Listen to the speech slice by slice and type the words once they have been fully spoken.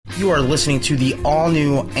You are listening to the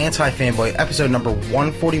all-new Anti-Fanboy, episode number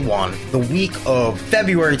 141, the week of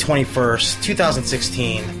February 21st,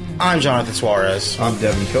 2016. I'm Jonathan Suarez. I'm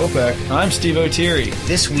Devin Kopeck. I'm Steve O'Teary.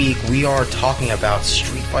 This week, we are talking about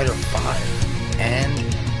Street Fighter V and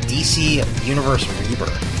DC Universe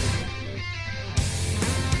Rebirth.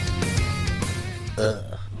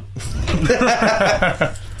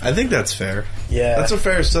 I think that's fair. Yeah. That's a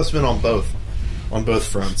fair assessment on both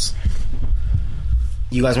fronts.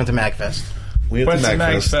 You guys went to MagFest. We went to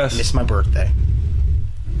MagFest. Missed my birthday.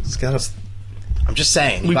 It's got us. I'm just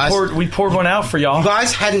saying. We poured one out for y'all. You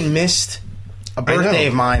guys hadn't missed a birthday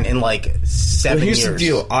of mine in like 7 years. Here's the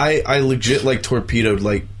deal. I legit like torpedoed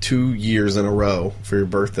like 2 years in a row for your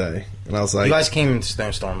birthday, and I was like, you guys came to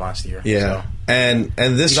Snowstorm last year. yeah. So. And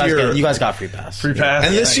this year, you guys got free pass. Free pass.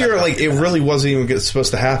 And this year, like, it really wasn't even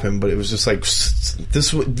supposed to happen, but it was just like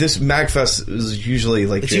this MagFest is usually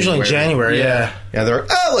like it's usually in January. Yeah. Yeah, they're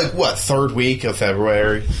like what, third week of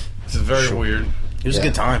February. It's very weird. It was a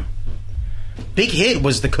good time. Big hit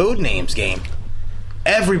was the Codenames game.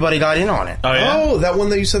 Everybody got in on it. Oh, yeah? Oh, that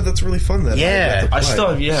one that you said that's really fun. I still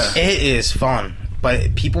have, yeah. It is fun,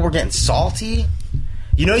 but people were getting salty.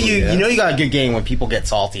 You know you got a good game when people get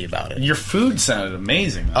salty about it. Your food sounded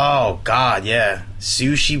amazing. Oh God, yeah.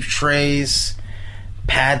 Sushi trays,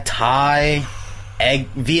 pad thai,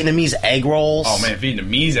 Vietnamese egg rolls. Oh man,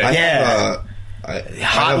 Vietnamese egg. Yeah. I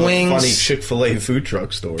Hot have wings. A funny Chick-fil-A food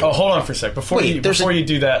truck story. Oh, hold on for a sec. Before you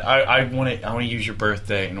do that, I want to use your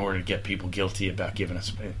birthday in order to get people guilty about giving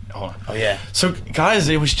us. Hold on. Oh yeah. So guys,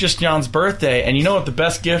 it was just Jan's birthday, and you know what the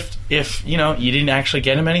best gift, if you didn't actually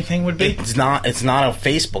get him anything, would be? It's not a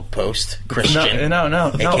Facebook post, Christian.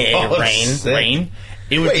 No. AKA Rain.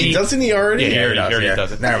 It would be, doesn't he already? Yeah, he already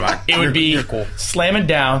does it. Never mind. It would be you're cool. slamming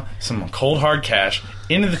down some cold hard cash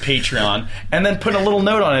into the Patreon, and then putting a little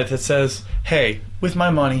note on it that says, "Hey, with my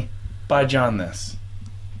money, buy John this."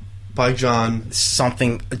 Buy John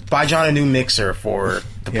Buy John a new mixer for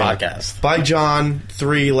the podcast. Buy John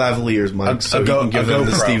 3 lavaliers, Mike, so you can give them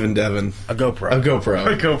to Steve and Devin. A GoPro. A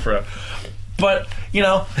GoPro. But,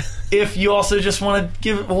 if you also just want to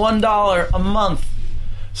give $1 a month.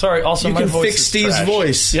 Sorry, also you my can voice fix is Steve's trash.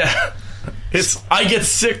 voice. Yeah. I get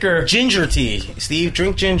sicker. Ginger tea. Steve,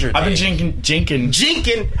 drink ginger tea. I've been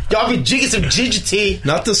jinking. Y'all be drinking some ginger tea.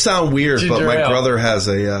 Not to sound weird, Ginger but my ale. brother has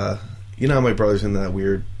a... you know how my brother's in that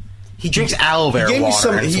weird... He drinks aloe vera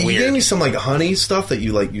water. He gave me some like honey stuff that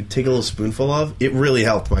you take a little spoonful of. It really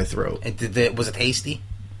helped my throat. Was it tasty?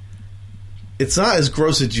 It's not as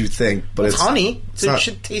gross as you think, but it's honey. So it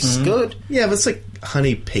should taste good. Yeah, but it's like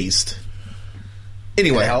honey paste.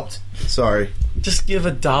 Anyway, it helped. Sorry. Just give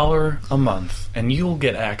 $1 a month, and you'll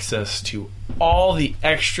get access to all the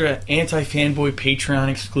extra Anti-Fanboy Patreon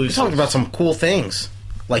exclusives. We talked about some cool things,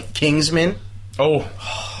 like Kingsman. Oh,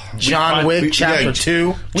 John Wick Chapter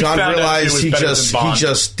 2. John realized he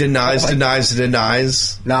just denies, and then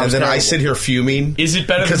terrible. I sit here fuming. Is it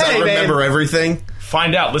better? Because I remember everything.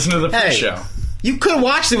 Find out. Listen to the pre-show. You could have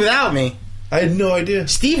watched it without me. I had no idea.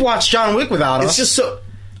 Steve watched John Wick without us. It's just so...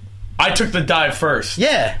 I took the dive first.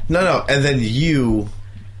 Yeah. No. And then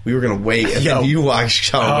we were going to wait, and then you watched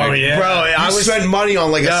John Wick. Oh, yeah. Bro, I spent money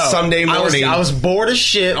on like a Sunday morning. I was bored as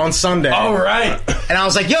shit on Sunday. All right. And I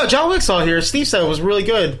was like, yo, John Wick's all here. Steve said it was really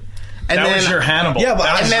good. And that was your Hannibal. Yeah, but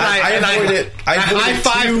I avoided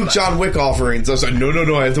 2 John Wick offerings. I was like, no,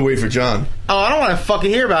 I have to wait for John. Oh, I don't want to fucking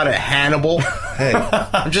hear about it, Hannibal. Hey.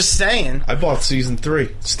 I'm just saying. I bought season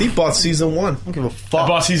 3. Steve bought season 1. I don't give a fuck. I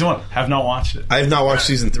bought season 1. Have not watched it. I have not watched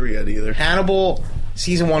season 3 yet either. Hannibal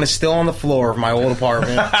season 1 is still on the floor of my old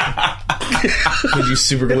apartment. Did you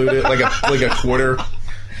super glued it like a quarter?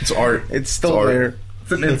 It's art. It's still there.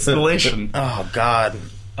 It's an installation. Oh, God.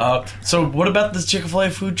 So what about the Chick-fil-A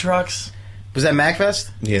food trucks? Was that MagFest?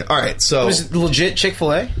 Yeah. All right. So was it legit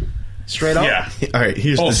Chick-fil-A? Straight up? Yeah. All right.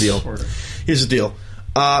 Here's the deal. Here's the deal.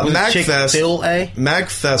 MagFest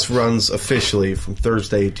runs officially from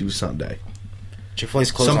Thursday to Sunday.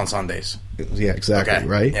 Chick-fil-A's closed on Sundays. Yeah, exactly. Okay.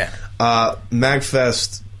 Right. Yeah.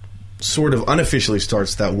 MagFest sort of unofficially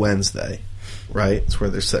starts that Wednesday. Right. It's where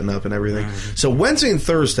they're setting up and everything. Mm-hmm. So Wednesday and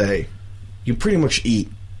Thursday, you pretty much eat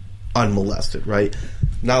unmolested. Right.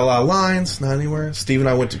 Not a lot of lines. Not anywhere. Steve and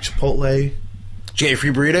I went to Chipotle. Did you get your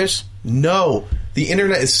free burritos? No. The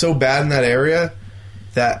internet is so bad in that area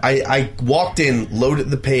that I walked in,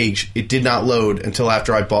 loaded the page. It did not load until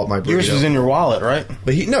after I bought my burrito. Yours was in your wallet, right?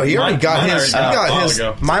 But he already got his.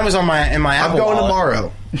 Mine was in my Apple I'm going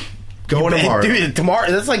wallet. tomorrow. Dude,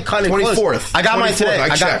 tomorrow. That's like kind of 24th. Close. I got mine today.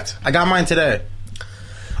 I checked. I got mine today.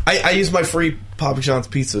 I used my free Papa John's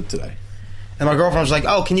pizza today. And my girlfriend was like,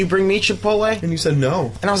 "Oh, can you bring me Chipotle?" And you said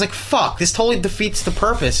no. And I was like, "Fuck, this totally defeats the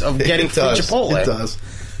purpose of getting free Chipotle." It does.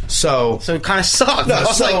 So it kind of sucked. No, I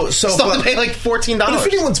was like, still have to pay like $14. But if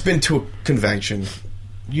anyone's been to a convention,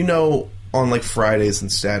 you know, on like Fridays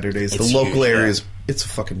and Saturdays, It's the local huge, areas, it's a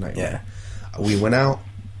fucking nightmare. Yeah. We went out.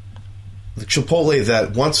 The Chipotle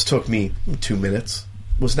that once took me 2 minutes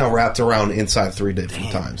was now wrapped around inside 3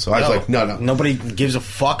 different times. So I was like, no. Nobody gives a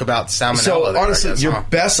fuck about salmonella. So there, honestly, I guess,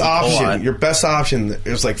 your best option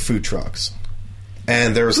is like food trucks.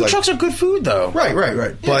 And there was food trucks are good food though. Right.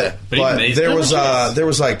 Yeah. But there was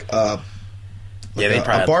like they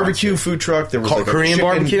probably a barbecue food truck. There was like Korean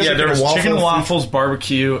barbecue? Yeah, there was waffle chicken and waffles,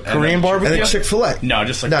 barbecue, and Korean barbecue? and then Chick-fil-A. No,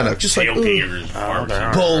 just like just like tailgaters,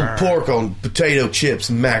 barbecue. pulled pork on potato chips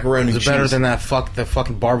and macaroni and Is cheese. it better than the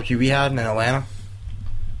fucking barbecue we had in Atlanta?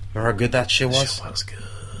 Remember how good that shit was? That was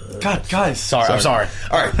good. God, guys, I'm sorry.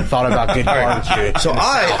 All right. Thought about good barbecue. So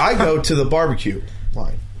I go to the barbecue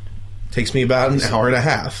line. Takes me about an hour and a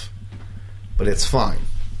half, but it's fine.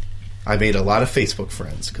 I made a lot of Facebook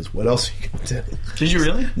friends because what else are you gonna do? Did you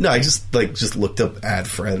really? No, I just looked up add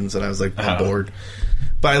friends and I was like, I'm bored.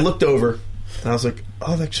 But I looked over and I was like,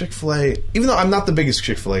 oh, that Chick-fil-A. Even though I'm not the biggest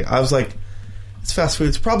Chick-fil-A, I was like, it's fast food.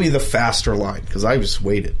 It's probably the faster line because I just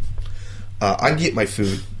waited. I get my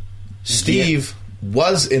food. Steve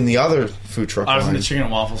was in the other food truck I was line. in the chicken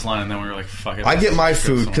and waffles line, and then we were like, "Fuck it." I get my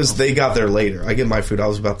food because they got there later. I get my food. I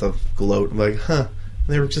was about to gloat. I'm like, huh?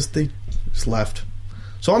 And they just left.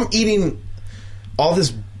 So I'm eating all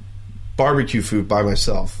this barbecue food by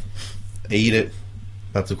myself. I eat it.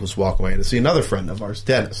 About to just walk away to see another friend of ours,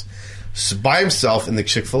 Dennis, by himself in the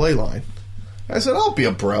Chick-fil-A line. I said, I'll be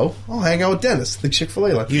a bro. I'll hang out with Dennis, the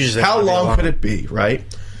Chick-fil-A line. How long could it be, right?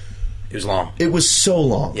 It was long. It was so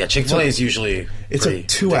long. Yeah, Chick-fil-A is usually It's like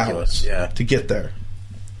 2 hours to get there.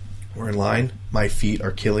 We're in line. My feet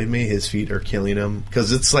are killing me. His feet are killing him.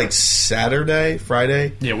 Because it's like Saturday,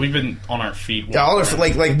 Friday. Yeah, we've been on our feet. Yeah,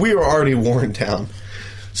 like we were already worn down.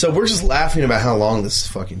 So we're just laughing about how long this is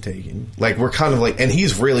fucking taking. Like, we're kind of like... And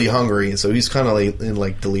he's really hungry, and so he's kind of like in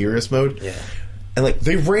like delirious mode. Yeah. And like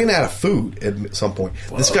they ran out of food at some point.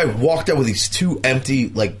 Whoa. This guy walked out with these 2 empty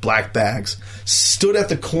like black bags, stood at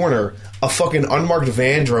the corner, a fucking unmarked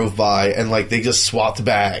van drove by, and like they just swapped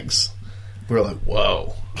bags. We were like,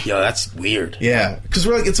 whoa. Yo, that's weird. Yeah, because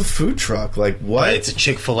we're like, it's a food truck. Like, what? But it's a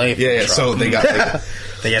Chick-fil-A food truck. So they got...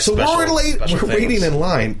 they got so special, we're late. special We're things. waiting in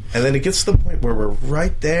line, and then it gets to the point where we're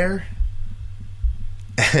right there,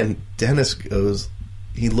 and Dennis goes...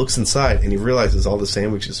 He looks inside, and he realizes all the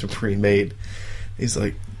sandwiches are pre-made. He's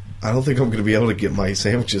like, I don't think I'm going to be able to get my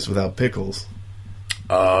sandwiches without pickles.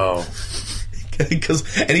 Oh.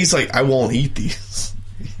 And he's like, I won't eat these.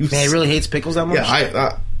 Man, he really hates pickles that much?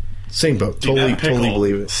 Yeah, same boat. Dude, Totally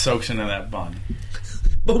believe it. Soaks into that bun.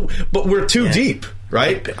 But we're too deep,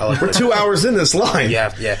 right? We're 2 hours in this line. Yeah.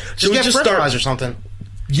 So Just get french fries or something.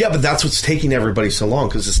 Yeah, but that's what's taking everybody so long,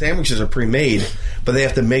 because the sandwiches are pre-made, but they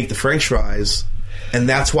have to make the french fries, and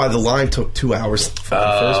that's why the line took 2 hours.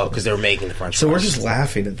 Oh, because they were making the french fries. So we're just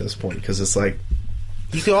laughing at this point, because it's like...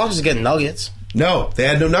 You could also just get nuggets. No, they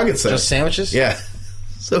had no nuggets there. Just sandwiches? Yeah.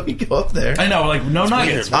 So we go up there. I know, like, no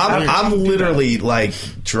nuggets. I'm literally, like,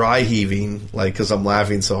 dry heaving, like, because I'm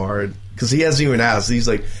laughing so hard. Because he hasn't even asked. He's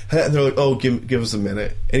like... And they're like, oh, give us a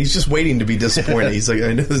minute. And he's just waiting to be disappointed. He's like,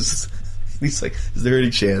 I know this... He's like, is there any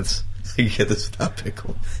chance I can get this without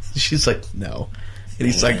pickle? And she's like, no. And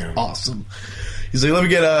he's like, awesome. He's like, let me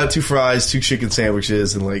get 2 fries, 2 chicken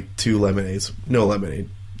sandwiches, and like 2 lemonades. No lemonade.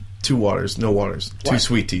 2 waters, no waters. 2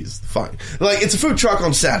 sweet teas. Fine. Like, it's a food truck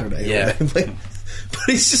on Saturday. Yeah. Like, but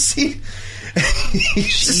he's just he's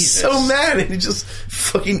just so mad, and he's just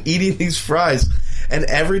fucking eating these fries. And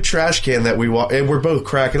every trash can that we walk, and we're both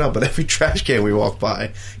cracking up, but every trash can we walk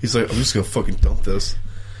by, he's like, I'm just gonna fucking dump this.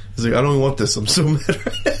 He's like, I don't even want this. I'm so mad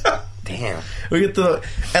right now. Damn. We get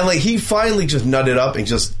and like he finally just nutted up and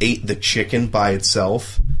just ate the chicken by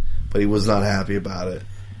itself, but he was not happy about it.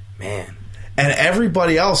 Man. And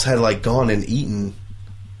everybody else had like gone and eaten.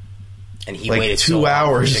 And he like waited 2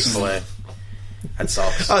 hours. Chick-fil-A. That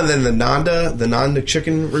sucks. Oh, and then the Nanda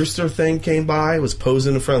chicken rooster thing came by, was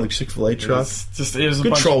posing in front of the Chick-fil-A truck. It was a Good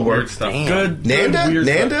bunch troll of weird work. stuff. Damn. Good Nanda? weird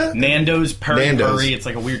Nanda? Stuff. Nando's Nando's. Curry. It's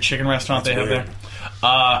like a weird chicken restaurant they have weird. there.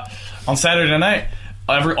 On Saturday night,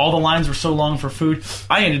 all the lines were so long for food,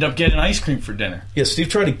 I ended up getting ice cream for dinner. Yeah, Steve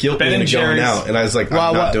tried to guilt Ben me and into going Jerry's. out, and I was like,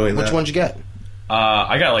 I'm not doing that. Which one'd you get?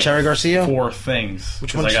 I got like Cherry Garcia? 4 things.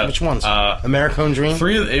 Which 'Cause ones? I got, Which ones? Americone Dream?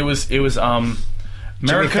 3. It was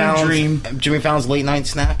Jimmy Fallon's late night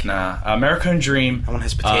snack. Nah, American Dream. That one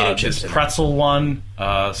has potato chips This in it. pretzel one,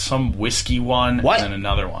 some whiskey one, What? and then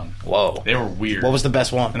another one. Whoa. They were weird. What was the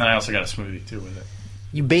best one? And then I also got a smoothie too with it.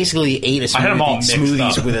 You basically ate a I had them all mixed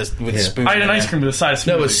smoothies up. with a spoon. I had an ice cream with a side of smoothie.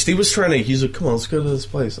 No, but Steve was trying to. He's like, "Come on, let's go to this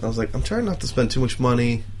place." And I was like, "I'm trying not to spend too much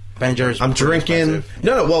money. Ben & Jerry's I'm pretty drinking." expensive.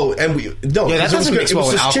 No, and we no. Yeah, that 'cause it was doesn't good- mix it was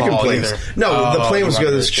well with this chicken alcohol place. either. No, the plan was to go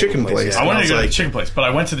to right, this chicken place. I wanted to was go to like, the chicken place, but I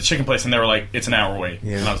went to the chicken place and they were like, "It's an hour wait,"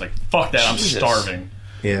 Yeah. and I was like, "Fuck that! I'm Jesus. starving."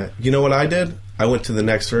 Yeah, you know what I did? I went to the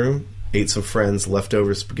next room, ate some friends'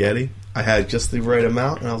 leftover spaghetti. I had just the right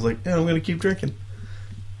amount, and I was like, "Yeah, I'm going to keep drinking."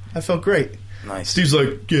 I felt great. Nice. Steve's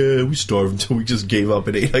like, "Yeah, we starved until we just gave up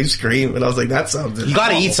and ate ice cream," and I was like, "That sounds." You got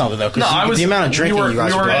to eat something though, No, I because was. the amount of drinking we were, you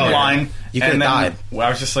guys we were doing. in line. You could have and then died. I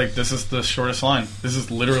was just like, "This is the shortest line. This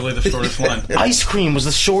is literally the shortest line." Ice cream was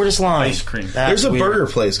the shortest line. Ice cream. That's There's a weird. burger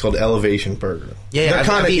place called Elevation Burger. Yeah, They're I've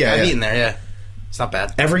kinda- I've eaten there. Yeah, it's not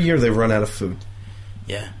bad. Every year they run out of food.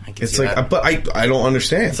 Yeah, I can It's see like, that. but I don't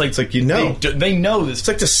understand. It's like you know, They know this. it's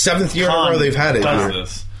like the 7th year in a row they've had it. Does here.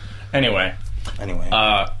 this anyway? Anyway,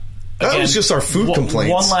 That was just our food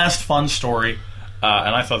complaints. One last fun story,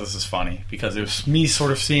 and I thought this was funny because it was me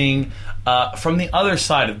sort of seeing from the other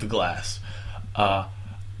side of the glass.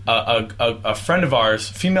 A friend of ours,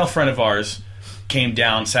 female friend of ours, came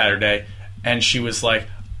down Saturday, and she was like,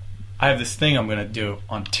 "I have this thing I'm going to do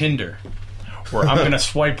on Tinder, where I'm going to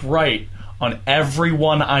swipe right on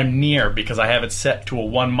everyone I'm near because I have it set to a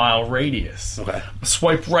 1 mile radius. Okay.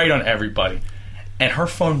 Swipe right on everybody." And her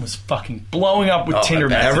phone was fucking blowing up with Tinder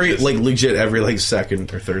messages. every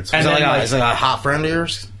second or third. And is it then, like, is it a hot friend of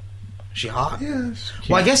yours? Is she hot? Yeah.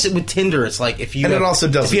 Well, I guess with Tinder, it's like if you And it have, also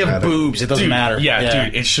doesn't if you have matter. boobs, it doesn't Dude, matter. Yeah,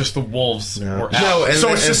 dude, it's just the wolves No. were out. No, and so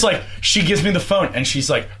then- it's just and- like, she gives me the phone, and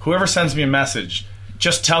she's like, whoever sends me a message,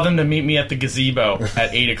 just tell them to meet me at the gazebo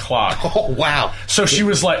at 8 o'clock. Oh wow, So she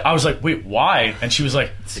was like, I was like, wait, why? And she was like,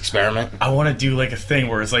 it's experiment. I want to do like a thing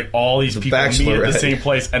where it's like all these people meet at the Bachelorette. same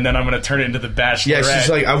place, and then I'm going to turn it into the Bachelorette. Yeah, she's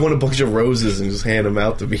like, I want a bunch of roses and just hand them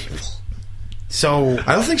out to people. So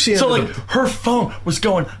I don't think she. so ended like up- her phone was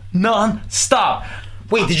going non-stop.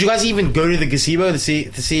 wait, did you guys even go to the gazebo to see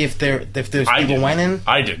if those I people didn't. went in?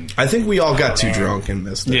 I didn't. I think we all got too drunk and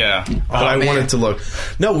missed it. Yeah. But I man. wanted to look.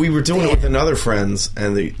 No, we were doing it with another friends,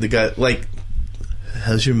 and the guy like,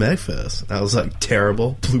 "How's your Magfest?" And I was like,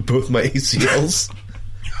 "Terrible." Blew both my ACLs.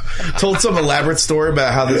 Told some elaborate story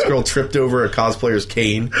about how this girl tripped over a cosplayer's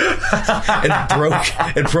cane and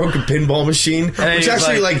broke a pinball machine. then Which he was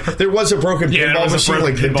actually, like, there was a broken Yeah, pinball it was a machine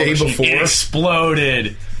broken like the pinball day machine. before. It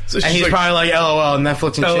exploded. So And she's he's like, probably like, LOL,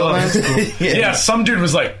 Netflix and chill. Man. Yeah, some dude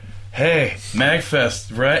was like, "Hey,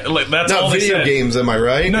 Magfest, right?" Like, that's all "Not they video said. games, am I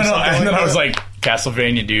right?" No, Or no. something And then I that. was like,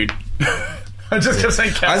 "Castlevania, dude." I just kept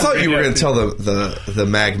saying Castlevania. I thought you were going to tell the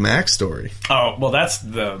Mag Max story. Oh, well, that's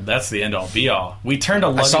the end all be all. We turned a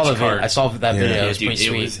I luggage saw the cart. video. I saw that video. Yeah, It was dude, pretty it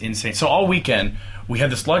sweet. was insane. So all weekend we had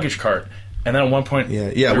this luggage cart, and then at one point, Yeah,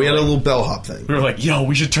 we we were had a like- little bellhop thing. We were like, "Yo,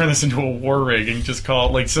 we should turn this into a war rig and just call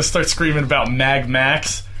it like just start screaming about Mag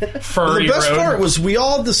Max, Furry The best Road." part was we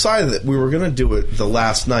all decided that we were going to do it the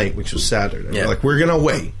last night, which was Saturday. Yeah. We're going to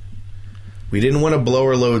wait. We didn't want to blow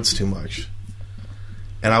our loads too much.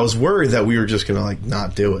 And I was worried that we were just going to like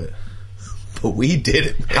not do it. But we did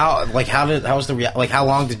it. How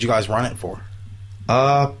long did you guys run it for?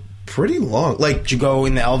 Pretty long. Like, Did you go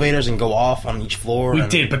in the elevators and go off on each floor? We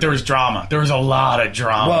and- did, but there was drama. There was a lot of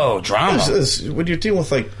drama. Whoa, drama. when you're dealing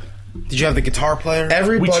with like Did you have the guitar player?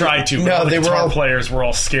 everybody, We tried to. But No, all the they were guitar all. players were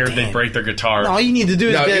all scared Damn. they'd break their guitar. No, all you need to do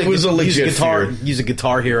is No, it was a use legit guitar. fear. Use a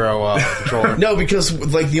Guitar Hero controller. No, because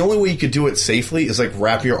like the only way you could do it safely is like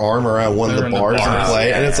wrap your arm around one of They're the in the bars and bars.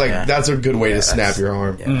 play, and Yeah, it's like yeah. that's a good way to snap your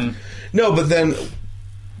arm. Yeah. No, but then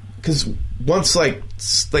because once like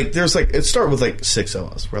there's like it started with like 6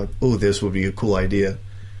 of us. We're like, oh, this would be a cool idea,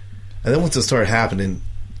 and then once it started happening,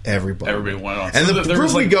 everybody went on. And So the there group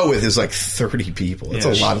was, we like- go with is like 30 people. It's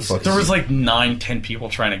Yeah, a lot of fucking. There was like 9-10 people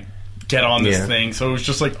trying to get on this Yeah. thing, so it was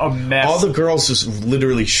just like a mess. all the girls just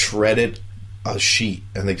literally shredded a sheet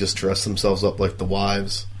and they just dressed themselves up like the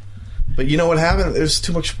wives. But you know what happened? There's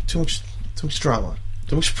too much drama,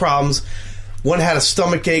 too much problems. One had a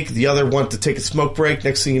stomach ache, the other wanted to take a smoke break.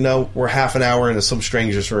 Next thing you know, we're half an hour into some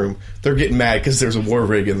stranger's room. They're getting mad because there's a war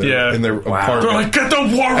rig in their apartment. They're like, "Get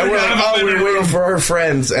the war and rig we're out like, of the oh, living we're room." waiting for our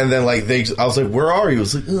friends. And then like I was like, where are you? I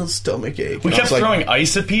was like, oh, stomach ache. We And I kept was like, throwing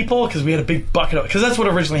ice at people because we had a big bucket of... Because that's what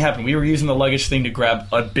originally happened. We were using the luggage thing to grab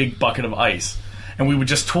a big bucket of ice. And we would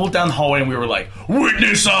just tool it down the hallway and we were like,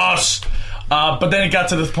 "Witness us!" But then it got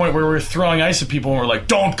to this point where we were throwing ice at people and we were like,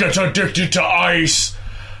 "Don't get addicted to ice!"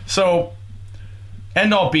 So,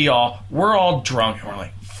 end all be all, we're all drunk and we're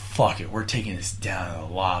like, fuck it, we're taking this down in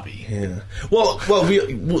the lobby. Yeah. Well,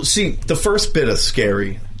 we see the first bit of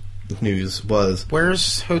scary news was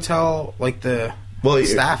Where's hotel, like the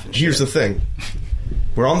staff and here's shit? the thing.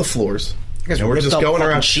 We're on the floors, guys and we're ripped just up going fucking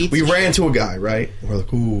around. sheets We and ran shit. into a guy, right? We're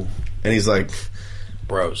like, ooh. And he's like,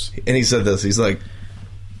 Bros. and he said this. He's like,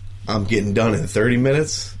 I'm getting done in 30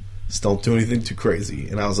 minutes. Just don't do anything too crazy.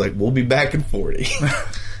 And I was like, we'll be back in 40.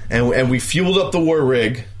 and we fueled up the war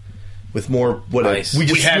rig with more. Nice. We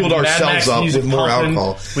just We had fueled Mad ourselves Max up music with more pumping.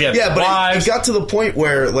 alcohol. We had but wives. it got to the point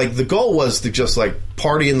where like the goal was to just like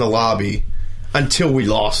party in the lobby until we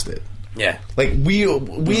lost it. Yeah. Like we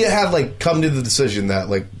had like come to the decision that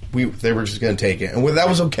like they were just going to take it, and that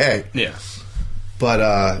was okay. Yeah.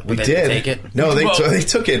 But we they did take it? No, Well- they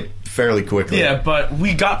took it fairly quickly. Yeah, but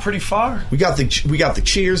we got pretty far. We got the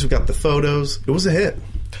cheers, we got the photos. It was a hit.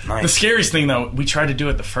 Nice. The scariest thing, though, we tried to do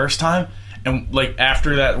it the first time, and like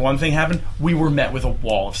after that one thing happened, we were met with a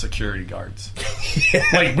wall of security guards.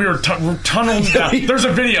 Like we were tunneling down. There's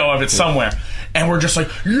a video of it somewhere, and we're just like,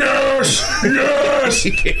 yes, yes,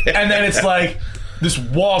 and then it's like this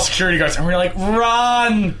wall of security guards, and we're like,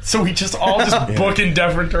 run! So we just all just book in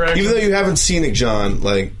different directions. Even though you haven't seen it, John,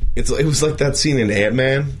 like it was like that scene in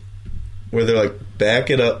Ant-Man where they're like, back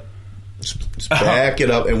it up. Just back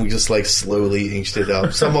it up, and we just like slowly inched it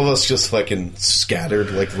up. Some of us just fucking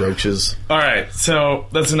scattered like roaches. All right, so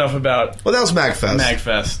that's enough about Well, that was MagFest.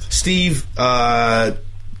 MagFest. Steve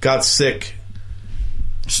got sick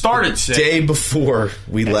Started sick. day before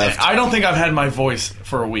we left. I don't think I've had my voice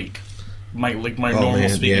for a week. My normal man,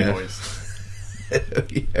 speaking yeah. voice.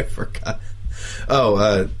 Yeah, I forgot.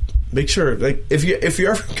 Oh, make sure like if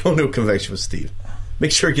you're ever going to a convention with Steve,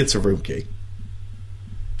 make sure he gets a room key.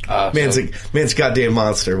 Man's a goddamn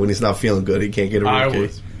monster. When he's not feeling good, he can't get a room I key.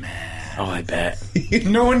 was mad. Oh, I bet.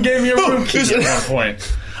 No one gave me a room key at one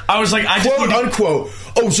point. I was like, I just Quote need to- unquote.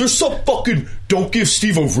 Oh, is there some fucking don't give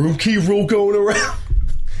Steve a room key rule going around?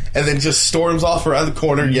 And then just storms off around the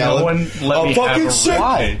corner yelling. No one let I'm me fucking have a sick.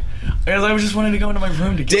 room key. Because I was just wanting to go into my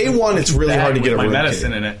room to get Day one, it's really hard to get a my room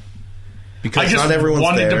medicine key. in it. Because I just not everyone's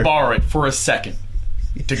wanted there. to borrow it for a second.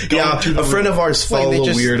 To go Yeah, to the a friend of ours felt Wait, a they little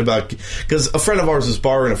just- weird about because a friend of ours was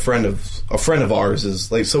borrowing a friend of ours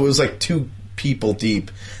is like, so it was like two people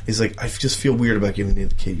deep. He's like, I just feel weird about giving you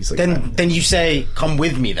the key. He's like, Then you say, come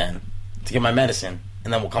with me then to get my medicine,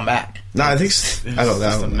 and then we'll come back. no, I think It was I don't know.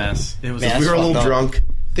 just a mess. It was. Man, We were a That's little fucked up. drunk.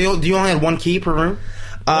 Do you only had one key per room?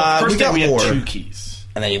 First we day got we more. had 2 keys.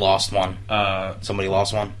 And then you lost one. Somebody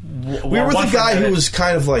lost one. We were the guy who was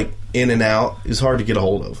kind of like in and out. It was hard to get a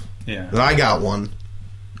hold of. Yeah. And I got one.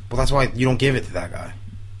 Well, that's why you don't give it to that guy.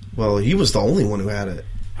 Well, he was the only one who had it.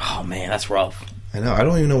 Oh, man, that's rough. I know. I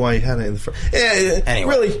don't even know why he had it in the front. Yeah, Anyway.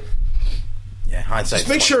 really. Yeah, hindsight. Just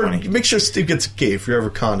make sure Steve gets a key if you're ever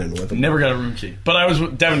conning with him. Never got a room key,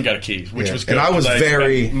 but Devin got a key, which Yeah. was good. And I was 'cause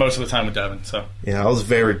very- spent most of the time with Devin. So Yeah, I was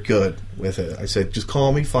very good with it. I said, just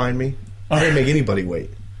call me, find me. I didn't make anybody wait.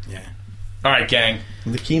 Yeah. all right, gang.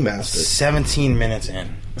 I'm the key master. 17 minutes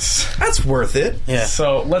in. That's worth it. Yeah.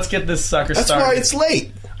 So let's get this sucker That's started. why it's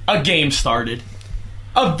late. A game started.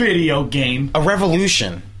 A video game. A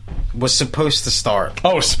revolution was supposed to start.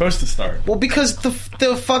 Oh, it's supposed to start. Well, because the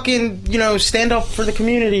fucking, stand up for the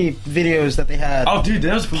community videos that they had. Oh, dude,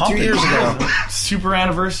 that was pumping. 2 years ago. Super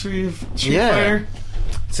anniversary of Street Yeah. Fighter.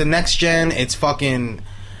 It's a next gen. It's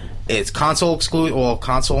console exclusive. Well,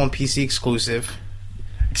 console and PC exclusive.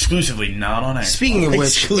 Exclusively not on Xbox. Speaking of which,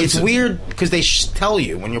 it's Exclusive. weird because they tell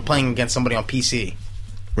you when you're playing against somebody on PC.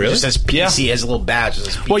 It Really? just says PC as a little badge. It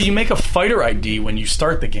says PC. Well, you make a fighter ID when you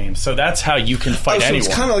start the game, so that's how you can fight so anyone.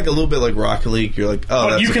 it's kind of like a little bit like Rocket League. You're like, oh, but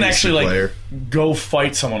that's you a can PC actually player. go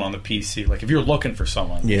fight someone on the PC. Like if you're looking for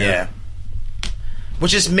someone. Yeah.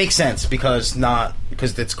 Which just makes sense because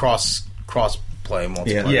it's cross play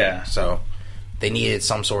multiplayer. Yeah. So they needed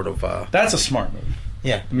some sort of That's a smart move.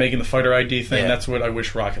 yeah. Making the fighter ID thing. Yeah. That's what I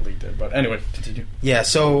wish Rocket League did. But anyway, continue. Yeah,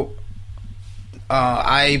 so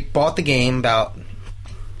I bought the game about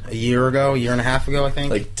a year and a half ago, I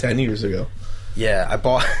think. Like 10 years ago. Yeah, I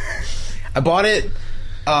bought it.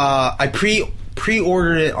 I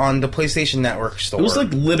pre-ordered it on the PlayStation Network store. It was like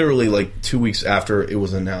literally like 2 weeks after it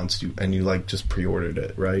was announced, and you like just pre-ordered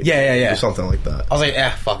it, right? Yeah. Or something like that. I was like,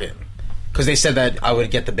 fuck it, because they said that I would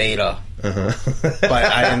get the beta, Uh-huh. but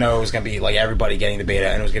I didn't know it was gonna be like everybody getting the beta,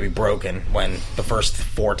 and it was gonna be broken when the first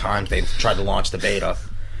 4 times they tried to launch the beta.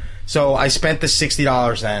 So I spent the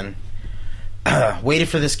 $60 then. Waited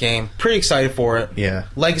for this game. Pretty excited for it. Yeah.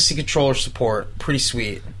 Legacy controller support. Pretty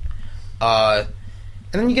sweet. And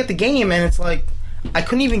then you get the game, and it's like I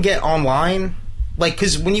couldn't even get online. Like,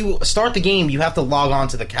 because when you start the game, you have to log on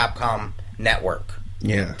to the Capcom network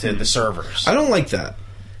Yeah. to the servers. I don't like that.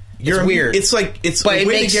 weird. It's like it's But a it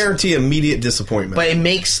way makes- to guarantee immediate disappointment. But it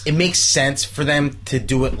makes sense for them to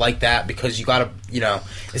do it like that because you gotta,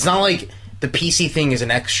 it's not like the PC thing is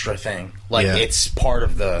an extra thing. Like Yeah. it's part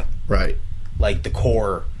of the right. like the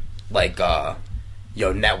core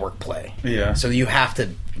network play. Yeah. So you have to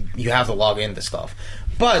log into stuff.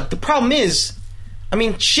 But the problem is, I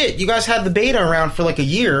mean, shit, you guys had the beta around for like a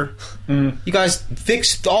year. You guys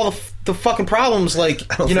fixed all the fucking problems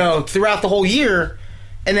throughout the whole year,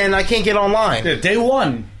 and then I can't get online. Yeah, day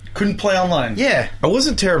one, couldn't play online. Yeah. I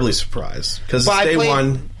wasn't terribly surprised because But I day played-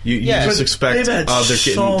 one, you Yeah. just But expect they've had they're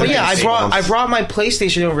so getting. But yeah, many I brought my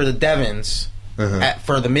PlayStation over to Devon's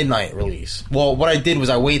for the midnight release. Well, what I did was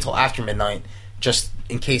I waited till after midnight just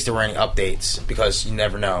in case there were any updates because you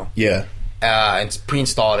never know. Yeah, And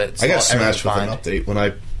pre-installed it. I got installed everything smashed with an fine. update when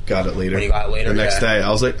I got it later. When you got it later, the next yeah. day, I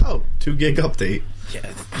was like, "Oh, 2 gig update." Yeah.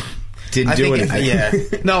 Didn't do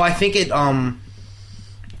anything. No, I think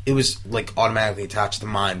it was like automatically attached to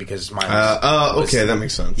mine because mine. Okay, that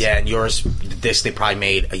makes sense. Yeah, and yours, the disc they probably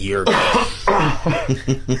made a year ago.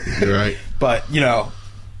 You're right. But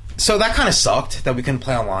so that kind of sucked that we couldn't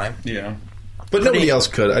play online. Yeah. But nobody else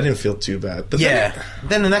could. I didn't feel too bad. But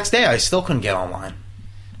Then the next day I still couldn't get online.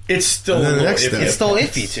 It's still And then a the little next iffy. day- It's still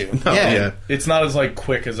iffy too. No, yeah. It's not as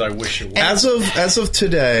quick as I wish it was. As of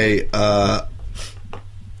today,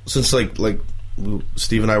 since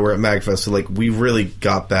Steve and I were at MagFest, so we really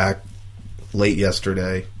got back late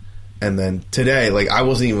yesterday, and then today, I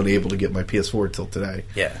wasn't even able to get my PS4 till today.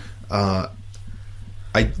 Yeah.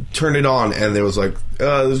 I turned it on, and there was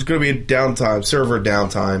there's going to be a downtime, server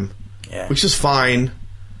downtime, Yeah. which is fine,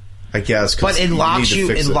 I guess. 'Cause But it locks need to you.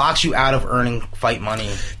 fix It locks you out of earning fight money.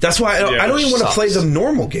 That's why I don't even want to sucks. play the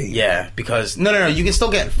normal game. Yeah, because no, you can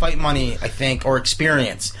still get fight money, I think, or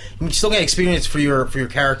experience. You can still get experience for your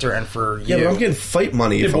character and for you. Yeah, but I'm getting fight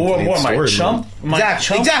money Yeah, if but I'm playing what am I, story chump? mode. Am I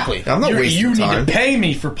chump? Exactly. I'm not wasting You time. need to pay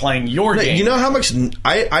me for playing your game. You know how much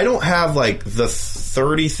I don't have the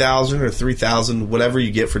 30,000 or 3,000 whatever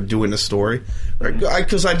you get for doing a story,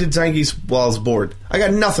 because I did Zangief's while I was bored. I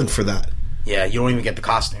got nothing for that. Yeah, you don't even get the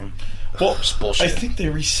costume. Well, It's bullshit. I think they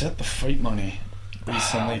reset the fight money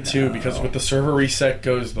recently too, because with the server reset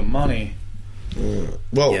goes the money.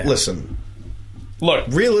 Well, Yeah. listen. Look,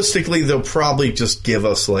 Realistically, they'll probably just give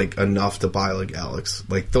us enough to buy Alex.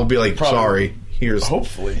 They'll be Probably. sorry, here's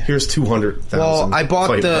hopefully. here's 200,000. Well, I bought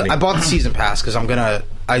fight the money. season pass because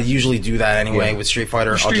I usually do that anyway Yeah. with Street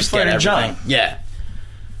Fighter. I'll Street just Fighter get everything. John. Yeah.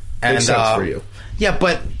 And Makes sense for you. Yeah,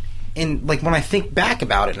 but when I think back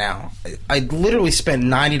about it now, I literally spent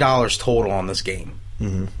 $90 total on this game.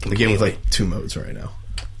 The game with 2 modes right now.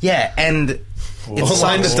 Yeah, and it's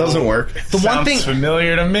Online that doesn't work. the one Sounds thing.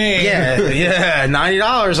 familiar to me. Yeah,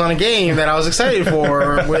 $90 on a game that I was excited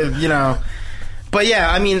for. But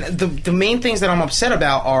yeah, I mean, the main things that I'm upset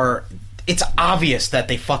about are it's obvious that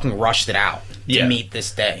they fucking rushed it out to meet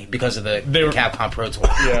this day because of the Capcom Pro Tour.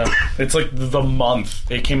 Yeah, it's the month.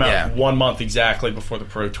 It came out 1 month exactly before the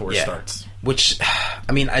Pro Tour Yeah. starts. Which,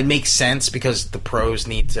 I mean, it makes sense because the pros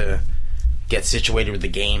need to get situated with the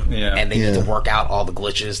game, and they need to work out all the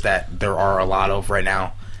glitches that there are a lot of right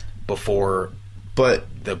now before But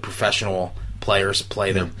the professional players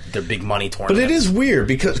play their big money But tournament. it is weird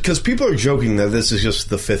because people are joking that this is just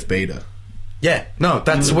the 5th beta. Yeah, no,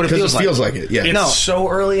 that's what it feels like. feels like it. Yeah, It's No. so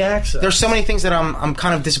early access. There's so many things that I'm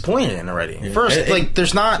kind of disappointed in already. First,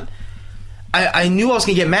 there's not. I knew I was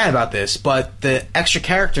gonna get mad about this, but the extra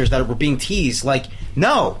characters that were being teased,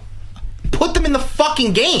 no, put them in the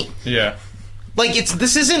fucking game. Yeah.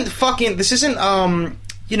 This isn't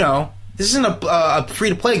a free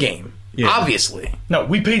to play game. Yeah. Obviously, No,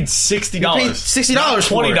 we paid $60. We paid $60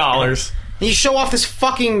 for it. $20. and you show off this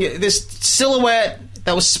silhouette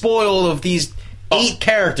that was spoiled of these 8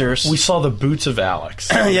 characters. We saw the boots of Alex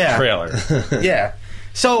Yeah. trailer. Yeah.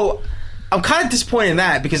 So I'm kind of disappointed in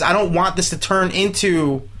that because I don't want this to turn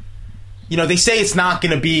into, they say it's not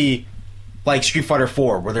going to be like Street Fighter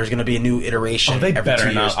 4 where there's going to be a new iteration. They every better 2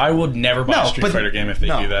 years. not. I would never buy a Street Fighter game if they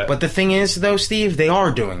do that. But the thing is, though, Steve, they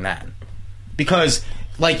are doing that because,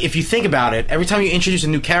 if you think about it, every time you introduce a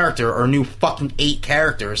new character or a new fucking 8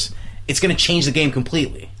 characters, it's going to change the game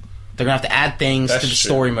completely. They're going to have to add things That's to the true.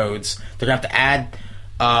 story modes. They're going to have to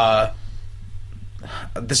add.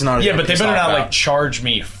 This is not. Yeah, but they better not about. charge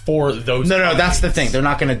me for those. No, that's the thing. They're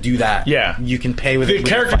not going to do that. Yeah. You can pay with The with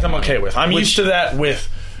characters fucking I'm money. okay with. I'm used to that with.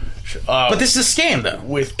 But this is a scam,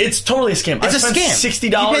 though. It's totally a scam. It's I a spent scam.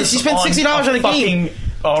 $60. You spent $60 on a game.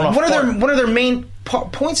 One of their main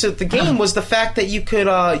points of the game was the fact that you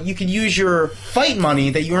could use your fight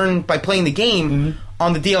money that you earn by playing the game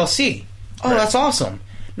on the DLC. Oh, that's awesome.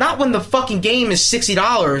 Not when the fucking game is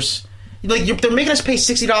 $60 Like they're making us pay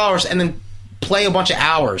 $60 and then play a bunch of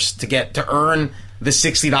hours to earn the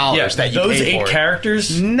 $60 that you those paid 8 for it.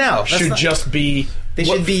 characters No, should not, just be. They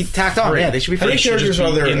should be tacked on. free. Yeah, they should be How free. many characters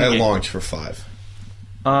are there in the at game. launch for 5?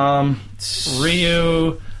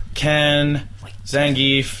 Ryu, Ken,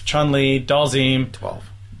 Zangief, Chun-Li, Dalzim, 12.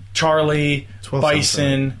 Charlie, 12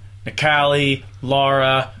 Bison, Nikali,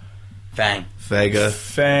 Lara, Fang. Vega.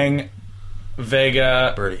 Fang,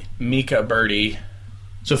 Vega, Birdie. Mika, Birdie.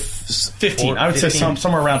 So 15. I would say 15,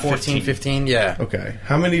 somewhere around 14, 15. Yeah. okay.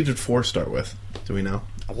 How many did 4 start with? Do we know?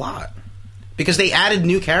 A lot. Because they added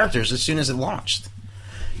new characters as soon as it launched.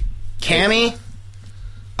 Cammy,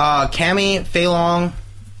 Fei Long,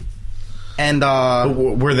 and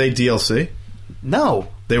Were they DLC? no.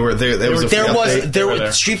 They were there. There was a There free was update? They were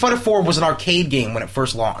there. Street Fighter 4 was an arcade game when it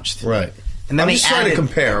first launched. Right. And then I'm they just trying to added-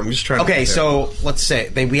 compare. I'm just trying to Okay, compare. so let's say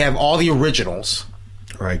we have all the originals.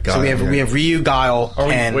 Right, got So we it, have yeah. we have Ryu, Guile, Are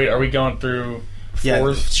and we going through yeah,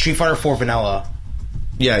 fours? Street Fighter 4 Vanilla.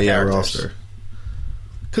 Yeah, characters. roster.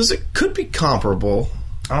 Because it could be comparable.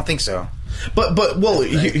 I don't think so. But well,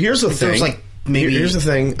 here's the If there thing. was, like, maybe- Here's the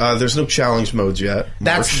thing. There's no challenge modes yet.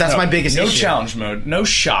 That's No, my biggest no issue. challenge mode, no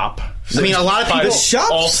shop. I mean, a lot of Five people- The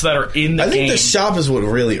shop- alts that are in the I think game. the shop is what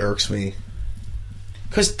really irks me.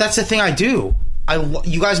 Because that's the thing I do.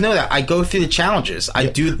 You guys know that I go through the challenges. I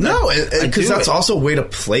do No, I because do that's it. also a way to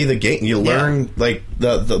play the game. You learn like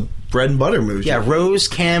the bread and butter moves. Yeah, Rose,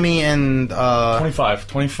 Cammy, and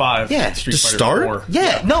 25. Yeah. Street To Fighter start? 4.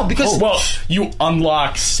 yeah, no, because Well, you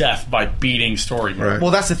unlock Seth by beating story mode. Right.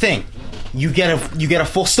 well, that's the thing. You get a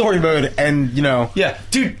full story mode, and Yeah,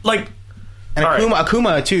 dude, like and all right.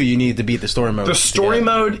 Akuma too. You need to beat the story mode. the story Yeah.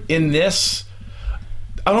 mode in this.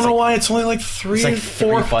 I don't know why it's only like 3 like or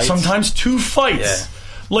 4, 3 fights. sometimes 2 fights. Yeah.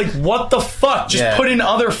 Like what the fuck? Just Yeah. put in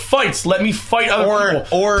other fights. Let me fight other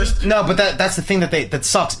people. Or no, but that's the thing that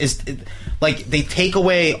sucks is like they take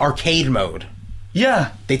away arcade mode. Yeah.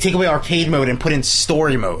 They take away arcade mode and put in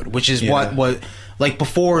story mode, which is Yeah. what like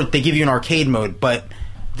before they give you an arcade mode, but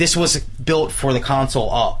this was built for the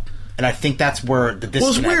console up, and I think that's where the disconnect Well,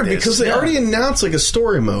 it's weird is. because they Yeah. already announced like a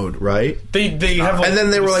story mode, right? They have like, And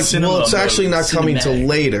then they were like, cinema "Well, it's mode, actually not coming till cinematic.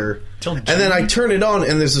 later." Till And then I June? turn it on,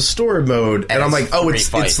 and there's a story mode, and I'm like, it's "Oh, 3 it's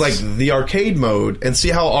fights. like the arcade mode." And see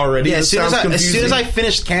how already Yeah, this as soon sounds as confusing. I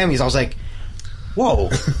finished Cammy's, I was like, "Whoa,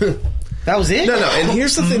 that was it." No, and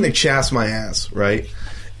here's the thing that chaps my ass, right?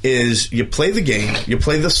 Is you play the game, you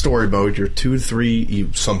play the story mode, you're 2 to 3,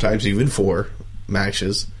 sometimes even 4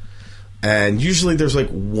 matches, and usually there's like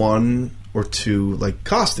 1 or 2 like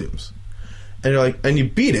costumes. And you're like, and you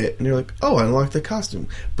beat it, and you're like, oh, I unlocked the costume.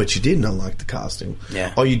 But you didn't unlock the costume.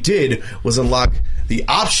 Yeah. All you did was unlock the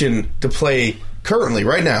option to play currently,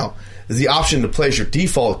 right now, is the option to play as your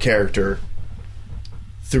default character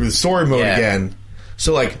through the story mode Yeah. again.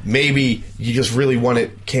 So like maybe you just really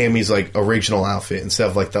wanted Cammy's like original outfit instead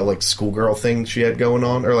of like that like schoolgirl thing she had going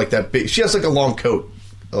on, or like that big. She has like a long coat,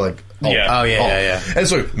 like Yeah. Oh, yeah. And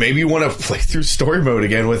so maybe you want to play through story mode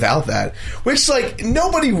again without that, which like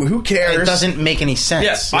nobody who cares. It doesn't make any sense.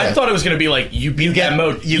 Yes, I thought it was going to be like you beat that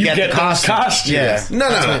mode, you get the those costume. costumes. Yeah. No,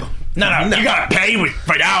 That's no, what- no. No, you gotta pay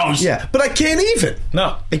for those. Yeah, but I can't even.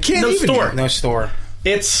 No, I can't no even store. yet. No store.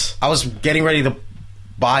 It's I was getting ready to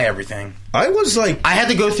buy everything. I was like, I had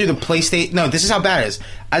to go through the PlayStation. No, this is how bad it is.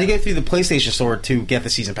 I had to go through the PlayStation store to get the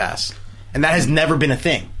season pass, and that has never been a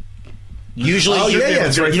thing. Usually, Oh, yeah,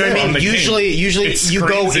 it's right you know what there I on mean. the Usually It you go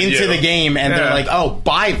screams at into you. the game and they're Yeah. like, "Oh,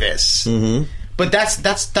 buy this." Mm-hmm. But that's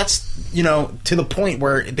to the point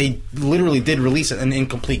where they literally did release an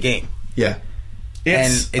incomplete game. yeah.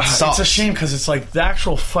 It's, And it it's sucks. a shame because it's like the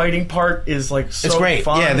actual fighting part is like so It's great.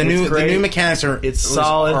 fun. Yeah, the It's new great. mechanics are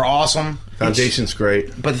solid. are awesome. Foundation's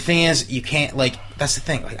great. But the thing is, you can't like. That's the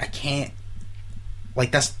thing. Like, I can't.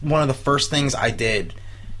 Like, that's one of the first things I did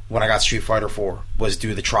when I got Street Fighter 4 was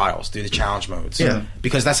do the trials, do the challenge modes. Yeah.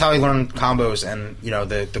 Because that's how I learned combos and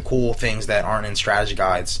the cool things that aren't in strategy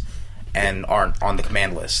guides and aren't on the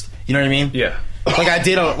command list. You know what I mean? Yeah. Like I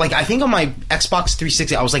did I think on my Xbox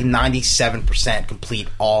 360 I was like 97% complete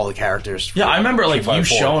all the characters. Yeah, I remember like Street you Fighter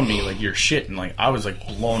 4. showing me like your shit and like I was like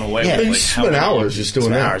blown away. Yeah. with, You like, how spent many- hours just doing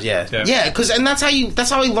that. Hours, yeah, Yeah. yeah, because that's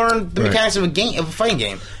how I learned the Right. mechanics of a fighting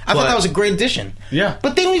game. I But- thought that was a great addition. Yeah.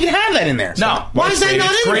 but they don't even have that in there. So No, why is that not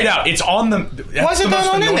it's in grayed there? out? It's on the. Why is it not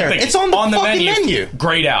on in there? It's on the fucking menu.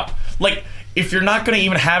 Grayed out. Like if you're not going to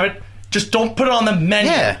even have it, just don't put it on the menu.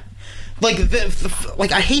 Yeah, like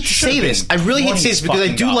like I hate to say Should've this. I been really hate to say this because I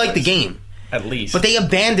 $20 do like the game, At least. but they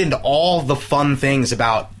abandoned all the fun things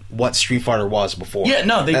about what Street Fighter was before. Yeah,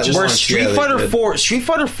 no, they just- where Yeah, Street they Fighter did.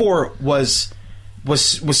 4 was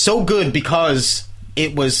so good because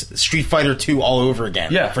it was Street Fighter 2 all over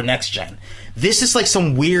again for next gen. This is like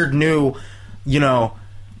some weird new,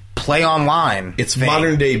 play online. It's thing.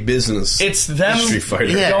 modern day business. It's them Street Fighter.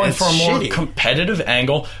 going for a more shitty. competitive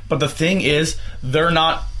angle, but the thing is, they're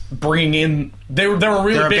not bringing in. They were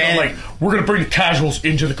really They're big on like, we're going to bring the casuals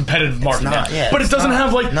into the competitive market now. But it doesn't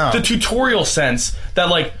have like the tutorial sense that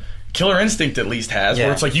like Killer Instinct at least has,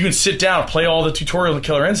 where it's like you can sit down, play all the tutorial of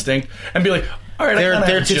Killer Instinct, and be like, all right,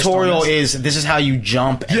 their tutorial is this is how you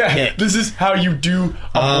jump and kick. This is how you do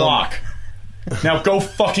a block. Now go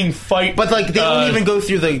fucking fight. But like they don't even go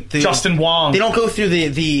through the Justin Wong. They don't go through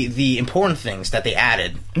the important things that they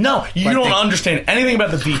added. No, you don't understand anything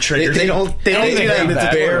about the V triggers. They don't do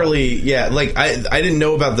that. Barely. Yeah, like I didn't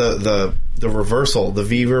know about the reversal, the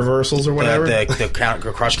V reversals or whatever. The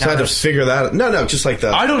crush counters. So I had to figure that out. No, just like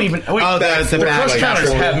the. I don't even. Wait, the crush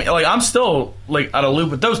counters have me. Like I'm still like out of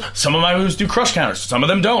loop with those. Some of my moves do crush counters. Some of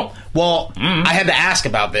them don't. Well, I had to ask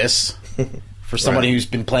about this for somebody who's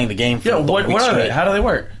been playing the game for what are they? How do they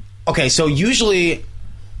work? Okay, so usually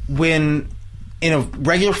when in a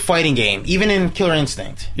regular fighting game, even in Killer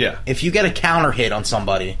Instinct, if you get a counter hit on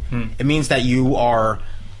somebody, it means that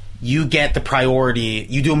you get the priority.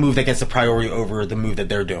 You do a move that gets the priority over the move that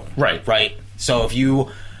they're doing. Right. So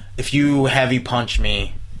if you heavy punch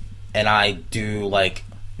me, and I do like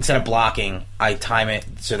instead of blocking, I time it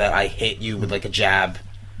so that I hit you with like a jab,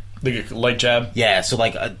 like a light jab. Yeah. So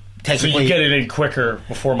like so you get it in quicker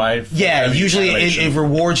before my. Yeah. Usually it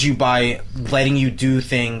rewards you by letting you do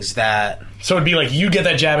things that. So it'd be like you get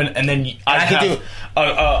that jab and then I have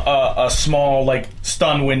a small like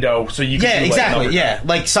stun window, so you can do, exactly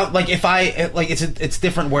like if I like it's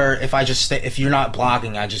different where if I just if you're not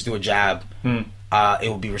blocking, I just do a jab, it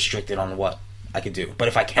will be restricted on what I could do. But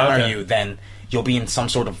if I counter you, then you'll be in some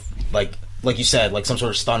sort of like you said, like some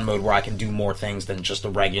sort of stun mode where I can do more things than just a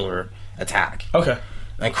regular attack. Okay,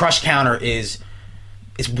 and crush counter it's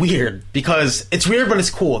weird because it's weird, but it's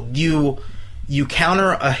cool. You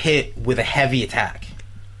counter a hit with a heavy attack.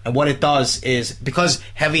 And what it does is, because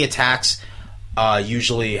heavy attacks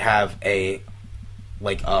usually have a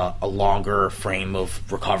longer frame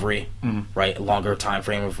of recovery, right? A longer time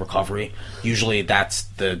frame of recovery. Usually that's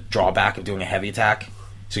the drawback of doing a heavy attack.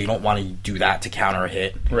 So you don't want to do that to counter a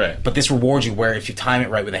hit. Right. But this rewards you where if you time it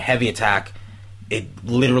right with a heavy attack, it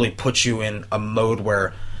literally puts you in a mode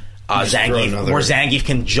where Zangief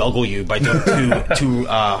can juggle you by doing two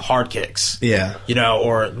hard kicks. Yeah.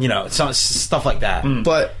 Or some stuff like that.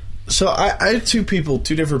 But so I had two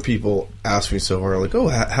different people ask me so far, like, oh,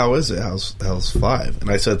 how is it? How's 5? And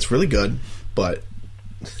I said it's really good, but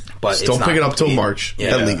don't pick it up till March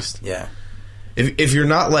at least. Yeah. If you're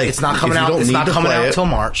not like it's not coming out. It's not coming out till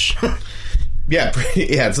March. yeah,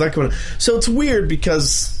 it's not coming. So it's weird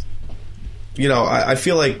because I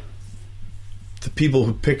feel like the people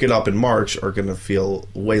who pick it up in March are going to feel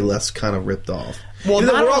way less kind of ripped off. Well,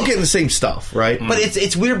 we're all getting the same stuff, right? But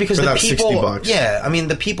it's weird because for the that people, $60. Yeah, I mean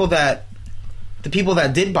the people that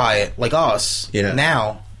did buy it, like us,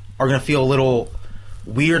 now are going to feel a little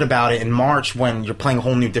weird about it in March when you're playing a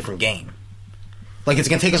whole new different game. Like it's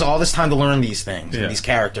going to take us all this time to learn these things and these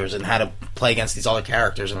characters and how to play against these other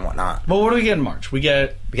characters and whatnot. Well, what do we get in March? We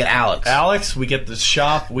get Alex. We get the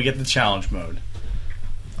shop. We get the challenge mode.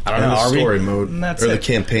 I don't know. The story mode or the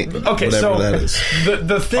campaign. Okay, whatever that is.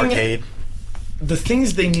 The thing. Arcade. The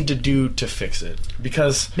things they need to do to fix it,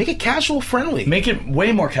 because make it casual friendly, make it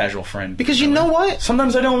way more casual friendly. Because you know what?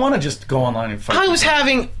 Sometimes I don't want to just go online and fight. I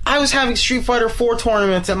was having Street Fighter 4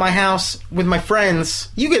 tournaments at my house with my friends.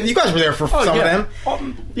 You guys were there for some of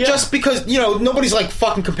them. Just because nobody's like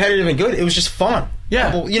fucking competitive and good. It was just fun.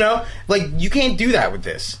 Yeah. Like you can't do that with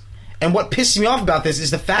this. And what pisses me off about this is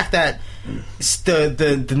the fact that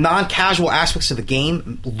the non-casual aspects of the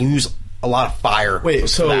game lose a lot of fire. Wait,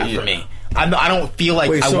 so for me. I don't feel like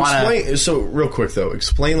I want to. So real quick though,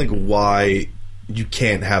 explain like why you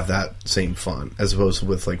can't have that same fun as opposed to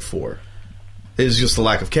with like 4. Is it just the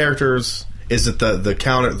lack of characters? Is it the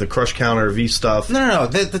counter, the crush counter V stuff? No.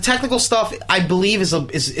 The technical stuff I believe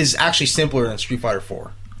is actually simpler than Street Fighter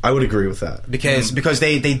 4. I would agree with that because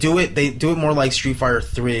they do it more like Street Fighter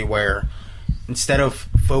 3 where instead of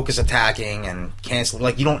focus attacking and canceling,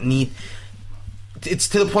 like you don't need. It's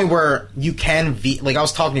to the point where you can like I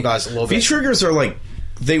was talking to you guys a little bit. V triggers are like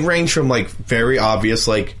they range from like very obvious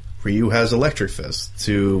like Ryu has electric fist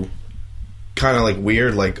to kind of like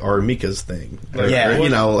weird like Mika's thing. What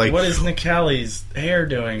is Nikali's hair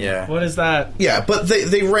doing? Yeah. What is that? Yeah, but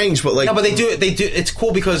they range, but like no, but they do. It's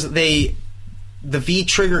cool because the V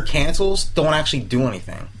trigger cancels don't actually do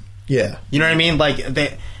anything. Yeah, you know what I mean. Like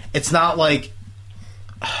it's not like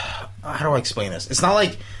how do I explain this? It's not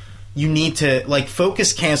like you need to like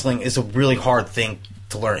focus canceling is a really hard thing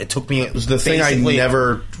to learn. It took me. It was the thing I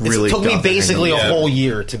never really. It took me got basically the a hang of. whole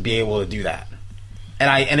year to be able to do that, and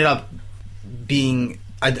I ended up using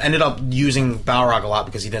Balrog a lot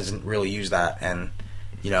because he doesn't really use that, and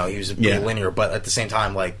he was pretty linear. But at the same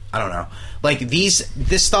time, like I don't know, like this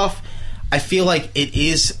stuff, I feel like it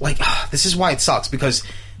is like this is why it sucks because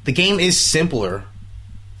the game is simpler,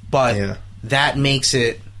 but that makes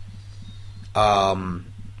it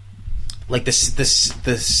like the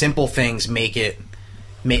simple things make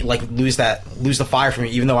lose the fire for me,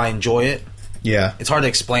 even though I enjoy it. Yeah, it's hard to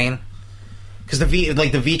explain because the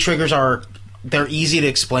V triggers they're easy to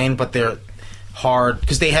explain, but they're hard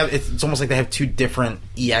because it's almost like they have two different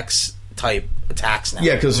EX type attacks now.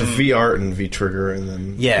 Yeah, because of V art and V trigger, and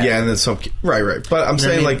then and then some right. But I'm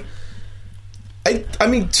saying like, I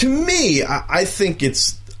mean, to me, I think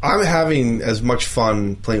I'm having as much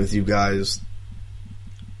fun playing with you guys,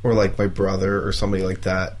 or like my brother or somebody like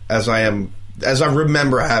that, as I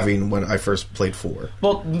remember having when I first played 4.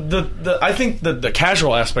 Well, I think the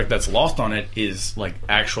casual aspect that's lost on it is like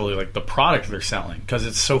actually like the product they're selling because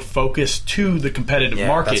it's so focused to the competitive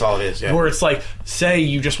market. That's all it is. Yeah. Where it's like, say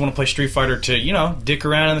you just want to play Street Fighter to dick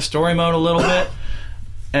around in the story mode a little bit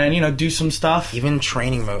and do some stuff. Even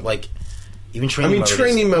training mode,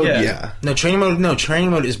 training mode, yeah. No, training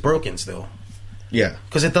mode is broken still. Yeah,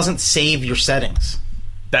 because it doesn't save your settings.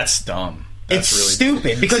 That's dumb. It's really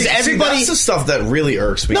stupid because everybody. That's the stuff that really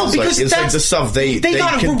irks me. No, because it's like the stuff they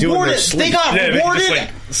can do in their sleep. They got rewarded. They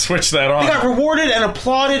can just, switch that on. They got rewarded and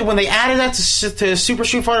applauded when they added that to Super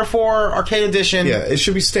Street Fighter 4 Arcade Edition. Yeah, it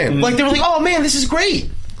should be standard. Like they were like, "Oh man, this is great."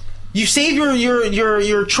 You save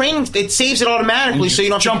your training; it saves it automatically, so you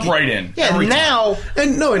don't jump right in. Yeah, now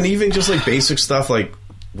and even just like basic stuff like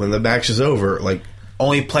when the match is over, like.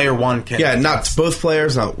 Only player one can. Yeah, not both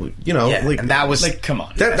players. Not like and that was like, come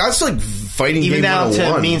on. That's like fighting even game down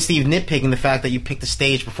 101. to me and Steve nitpicking the fact that you pick the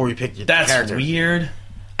stage before you pick your character. That's weird.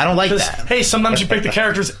 I don't like that. Hey, sometimes you pick the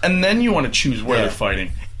characters and then you want to choose where they're fighting.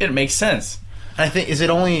 It makes sense. I think is it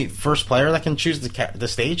only first player that can choose the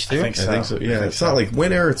stage too? I think so. Yeah, it's not like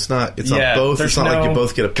winner. It's not both. It's not like you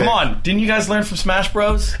both get a pick. Come on, didn't you guys learn from Smash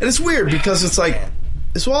Bros? And it's weird because it's like.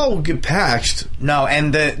 This all will get patched. No,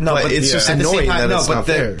 but it's just annoying that it's not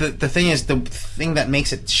fair. The thing is, the thing that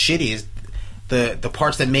makes it shitty is the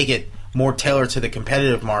parts that make it more tailored to the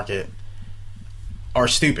competitive market are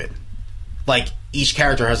stupid. Like each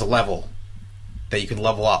character has a level that you can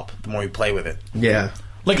level up the more you play with it. Yeah,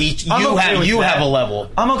 like you have a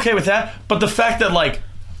level. I'm okay with that, but the fact that like.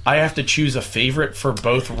 I have to choose a favorite for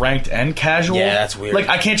both ranked and casual. Yeah, that's weird. Like,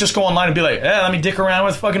 I can't just go online and be like, let me dick around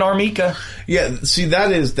with fucking Armika. Yeah, see,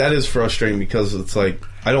 that is frustrating because it's like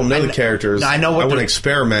I don't know the characters. I know what I want to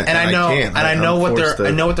experiment, and I can't. And I know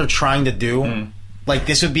what they're trying to do. Mm. Like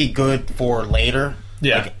this would be good for later.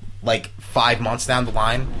 Yeah, like 5 months down the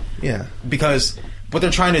line. Yeah, because what they're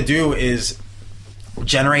trying to do is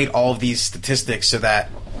generate all of these statistics so that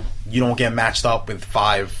you don't get matched up with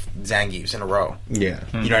 5 Zangiefs in a row. Yeah.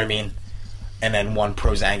 You know what I mean? And then one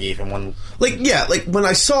pro Zangief and one... Like when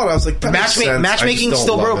I saw it, I was like, that makes sense. Matchmaking's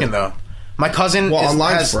still broken, though. My cousin... Well,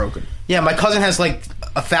 online's broken. Yeah, my cousin has like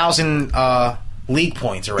 1,000 league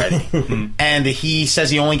points already. And he says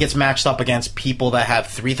he only gets matched up against people that have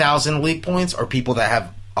 3,000 league points or people that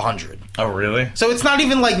have 100. Oh, really? So it's not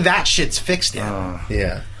even like that shit's fixed yet.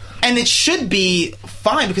 Yeah. And it should be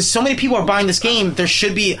fine because so many people are buying this game. There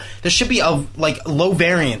should be a like low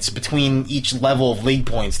variance between each level of league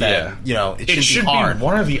points. That it should be hard. Be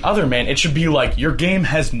one or the other, man. It should be like your game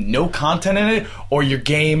has no content in it, or your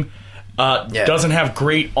game doesn't have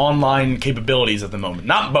great online capabilities at the moment.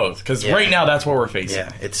 Not both, because right now that's what we're facing.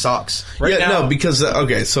 Yeah, it sucks. Right now, no, because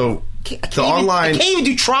so the online I can't even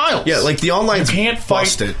do trials. Yeah, like the online can't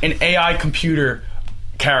fight an AI computer.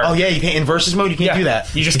 Character. Oh yeah, you can't in versus mode. You can't do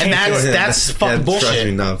that. You just can't. And that's fucking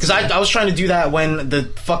bullshit. Because I was trying to do that when the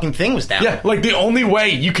fucking thing was down. Yeah, like the only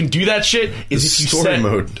way you can do that shit is if you story set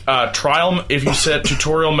mode. Trial. If you set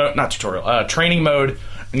tutorial mode, not tutorial, training mode,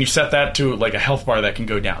 and you set that to like a health bar that can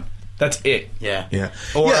go down. That's it. Yeah.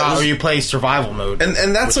 Or you play survival mode. And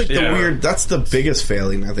that's like the weird. That's the biggest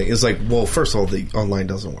failing. I think is like, well, first of all, the online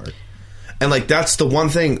doesn't work, and like that's the one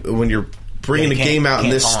thing when you're bringing a game out in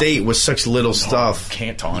this state with such little stuff. You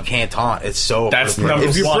can't taunt. It's so... That's number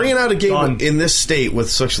if you're one. bringing out a game in this state with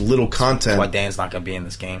such little content... That's why Dan's not going to be in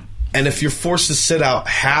this game. And if you're forced to sit out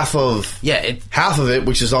half of it,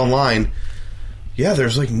 which is online... Yeah,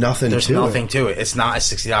 there's like nothing to it. There's nothing to it. It's not a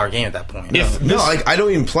 $60 game at that point. No, I don't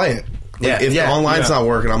even play it. Like, if the online's not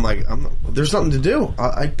working, I'm like, there's nothing to do.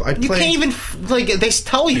 I play. You can't even they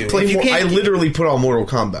tell you. If you I literally put on Mortal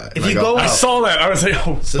Kombat. If you go, I saw that. I was like,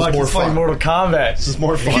 oh, this is fuck, more he's playing fun. Mortal Kombat. This is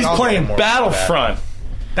more fun. He's I'll playing get more Battlefront.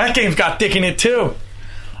 That game's got dick in it too.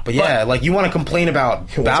 But yeah, like you want to complain about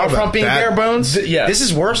talk Battlefront about being bare bones? Yeah, This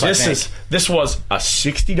is worse. This was a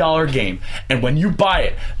 $60 game, and when you buy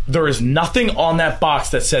it, there is nothing on that box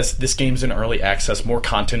that says this game's in early access. More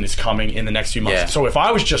content is coming in the next few months. Yeah. So if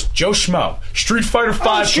I was just Joe Schmo, Street Fighter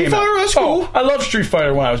V Street came out. Fighter, that's cool. I love Street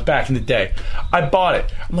Fighter when I was back in the day. I bought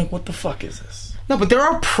it. I'm like, what the fuck is this? No, but there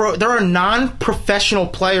are non-professional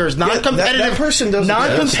players, non-competitive, that person doesn't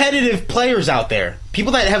non-competitive players out there.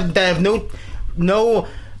 People that have no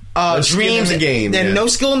dreams in the game, and no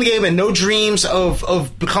skill in the game and no dreams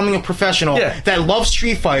of becoming a professional. Yeah. That love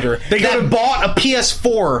Street Fighter. That bought a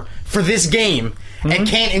PS4 for this game and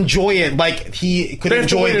can't enjoy it like he could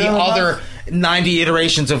enjoy the other 90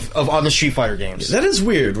 iterations of other Street Fighter games. That is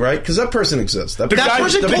weird, right? Because that person exists. That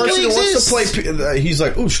person who totally wants to play, he's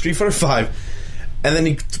like, ooh, Street Fighter 5. And then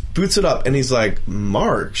he boots it up and he's like,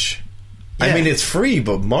 March. I Yeah. mean, it's free,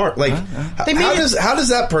 but March. Like, how does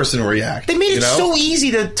that person react? They made it so easy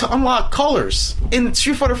to unlock colors in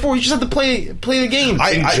Street Fighter 4. You just have to play the game.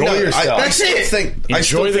 Enjoy yourself. That's it. I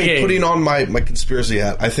still Enjoy the think game. putting on my conspiracy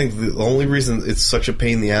hat, I think the only reason it's such a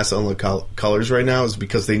pain in the ass to unlock colors right now is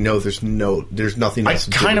because they know there's nothing I else to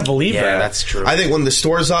do. kind of believe Yeah, that. that's true. I think when the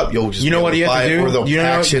store's up, you'll just You know what you have to do? or they'll You know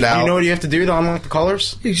patch it out. You know what you have to do to unlock the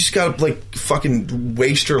colors? You just gotta like fucking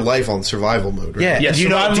waste your life on survival mode. Right? Yeah. Yeah, do you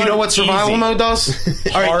survival know what mode, survival easy. mode does?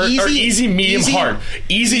 All right, Hard, easy, medium, hard.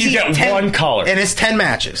 Easy, you get 10 one color. and it's 10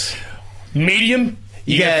 matches, Medium,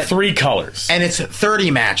 you get 3 colors. and it's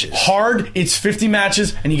 30 matches. Hard, it's 50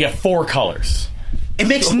 matches, and you get 4 colors. It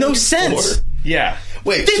makes no sense. Yeah.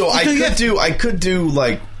 Wait, so I could do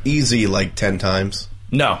like easy like 10 times.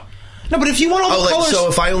 No. No, but if you want all the colors, so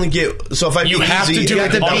if I only get You have to do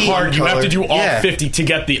it on hard. You have to do all 50 to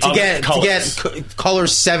get the other colors. to get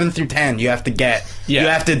colors 7 through 10, you have to get. Yeah. You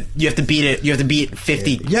have to beat it. You have to beat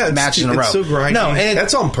 50 matches in a row. It's so grindy. No, and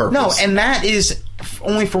that's on purpose. No, and that is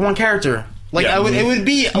only for one character. Like Yeah. it would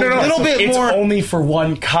be a little bit it's more. only for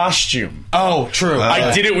one costume. Oh, true.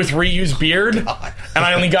 I did it with Ryu's beard, and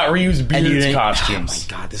I only got Ryu's And you beard's didn't- costumes.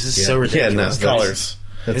 Oh my god, this is so ridiculous. Colors.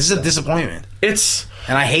 This is a disappointment, It's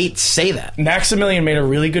and I hate to say that. Maximilian made a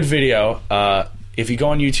really good video. If you go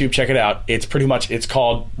on YouTube, check it out. It's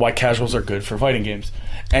called "Why Casuals Are Good for Fighting Games,"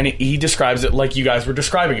 and he describes it like you guys were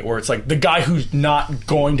describing it, where it's like the guy who's not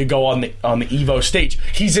going to go on the Evo stage.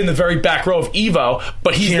 He's in the very back row of Evo,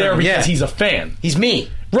 but he's there because he's a fan. He's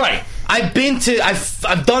me. Right. I've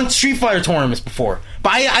done Street Fighter tournaments before,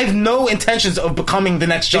 but I have no intentions of becoming the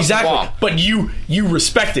next Justin Wong. But you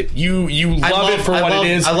respect it. You love it for what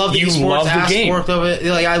it is. I love the you esports love the game. aspect of it.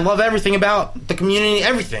 Like I love everything about the community,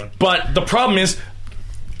 everything. But the problem is,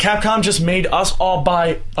 Capcom just made us all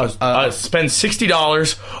spend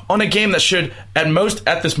 $60 on a game that should, at most,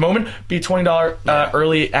 at this moment, be a $20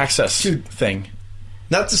 early access thing.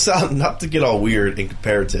 Not to get all weird and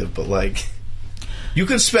comparative, but like you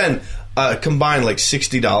could spend combined like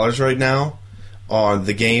 $60 right now on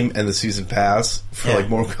the game and the season pass for like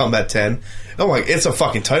Mortal Kombat 10. Oh my! It's a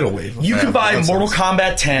fucking tidal wave. You can buy Mortal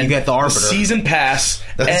Kombat 10. You get the Arbiter. season pass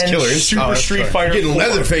That's and killer. Super Street Fighter. Getting 4.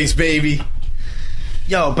 Leatherface, baby.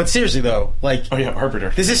 Yo, but seriously though, like, Oh yeah, Arbiter.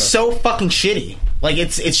 this is so fucking shitty. Like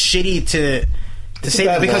it's shitty to say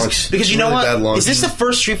bad because launch. you know Really bad what? launch. Is this the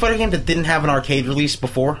first Street Fighter game that didn't have an arcade release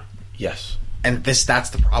before? Yes. And that's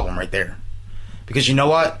the problem right there. Because you know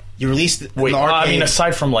what? You released it in Wait, the arcade. I mean,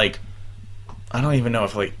 aside from like, I don't even know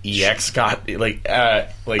if like EX got the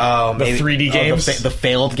maybe- 3D games. the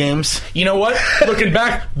failed games. You know what? Looking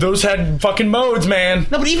back, those had fucking modes, man.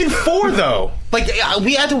 No, but even 4 though. Like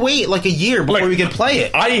we had to wait like a year before Like, we could play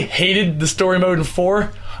it. I hated the story mode in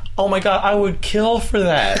 4. Oh my god, I would kill for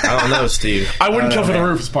that. I don't know, Steve. I wouldn't kill for the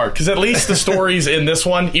Rufus part, because at least the stories in this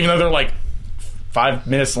one, even though they're like 5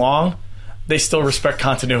 minutes long, they still respect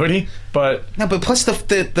continuity. But No, but plus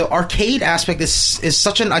the arcade aspect is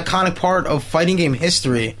such an iconic part of fighting game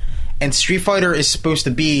history, and Street Fighter is supposed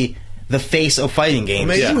to be the face of fighting games.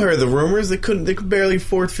 Man, you heard the rumors. They could barely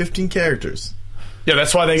afford 15 characters. yeah,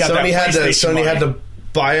 that's why they got Sony that PlayStation had money. to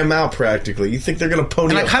buy them out practically. You think they're going to pony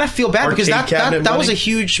And I up kind of feel bad because arcade cabinet that was a money?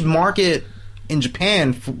 huge market in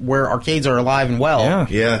Japan where arcades are alive and well. Yeah.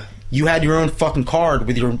 Yeah. You had your own fucking card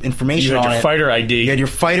with your information You had on your it. fighter ID. You had your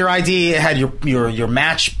fighter ID. It had your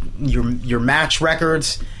match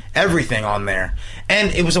records, everything on there.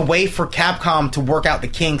 And it was a way for Capcom to work out the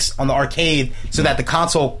kinks on the arcade so that the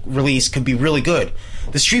console release could be really good.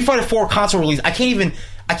 The Street Fighter 4 console release, I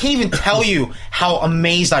I can't even tell you how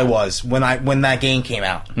amazed I was when that game came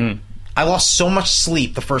out. I lost so much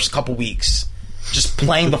sleep the first couple weeks just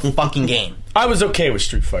playing the fucking game. I was okay with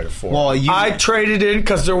Street Fighter 4. Well, I traded in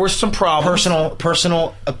because there were some problems.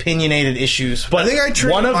 Personal opinionated issues. But I think I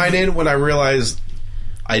traded mine in when I realized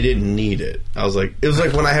I didn't need it. I was like, it was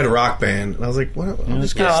like when I had Rock Band, and I was like, well, I'll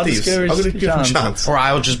just go to Steve's. I'm going to give him John's. Or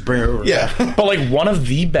I'll just bring it over. Yeah. But like one of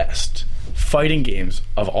the best fighting games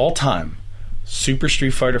of all time, Super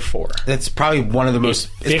Street Fighter 4. That's probably one of the most.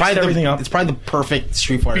 It's probably the perfect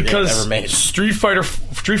Street Fighter game ever made. Street Fighter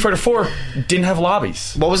 4 didn't have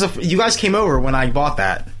lobbies. What was you guys came over when I bought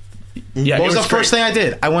that? Yeah, what was the first thing I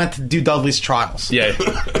did? I went to do Dudley's Trials. Yeah.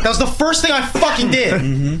 That was the first thing I fucking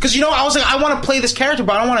did. Because, I was like, I want to play this character,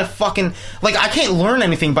 but I don't want to fucking... Like, I can't learn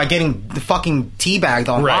anything by getting the fucking teabagged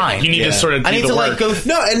online. Right. You need to sort of do the work.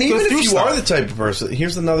 No, and even if you are the type of person...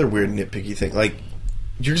 Here's another weird nitpicky thing. Like,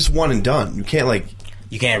 you're just one and done. You can't, like...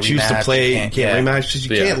 You can't choose to play. You can't rematch because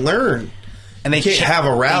you can't learn. And they can't have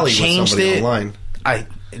a rally with somebody online.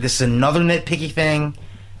 This is another nitpicky thing,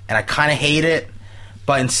 and I kind of hate it.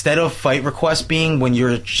 But instead of fight requests being when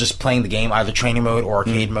you're just playing the game, either training mode or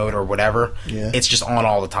arcade mode or whatever, it's just on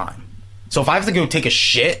all the time. So if I have to go take a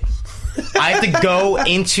shit, I have to go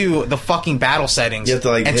into the fucking battle settings you have to,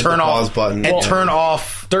 like, and hit turn the off pause button. and turn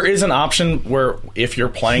off. There is an option where if you're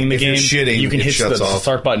playing the game, shitting, you can hit the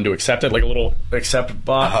start button to accept it, like a little accept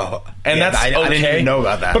button. And that's okay. I didn't even know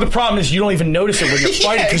about that. But the problem is you don't even notice it when you're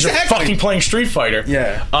fighting because you're fucking playing Street Fighter.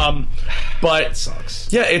 Yeah. But it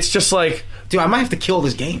sucks. Yeah, it's just like... Dude, I might have to kill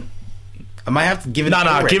this game. I might have to give it.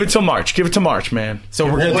 No, give it till March. Give it to March, man. So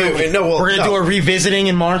we're gonna do a revisiting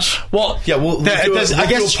in March. Well, yeah, we'll do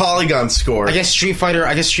a Polygon score. I guess Street Fighter.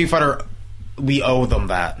 We owe them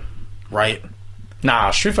that, right?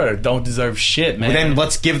 Nah, Street Fighter don't deserve shit, man. Well, then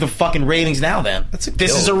let's give the fucking ratings now. Then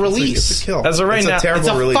this is a release. It's a kill. As of right now, it's a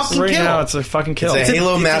terrible release. Fucking right kill. now, it's a fucking kill. It's a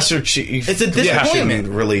Halo Master Chief. It's a disappointment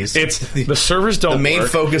release. It's the servers don't. The main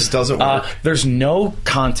work. focus doesn't work. There's no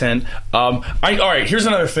content. All right, here's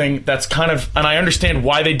another thing that's kind of, and I understand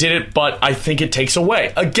why they did it, but I think it takes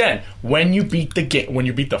away. Again, when you beat the game, when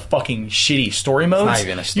you beat the fucking shitty story modes,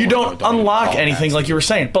 you don't unlock anything like you were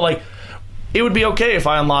saying. But like, it would be okay if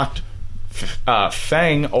I unlocked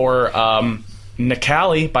Fang or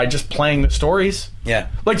Nikali by just playing the stories. Yeah,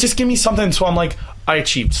 like just give me something so I'm like I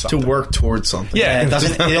achieved something to work towards something. Yeah,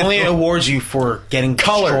 it only awards you for getting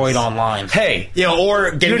destroyed online. Hey,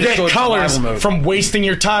 or getting destroyed colors from wasting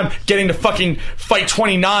your time getting to fucking fight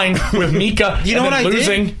 29 with Mika. You know what I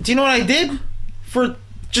losing. did? Do you know what I did for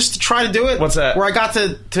just to try to do it? What's that? Where I got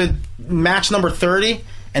to match number 30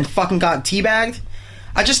 and fucking got teabagged.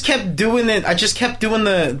 I just kept doing it. I just kept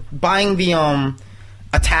doing buying the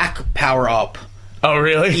attack power up. Oh,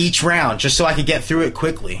 really? Each round, just so I could get through it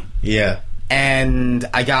quickly. Yeah. And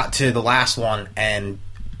I got to the last one, and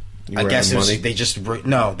I guess they just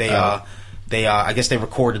I guess they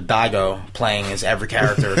recorded Daigo playing as every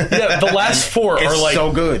character. Yeah, the last four are like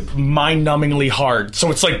so good, mind-numbingly hard.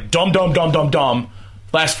 So it's like dumb.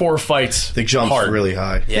 Last four fights, the jump's hard. Really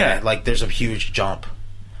high. Yeah, like there's a huge jump.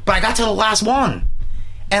 But I got to the last one.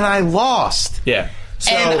 And I lost. Yeah.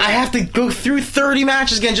 So, and I have to go through 30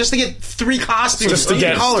 matches again just to get 3 costumes, just to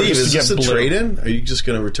get colors. Steve, is this a trade-in? Are you just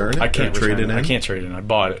going to return it? I can't trade it in. I can't trade it in. I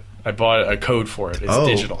bought it. I bought a code for it. It's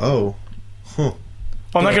digital. Oh. Huh. Well,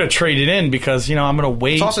 I'm not going to trade it in because I'm going to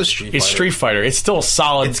wait. It's also Street Fighter. It's Street Fighter. It's still a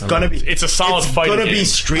solid. It's going to be. It's a solid fight. It's going to be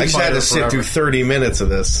Street Fighter. I just had to sit through 30 minutes of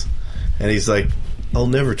this, and he's like, "I'll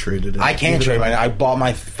never trade it in." I can't trade it. I bought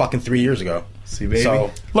my fucking 3 years ago. See, baby.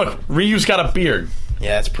 So look, Ryu's got a beard.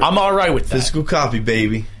 Yeah, it's pretty. I'm all right with that. Physical copy,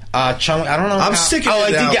 baby. Chung, I don't know. I'm sticking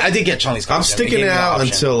it out. I did get Chun-Li's costume. I'm sticking it out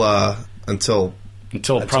until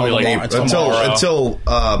probably like until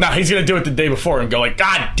no, he's gonna do it the day before and go like,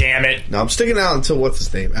 God damn it. No, I'm sticking it out until what's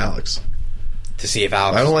his name, Alex. To see if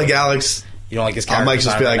Alex. I don't like Alex. You don't like his character. I might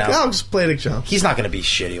just be like, I'll just play Nick Johnson. He's not gonna be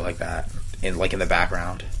shitty like that in the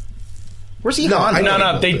background. Where's he?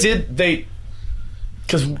 No. They.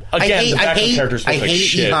 Because again, the backup characters look like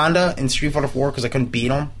shit. E Honda in Street Fighter 4 because I couldn't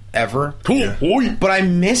beat him ever. Cool, yeah. But I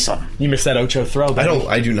miss him. You miss that Ocho throw. Baby.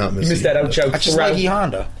 I do not miss. You miss that Ocho throw. I just like E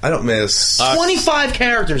Honda. I don't miss 25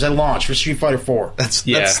 characters at launch for Street Fighter 4. That's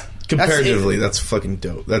comparatively that's fucking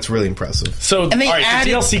dope. That's really impressive. So and they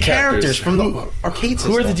added the DLC characters from the arcade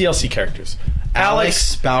system. Who are the DLC characters?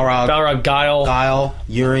 Alex, Balrog, Guile,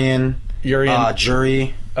 Urien, Jury.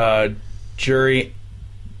 Jury. I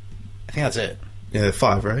think that's it. Yeah,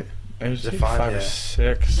 5, right? It was 5 or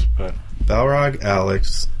 6, but Balrog,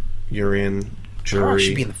 Alex, Urien,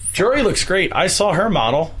 Jury. Jury looks great. I saw her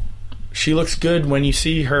model. She looks good when you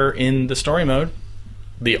see her in the story mode.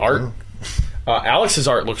 The art. Alex's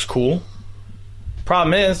art looks cool.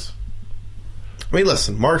 Problem is, I mean,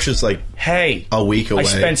 listen, March is like hey, a week away. I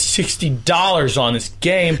spent $60 on this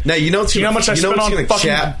game. Now you know how much I spent on fucking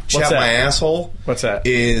chap my asshole. What's that?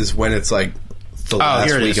 Is when it's like the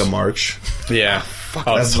last week of March. Yeah.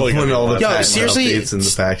 That's totally when all the seriously, updates and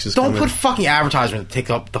the patches don't come put fucking advertisement to take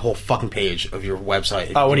up the whole fucking page of your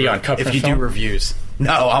website. Oh, what are you on? If you do reviews.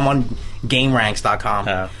 No, I'm on GameRanks.com.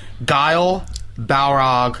 Oh. Guile,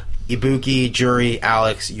 Balrog, Ibuki, Jury,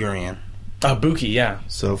 Alex, Urian. Buki, yeah.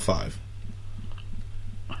 So 5.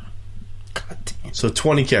 God damn. So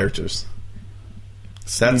 20 characters.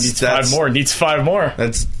 Needs 5 more. Needs 5 more.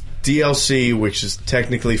 That's DLC, which is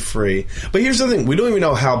technically free. But here's the thing: we don't even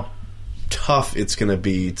know how tough it's going to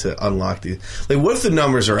be to unlock these. Like, what if the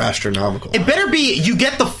numbers are astronomical? It better be you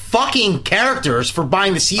get the fucking characters for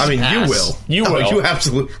buying the season pass. You will. You will. You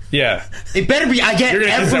absolutely. Yeah. It better be. I get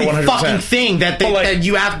every fucking thing that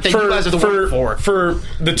you guys are the one for. For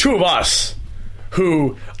the two of us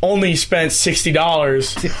who only spent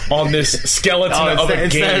 $60 on this skeleton of a game.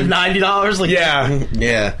 Instead of $90? Like,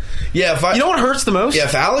 Yeah. You know what hurts the most? Yeah,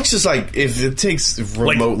 if Alex is like, if it takes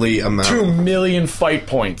remotely amount. 2 million fight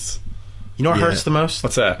points. You know what hurts the most?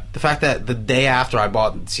 What's that? The fact that the day after I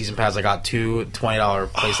bought Season Pass, I got 2 $20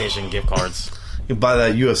 PlayStation gift cards. You can buy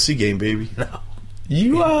that UFC game, baby. No.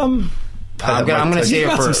 You, I'm gonna save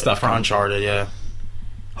it for stuff for Uncharted, yeah.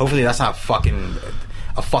 Hopefully that's not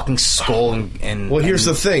a fucking skull and well, here's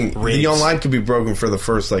the thing: ribs. the online could be broken for the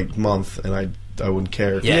first like month, and I wouldn't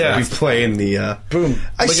care. Yeah. I'd be playing the boom.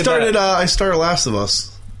 I started Last of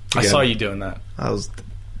Us. I saw you doing that.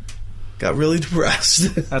 Got really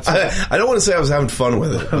depressed. That's I don't want to say I was having fun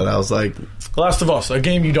with it, but I was like, Last of Us, a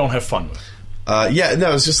game you don't have fun with.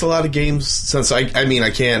 it's just a lot of games. Since I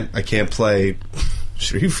can't play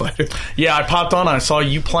Street Fighter. Yeah, I popped on. I saw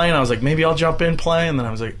you playing. I was like, maybe I'll jump in play, and then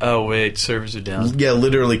I was like, oh wait, servers are down. Yeah,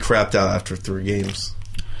 literally crapped out after 3 games.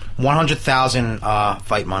 100,000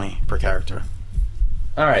 fight money per character.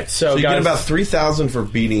 All right, so you guys, get about 3,000 for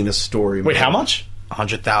beating a story. Wait, how much?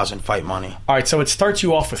 100,000 fight money. All right, so it starts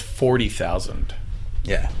you off with 40,000.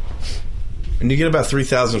 Yeah, and you get about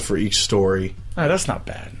 3,000 for each story. Oh, that's not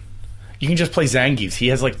bad. You can just play Zangief. He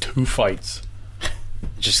has like 2 fights.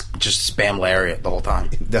 Just spam Lariat the whole time.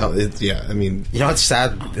 No, I mean, you know what's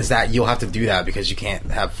sad is that you'll have to do that because you can't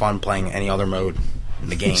have fun playing any other mode in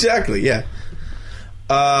the game. Exactly. Yeah.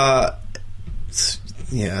 Yeah.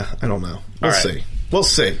 I don't know. We'll see. We'll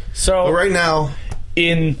see. So but right now,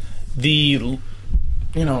 in the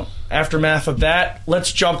aftermath of that,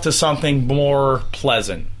 let's jump to something more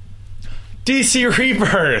pleasant. DC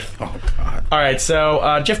Rebirth. Oh God! All right,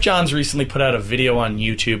 so Jeff Johns recently put out a video on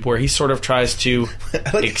YouTube where he sort of tries to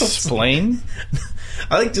explain.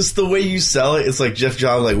 I like just the way you sell it. It's like Jeff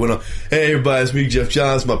Johns, like, hey everybody, it's me, Jeff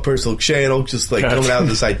Johns, my personal channel, just like coming out with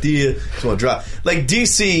this idea, just want to drop. Like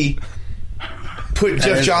DC put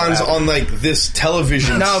Jeff Johns on like this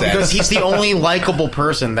television No, set. because he's the only likable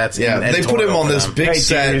person that's in they put him on this big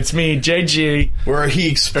set. Dude, it's me, JG, where he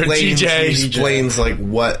explains GJ. like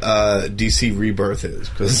what DC Rebirth is,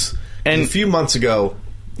 because a few months ago,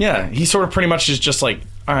 he sort of pretty much is just like,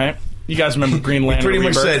 all right, you guys remember Green Lantern? Pretty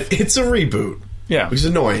much Rebirth? said it's a reboot. Yeah, which is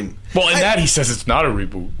annoying. Well, in that he says it's not a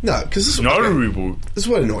reboot. No, because it's not a reboot. This is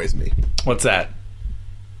what annoys me. What's that?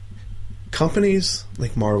 Companies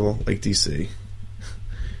like Marvel, like DC,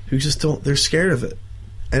 who just don't. They're scared of it,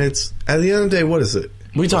 and it's at the end of the day, what is it?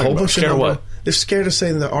 We talking about scared of what? They're scared of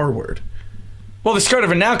saying the R word. Well, they're scared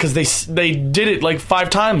of it now because they did it like 5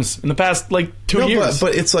 times in the past like 2 years.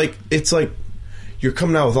 But it's like you're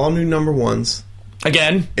coming out with all new number ones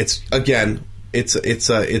again. It's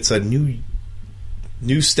a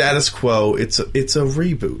new status quo. It's a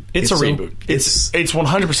reboot. It's a reboot. It's 100% a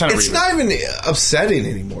reboot. It's not even upsetting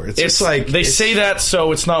anymore. It's just like they say that,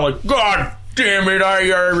 so it's not like, God damn it,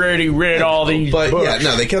 I already read all these books. Yeah,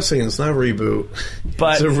 no, they kept saying it's not a reboot.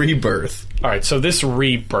 But it's a rebirth. All right, so this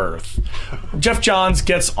Rebirth, Jeff Johns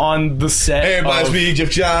gets on the set. Hey, everybody, it's me, Jeff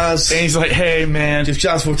Johns. And he's like, hey, man. Jeff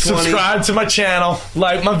Johns 420. Subscribe to my channel.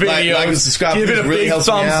 Like my videos. Like and subscribe. Give it a really big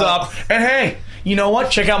thumbs up. And hey, you know what?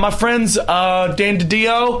 Check out my friends, Dan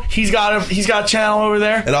DiDio. He's got a channel over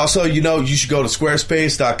there. And also, you should go to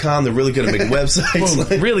squarespace.com. They're really good at making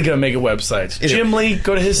websites. Really good at making websites. Jim Lee,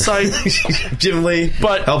 go to his site. Jim Lee.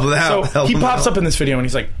 But help him out. So he pops up in this video and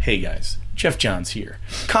he's like, hey, guys. Jeff Johns here.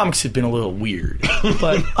 Comics have been a little weird,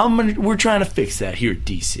 but we're trying to fix that here at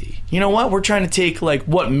DC. You know what? We're trying to take like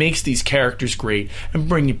what makes these characters great and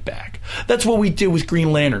bring it back. That's what we did with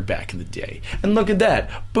Green Lantern back in the day. And look at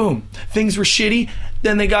that. Boom. Things were shitty,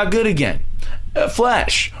 then they got good again.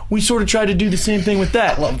 Flash. We sort of tried to do the same thing with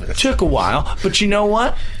that. Took a while, but you know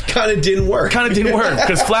what? Kind of didn't work. Kind of didn't work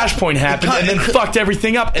because Flashpoint happened and then fucked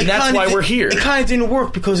everything up, and that's why we're here. It kind of didn't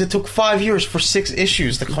work because it took 5 years for 6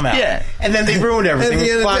 issues to come out. Yeah. And then they ruined everything. At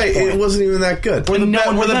the end of the day, it wasn't even that good. Where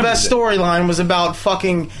the best storyline was about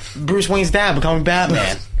fucking Bruce Wayne's dad becoming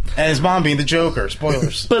Batman and his mom being the Joker.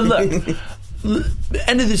 Spoilers. But look,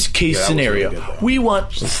 end of this case scenario, really good, we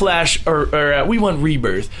want Flash or we want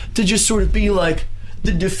Rebirth to just sort of be like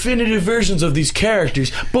the definitive versions of these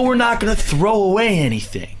characters, but we're not going to throw away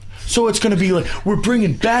anything. So it's going to be like we're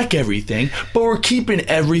bringing back everything, but we're keeping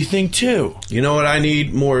everything too. You know what I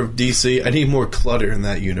need more of DC? I need more clutter in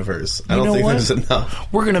that universe. I don't think there's enough.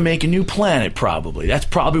 We're going to make a new planet probably. That's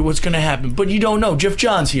probably what's going to happen. But you don't know. Jeff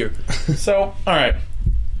Johns here. So, all right.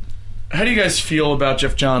 How do you guys feel about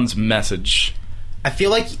Jeff Johns' message? I feel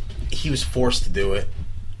like he was forced to do it.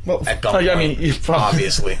 Well, At gunpoint, I mean,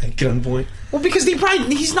 obviously. gunpoint. Well, because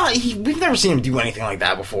we've never seen him do anything like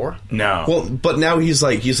that before. No. Well, but now he's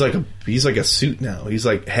like a suit now. He's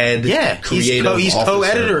like head. Yeah, creative. he's officer.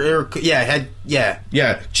 co-editor head.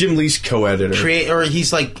 Yeah, Jim Lee's co-editor.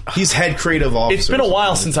 He's head creative officer. It's been a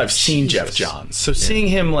while since I've seen Jeff Johns. So seeing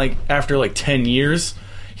him like after like 10 years,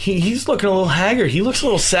 he's looking a little haggard. He looks a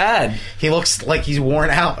little sad. He looks like he's worn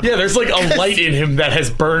out. Yeah, there's like a light in him that has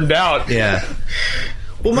burned out. Yeah.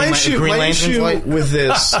 Well, my issue with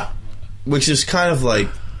this, which is kind of like,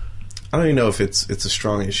 I don't even know if it's a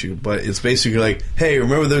strong issue, but it's basically like, hey,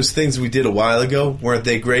 remember those things we did a while ago? Weren't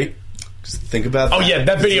they great? Just think about that. Oh yeah,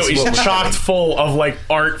 that video is chock full of like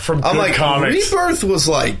art from good comics. Rebirth was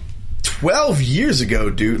like 12 years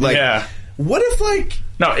ago, dude. Like, yeah. What if like?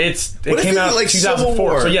 No, it came out like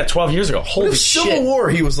 2004. So yeah, 12 years ago. Holy shit! Civil War,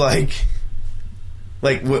 he was like,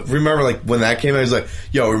 remember like when that came out? He was like,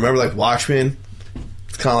 yo, remember like Watchmen?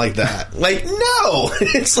 It's kind of like that. Like, no,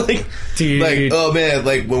 it's like, dude. Like, oh man,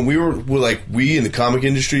 like when we in the comic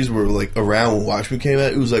industries were like around when Watchmen came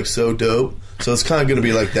out, it was like so dope. So it's kind of going to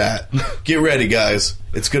be like that. Get ready, guys.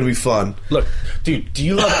 It's going to be fun. Look, dude, do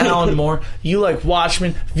you love Alan Moore? You like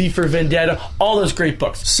Watchmen, V for Vendetta, all those great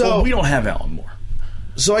books. So well, we don't have Alan Moore.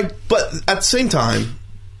 But at the same time,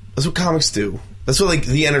 that's what comics do. That's what like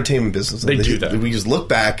the entertainment business. They do that. We just look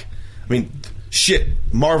back. I mean, shit,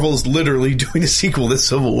 Marvel's literally doing a sequel to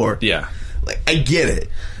Civil War. Yeah. Like, I get it.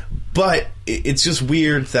 But it's just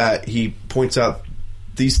weird that he points out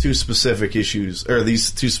these two specific issues, or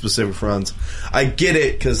these two specific runs. I get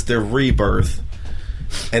it because they're Rebirth,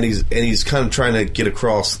 and he's kind of trying to get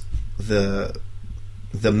across the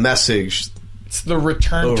message. It's the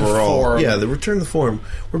return overall. To form. Yeah, the return to form.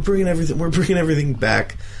 We're bringing everything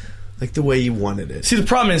back like the way you wanted it. See, the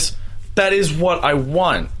problem is that is what I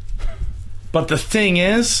want. But the thing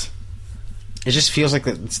is, it just feels like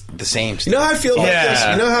it's the same stuff. You know how I feel about this?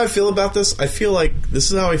 You know how I feel about this? I feel like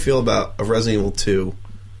this is how I feel about a Resident Evil 2,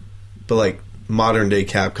 but like modern day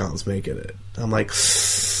Capcom's making it. I'm like,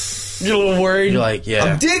 you're a little worried. You're like, yeah,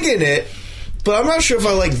 I'm digging it, but I'm not sure if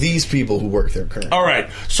I like these people who work there currently. All right,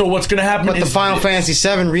 so what's going to happen? But the Final Fantasy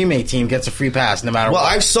VII remake team gets a free pass no matter what.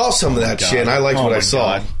 Well, I saw some of that shit, and I liked what I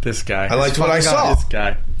saw. God. This guy. I liked what I saw. This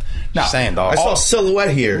guy. No, saying, dog. I saw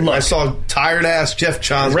Silhouette here. Look, I saw tired ass Jeff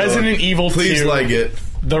Johns. Resident Evil 2. Please like it.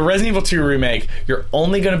 The Resident Evil 2 remake, you're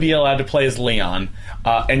only going to be allowed to play as Leon,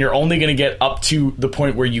 and you're only going to get up to the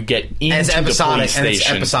point where you get into the police station. It's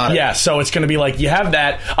episodic. Yeah, so it's going to be like, you have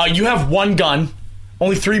that. You have one gun,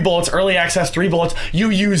 only 3 bullets, early access, 3 bullets. You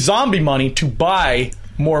use zombie money to buy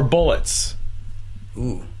more bullets.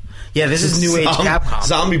 Ooh. Yeah, this is new age Capcom.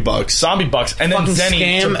 Zombie bucks. And then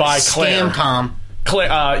Zenny to buy Claire. Scamcom.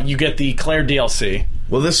 You get the Claire DLC.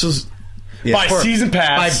 Well, this was... Yeah. By season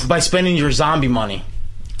pass. By spending your zombie money.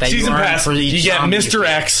 Season pass, you get Mr.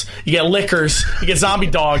 X, you get liquors, you get zombie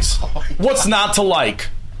dogs. What's not to like?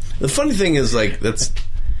 The funny thing is, like, it's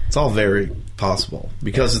all very possible.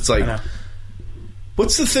 Because it's like,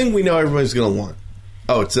 what's the thing we know everybody's going to want?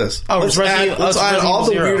 Oh, it's this. Oh, let's add all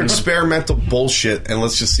the weird experimental bullshit, and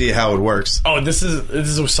let's just see how it works. Oh, this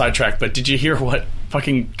is a sidetrack, but did you hear what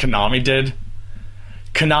fucking Konami did?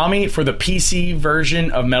 Konami, for the PC version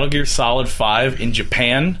of Metal Gear Solid 5 in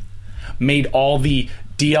Japan, made all the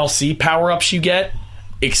DLC power-ups you get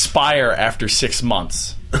expire after 6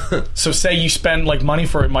 months. So say you spend like money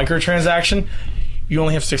for a microtransaction, you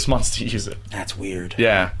only have 6 months to use it. That's weird.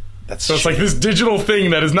 Yeah. It's like this digital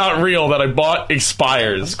thing that is not real that I bought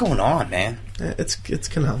expires. What's going on, man? It's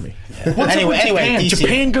Konami. Yeah. Anyway,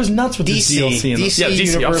 Japan goes nuts with DC, this DLC. DC DC,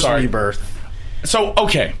 Universal I'm sorry. Rebirth. So,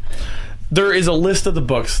 okay. there is a list of the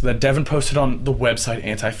books that Devin posted on the website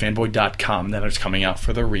antifanboy.com that is coming out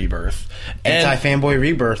for the Rebirth. And Anti-fanboy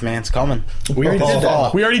rebirth, man. It's coming. we already did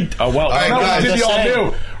that. We already. Oh well. right, guys, did just y'all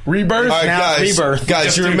saying. do Rebirth? All right, Now, guys. Rebirth.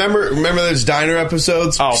 Guys, you remember those Diner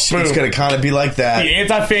episodes? Oh, it's boom. going to kind of be like that. The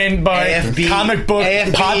anti-fanboy comic book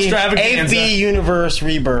podstravaganza. AFB Universe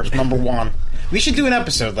Rebirth #1. We should do an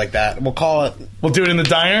episode like that. We'll call it. We'll do it in the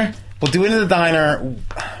diner. We'll do it in the diner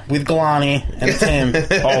with Galani and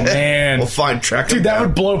Tim. Oh man, We'll find track. dude, that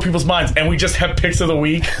would blow people's minds. And we just have picks of the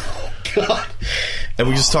week. God. And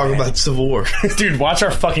we just talk about Civil War. Dude, watch our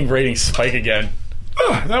fucking ratings spike again.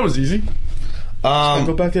 That was easy.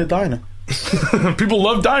 Go back to the diner. People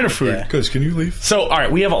love diner food. Yeah. Guys, can you leave? So, all right,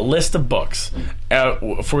 we have a list of books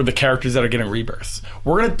for the characters that are getting rebirths.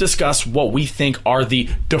 We're going to discuss what we think are the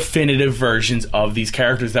definitive versions of these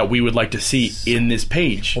characters that we would like to see in this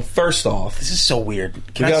page. Well, first off, This is so weird. We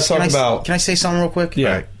gotta talk about- Can I say something real quick?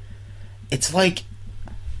 Yeah. Right. It's like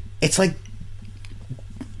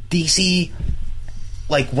DC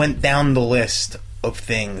went down the list of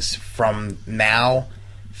things from now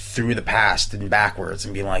through the past and backwards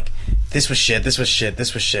and being like, this was shit, this was shit,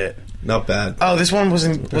 this was shit. not bad. Oh, this one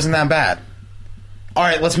wasn't that bad. All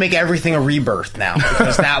right, let's make everything a rebirth now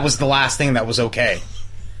because that was the last thing that was okay.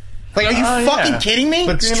 Like, are you fucking yeah. kidding me?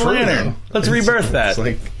 But it's Green true, Lantern. though. Let's rebirth that. It's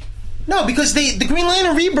like, No, because the Green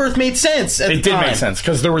Lantern rebirth made sense. At the It did time. make sense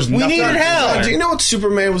because there was nothing. needed help. do you know what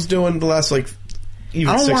Superman was doing the last, even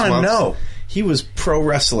I don't 6 wanna months? know. He was pro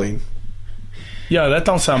wrestling. Yeah, that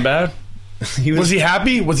don't sound bad. Was he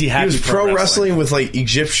happy? Was he happy? He was pro wrestling with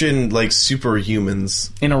Egyptian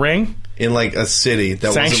superhumans in a ring. in a city that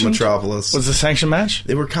wasn't Sanctioned? Metropolis. Was it a sanction match?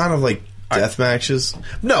 They were kind of death matches.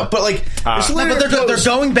 No, but there's No, literally but they're a pose-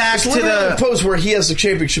 going back there's to literally the. a pose where he has the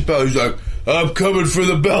championship belt. He's like, I'm coming for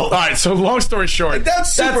the belt. All right. So long story short,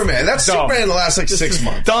 That's Superman. That's dumb. Superman in the last 6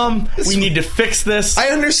 months. Dumb. We need to fix this. I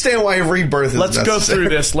understand why Rebirth is Let's go necessary.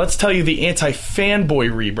 through this. Let's tell you the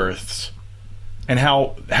anti-fanboy rebirths and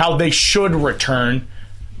how they should return,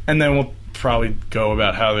 and then we'll probably go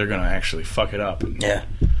about how they're going to actually fuck it up. Yeah.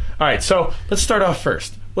 All right, so let's start off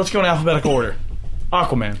first. Let's go in alphabetical order.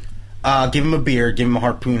 Aquaman. Give him a beard, give him a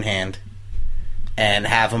harpoon hand, and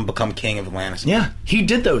have him become king of Atlantis. Yeah, he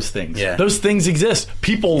did those things. Yeah. Those things exist.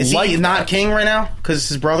 People Is like he not that. king right now because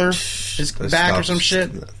his brother is back or some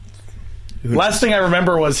shit? Last thing I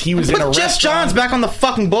remember was he was in a Put Jeff restaurant. Johns back on the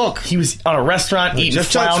fucking book. He was on a restaurant eating Jeff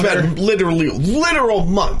Johns flounder. spent literal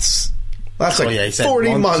months. That's Oh, yeah, he said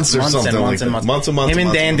 40 months or and something months like and that. months. Months and months. Him and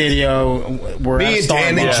months Dan Didio were Me and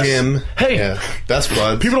Dan and Starbucks. Jim. Hey. Yeah, best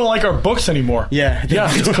buds. People don't like our books anymore. Yeah. Yeah,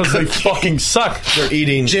 it's because they fucking suck. They're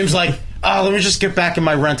eating. Jim's like, oh, let me just get back in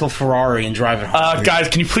my rental Ferrari and drive it home. Guys,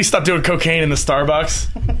 can you please stop doing cocaine in the Starbucks?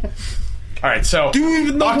 All right, so Do you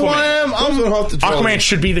even know who I Aquaman. am? Those would have to tell Aquaman you.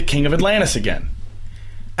 should be the king of Atlantis again.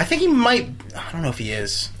 I think he might. I don't know if he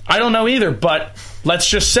is. I don't know either, but let's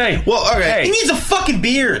just say. Well, okay. Hey, He needs a fucking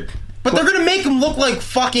beard. But they're gonna make him look like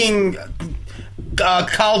fucking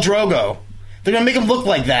Khal Drogo. They're gonna make him look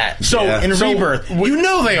like that. So- in so Rebirth, you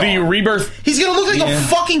know they the are. Rebirth He's gonna look like a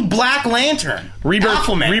fucking Black Lantern.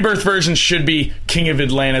 Aquaman. Rebirth version should be King of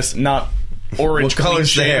Atlantis, not orange. What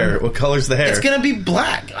color's the clean hair? shaven. What color's the hair? It's gonna be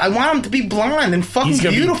black. I want him to be blonde and fucking He's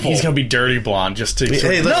gonna beautiful. Be, he's gonna be dirty blonde just to.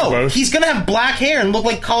 Hey, look, no, both. he's gonna have black hair and look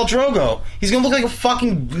like Khal Drogo. He's gonna look like a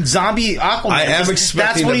fucking zombie Aquaman. I am That's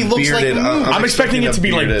expecting what he a looks like. bearded- in the movie. I'm expecting it to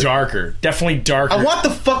be like bearded. darker, definitely darker. I want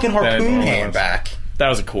the fucking harpoon normal hand ones. back. That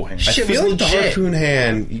was a cool hand. I Shit feel was like the legit. harpoon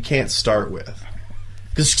hand you can't start with.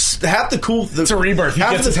 Because half the cool... It's a Rebirth. He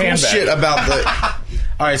half gets the his cool hand back. shit about the...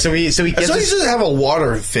 All right, so he gets So he his, doesn't have a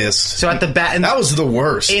water fist. so at the bat. That was the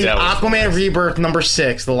worst. In That was Aquaman Rebirth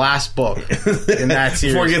 #6, the last book in that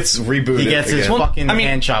series. Before it gets rebooted He gets his again. fucking I mean,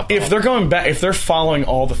 hand chopped if off. they're going back, if they're following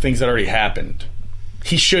all the things that already happened,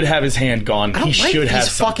 he should have his hand gone. I don't He like should have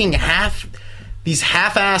these fucking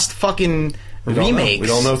half-assed fucking We don't know. remakes. We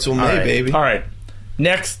don't know till May, All right. baby. All right.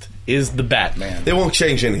 Next is the Batman. They won't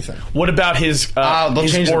change anything. What about his They'll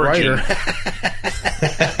his change the origin?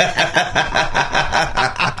 writer.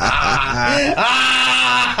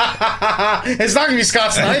 It's not gonna be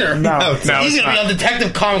Scott Snyder. No, it's not. He's gonna be on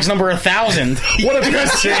Detective Comics number 1000. What a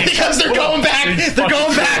because they're going back. They're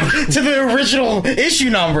going back to the original issue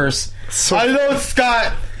numbers. I know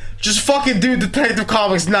Scott. Just fucking do Detective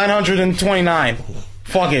Comics 929.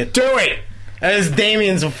 Fuck it. Do it. As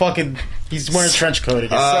Damien's a fucking. He's wearing a trench coat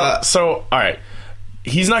again. So, all right.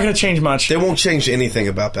 He's not going to change much. They won't change anything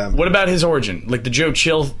about Batman. What about his origin? Like the Joe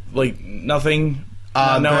Chill, like nothing.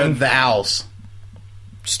 Not knowing. the owls.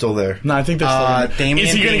 Still there. No, I think they're still. Damien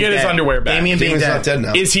Is he going to being get his dead. underwear back? Damien being Damon's dead. not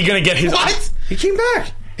dead now. Is he going to get his? What? He came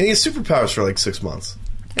back. And he has superpowers for like 6 months.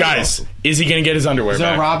 Guys, is he going to get his underwear Is there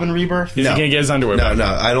back? a Robin rebirth? Is he No. going to get his underwear No, back? no,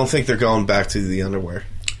 I don't think they're going back to the underwear.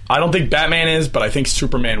 I don't think Batman is, but I think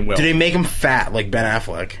Superman will. Do they make him fat like Ben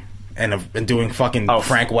Affleck and doing fucking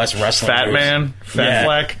Frank West wrestling? Fat moves? Man? Fat Yeah.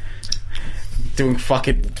 Fleck?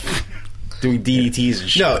 doing DDTs and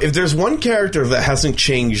shit. No, if there's one character that hasn't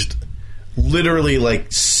changed literally like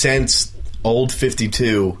since old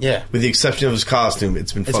 52, Yeah. with the exception of his costume,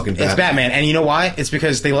 it's been fucking Batman. It's Batman, and you know why? It's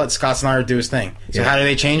because they let Scott Snyder do his thing. So Yeah. how do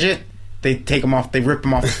they change it? They take him off. They rip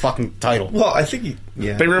him off the fucking title. Well, I think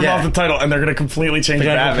They rip Yeah. off the title, and they're going to completely change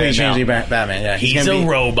They're gonna Batman completely change now. Batman. Yeah, He's gonna a be,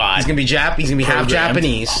 robot. He's gonna be He's gonna be half Programmed.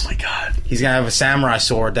 Japanese. Oh my god. He's gonna have a samurai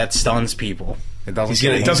sword that stuns people. It doesn't. he's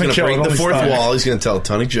gonna, kill he's them. doesn't gonna kill, break it the only fourth stuns. wall. He's gonna tell a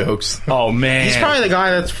ton of jokes. Oh man. He's probably the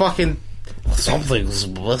guy that's fucking. Something's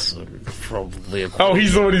missing from the. Oh,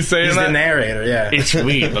 he's the one who's saying He's that? the narrator. Yeah. It's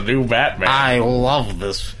me, the new Batman. I love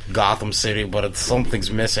this Gotham City, but something's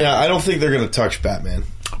missing. Yeah, I don't think they're gonna touch Batman.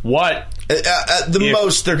 What? At the If-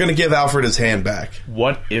 most, they're gonna give Alfred his hand back.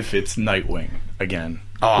 What if it's Nightwing again?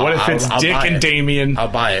 Oh, What if it's I'll Dick buy and it. Damien? I'll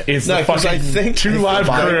buy it. It's No, the because fucking I think two live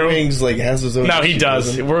crew. Nightwing's like has his own. No, he issue, does.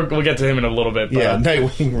 doesn't We'll get to him in a little bit. But, Yeah,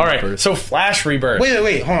 Nightwing. All right. Rebirth. So Flash Rebirth.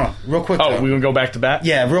 Wait, hold on, real quick. Oh, though. we gonna go back to Bat?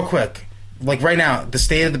 Yeah, real quick. Like right now, the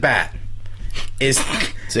state of the Bat is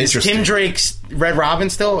interesting. Tim Drake's Red Robin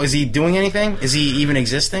still? Is he doing anything? Is he even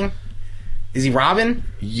existing? Is he Robin?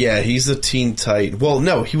 Yeah, he's the Teen Titan. Well,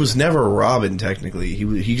 no, he was never Robin technically.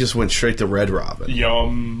 He just went straight to Red Robin.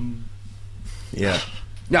 Yum. Yeah.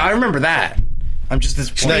 No, I remember that. I'm just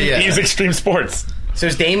disappointed. No, yeah. He's Extreme Sports. So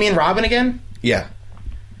is Damian Robin again? Yeah.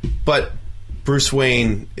 But Bruce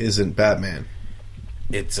Wayne isn't Batman.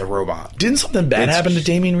 It's a robot. Didn't something bad It's- happen to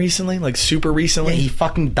Damien recently? Like super recently? Yeah, he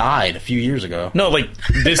fucking died a few years ago. No, like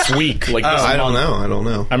this week. Like this I don't month.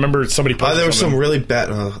 know. I remember somebody posted There was some something. really bad.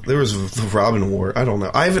 There was the Robin War. I don't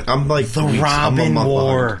know. I'm like The weeks- I'm a Robin month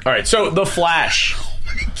War. behind. All right, so the Flash.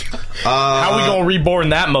 How we gonna reborn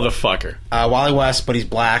that motherfucker? Wally West, but he's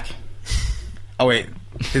black. Oh wait,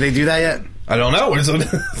 did they do that yet? I don't know.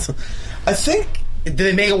 I think Did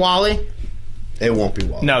they make it Wally? it won't be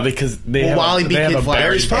Wally. No, because they Well, have Wally beat they have Kid a Flash. Barry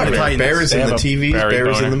Barry's Barry part of it. Titans. Barry's They in the have a TV. Barry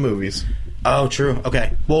Barry's in boner. the movies. Oh, true.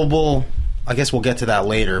 Okay. Well, I guess we'll get to that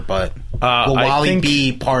later. But will I Wally think-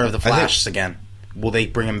 be part of the think- Flash again? Will they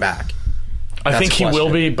bring him back? I That's think a he will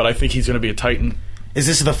question. be, but I think he's gonna be a Titan. Is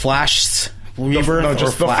this the Flash's rebirth no, just or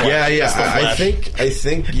the Flash? Flash. Yeah, Just the yeah. I Flash.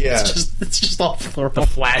 think. Yeah. It's just all The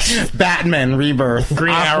Flash, Batman rebirth,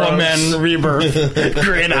 Green Aquaman Arrows. rebirth,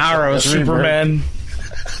 Green Arrows, Superman,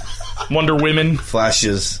 Wonder Women.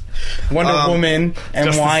 Flashes. Wonder Woman,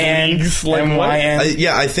 Justice MYN, Leagues, like what? MYN.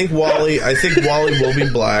 I think Wally. I think Wally will be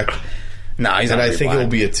black, No, he's and not. I think black. it will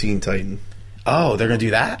be a Teen Titan. Oh, they're gonna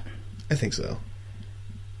do that. I think so.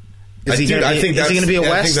 Is he Dude, gonna I be? think Is he gonna be a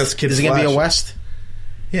that's- I West? think that's Kid Is he gonna be a Flash. West?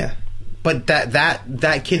 Yeah. But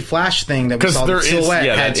that Kid Flash thing that we Because saw there the is silhouette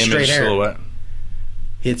that had straight image hair. silhouette.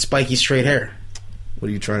 He had spiky straight hair. What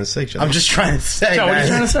are you trying to say, John? I'm just trying to say. Yeah, what are you that-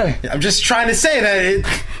 trying to say? I'm just trying to say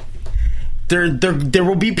that there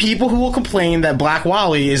will be people who will complain that Black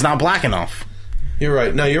Wally is not black enough. You're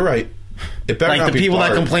right. No, you're right. It better Like not the be people that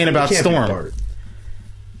Bart. complain about It can't be Storm. Bart.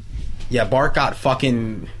 Yeah, Bart got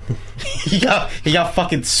fucking. He got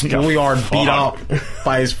fucking schoolyard beat up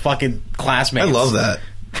by his fucking classmates. I love that.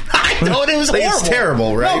 I know it was Like, horrible. it's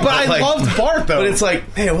terrible, right? No, but I like, loved Bart though. But it's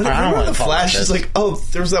like, man, what I don't remember wanna the talk Flash about is this. like, oh,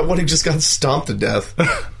 there was that one who just got stomped to death.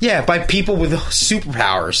 yeah, by people with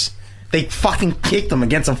superpowers. They fucking kicked him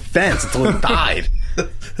against a fence until he died.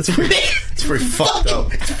 It's pretty fucked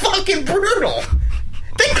up. It's fucking brutal.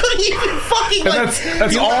 They couldn't even fucking like.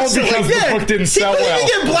 that's all because the book didn't sell he well. couldn't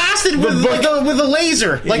even get blasted with, book- with a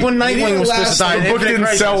laser, like when he Nightwing was supposed to die. The in book Infinite didn't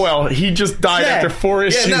Crisis. sell well. He just died Yeah. after 4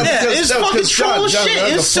 issues. Yeah, it's fucking troll as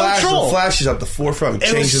shit. It's so troll. The Flash is at the forefront of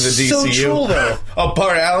It was changing the DCU. so troll, though. Oh,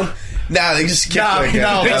 Bart Allen? Nah, they just kicked No, him again.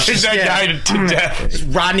 no, They that's kicked just- that yeah. guy to death.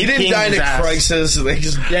 Rodney He didn't King's die in a ass. crisis. They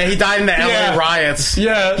just Yeah, he died in the Yeah. LA riots.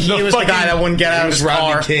 Yeah, he the was the fucking- guy that wouldn't get out of was his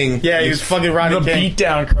Rodney car. King. Yeah, he was fucking Rodney The King.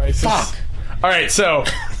 beatdown crisis. Fuck. All right, so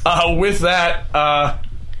with that,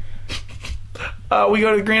 we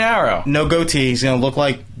go to the Green Arrow. No goatee. He's gonna look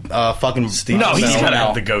like fucking Steve. No, he's Amell. gotta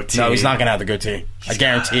have the goatee. No, he's not gonna have the goatee. I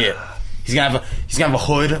guarantee it. He's gonna have a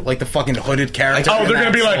hood, like the fucking hooded character. Oh, in they're that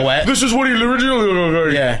gonna be like, silhouette. this is what he originally looked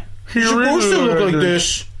like. Yeah, He he's supposed to originally look like looked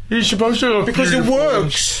this He's supposed to look because it beautiful.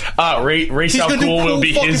 works. Ra's He's al gonna do Ghul will cool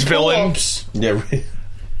be fucking his villain. pull-ups. yeah.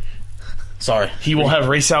 Sorry. He will have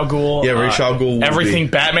Ra's al Ghul. Yeah, Ra's al Ghul will Everything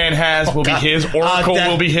be- Batman has will God. be his. Oracle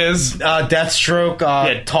will be his. Deathstroke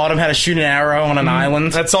Yeah. taught him how to shoot an arrow on an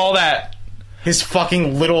island. That's all that. His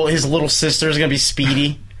little sister is gonna be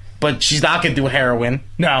Speedy, but she's not gonna do heroin.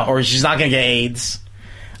 No. or she's not gonna get AIDS.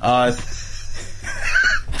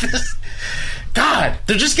 God,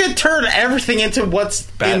 they're just gonna turn everything into what's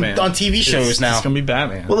Batman on TV shows now. It's gonna be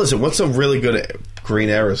Batman. Well, listen, what's a really good Green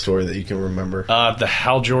Arrow story that you can remember? The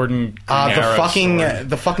Hal Jordan. Green Arrow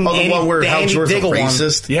the fucking Oh, the Andy, one where the Hal Andy Jordan's a Diggle one.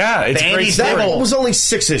 racist? Yeah, it's The a great Andy story. Diggle. It was only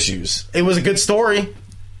 6 issues. It was a good story.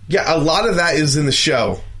 Yeah, a lot of that is in the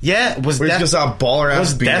show. Yeah, it was Where he's just a baller ass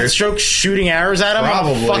was beard. Deathstroke shooting arrows at him on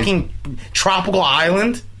Probably. a fucking tropical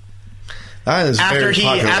island That is after very he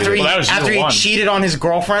popular. after he Well, that was after year he one. cheated on his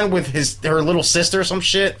girlfriend with her little sister or some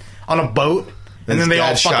shit on a boat. And his then they all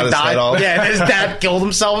dad shot fucking his head died. off. Yeah, and his dad killed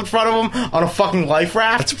himself in front of him on a fucking life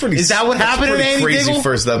raft. That's a pretty. Is that what that's happened a in pretty Andy crazy Diggle?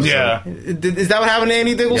 first episode. Yeah. Is that what happened in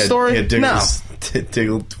Andy Diggle's Yeah, story? yeah,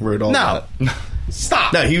 Diggle wrote all No. that.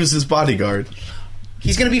 Stop. No, he was his bodyguard.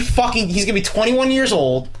 He's gonna be 21 years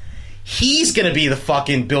old. He's gonna be the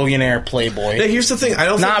fucking billionaire playboy. Now, here's the thing. I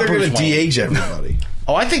don't think Not they're going Bruce to Wayne. de-age everybody.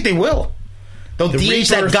 Oh, I think they will. They'll de-age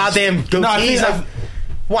that rebirth- goddamn goatee. No, I think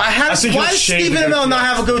why think why he'll does shave Stephen the Amell goatee not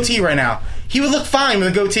off. have a goatee right now? He would look fine with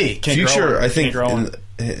a goatee. Future, I think.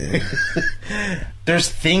 There's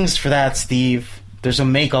things for that, Steve. There's a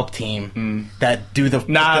makeup team that do the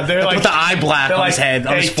Nah, they're like put the eye black they're on like, his head,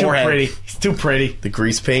 on hey, his he's too forehead. pretty. He's too pretty. The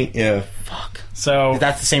grease paint, yeah. Fuck. So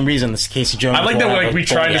That's the same reason this Casey Jones. I like that. will have Like a we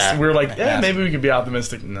tried full- to, we were like, yeah. maybe we could be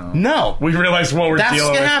optimistic. No, No. We realized what we're That's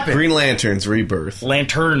dealing gonna with. happen. Green Lanterns Rebirth.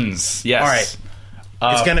 Lanterns. Yes. All right.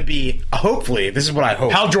 It's gonna be hopefully. This is what I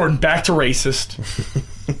hope. Hal Jordan back to racist.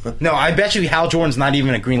 No, I bet you Hal Jordan's not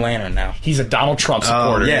even a Green Lantern now. He's a Donald Trump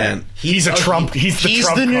supporter. yeah. He's a Trump. He's the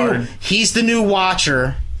Trump new. card. He's the new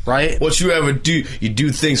Watcher, right? What you ever do? You do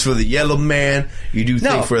things for the yellow man. You do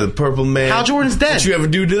No. things for the purple man. Hal Jordan's dead. What you ever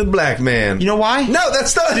do to the black man? You know why? No,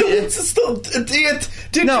 that's not. It's still.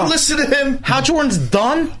 Did No. you listen to him? Hal Jordan's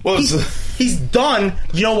done. Well, He's done.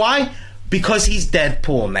 You know why? Because he's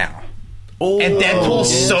Deadpool now. And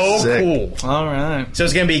Deadpool's so sick. cool. All right. So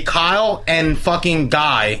it's gonna be Kyle and fucking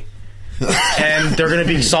Guy, and they're gonna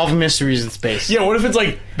be solving mysteries in space. Yeah. What if it's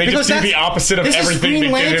like they Because just do the that's- opposite of this is everything they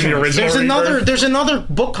Green did in the Lantern. original? There's another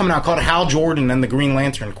book coming out called Hal Jordan and the Green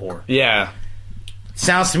Lantern Corps. Yeah.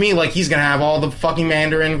 Sounds to me like he's gonna have all the fucking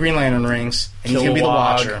Mandarin Green Lantern rings, and he's gonna be the Kilowog.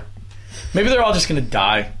 Watcher. Maybe they're all just gonna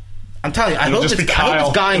die. I'm telling you, I hope just it's be I hope Kyle.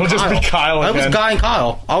 it's Guy and It'll Kyle. just be Kyle I hope again. it's Guy and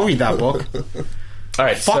Kyle. I'll read that book. All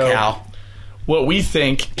right. Fuck so Hal. What we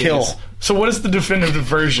think Kill. is. So what is the definitive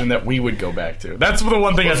version that we would go back to? That's the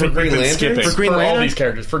one thing I for think we've Green been Lanterns? skipping For Green all Lanterns? these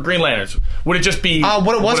characters. For Green Lanterns, would it just be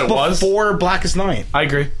What it was before Blackest Night. I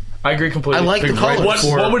agree. I agree completely. I like the right colors.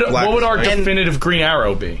 before What would our Blackest Night. definitive Green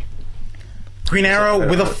Arrow be? Green Arrow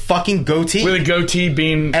with a fucking goatee With a goatee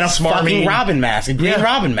being and a smarmy. fucking Robin mask, a green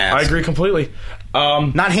Robin mask. I agree completely.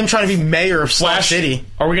 Not him trying to be mayor of Slash Flash City.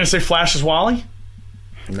 Are we going to say Flash is Wally?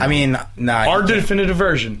 I mean, nah. Our definitive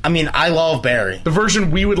version. I mean, I love Barry. The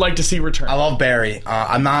version we would like to see return. I love Barry.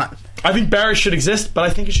 I'm not. I think Barry should exist, but I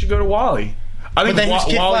think it should go to Wally. I think then who's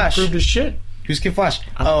Kid Wally Flash? proved his shit. Who's Kid Flash?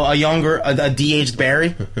 Oh, a younger, a de-aged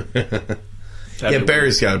Barry. Yeah,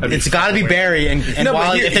 Barry's got to be. It's got to be Barry and No, but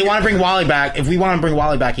Wally. you- If they want to bring Wally back, if we want to bring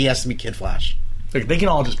Wally back, he has to be Kid Flash. Look, they can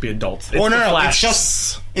all just be adults. It's Or no, the no, Flash.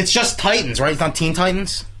 it's just Titans, right? It's not Teen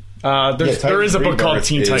Titans. There is a book called Rebirth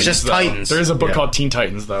Teen is- Titans. Just though. Titans. There is a book Yeah. called Teen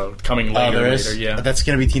Titans though, coming later. There is. Yeah. But that's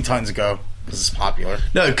gonna be Teen Titans Go because it's popular.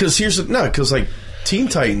 No, because like Teen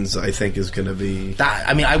Titans, I think is going to be That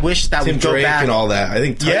I mean, I wish that Tim would go Drake back. and all that. I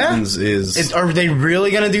think Yeah? Titans is. Are they really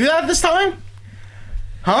gonna do that this time?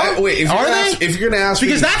 Huh? Wait, if are you're they? gonna ask, if you're going to ask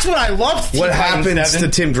Because me that's what I loved. what Teen Titans, happens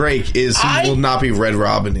Devin. to Tim Drake is he I- will not be Red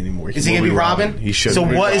Robin anymore. Is he will gonna be Robin? He should. So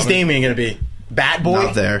be what is Robin. Damien gonna be? Bat Boy.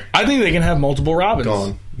 Not there. I think they can have multiple Robins.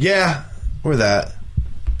 Gone. Yeah, or that.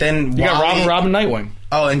 Then You got Wally- Robin, Nightwing.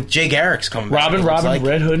 Oh, and Jay Garrick's coming back. Robin, it looks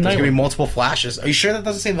Red Hood, There's gonna be Nightwing. multiple Flashes. Are you sure that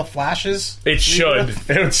doesn't say the Flashes? It should.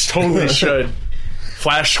 It totally should.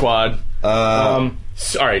 Flash Squad. All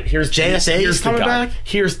right, here's JSA here's is the coming guy. back?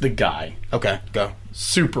 Here's the guy. Okay, go.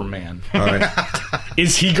 Superman. All right.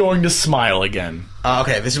 Is he going to smile again?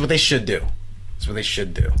 Okay, this is what they should do. This is what they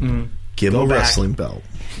should do. Give him Go a back. wrestling belt.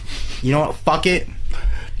 You know what? Fuck it.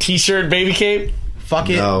 T-shirt, baby cape. Fuck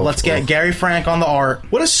it. No. Let's get Gary Frank on the art.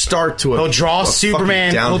 What a start to a. He'll draw a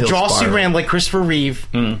Superman. fucking He'll downhill draw spiral. Superman like Christopher Reeve,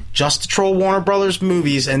 just to troll Warner Brothers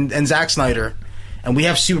movies and Zack Snyder, and we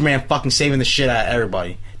have Superman fucking saving the shit out of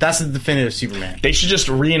everybody. That's the definitive Superman. They should just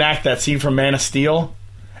reenact that scene from Man of Steel,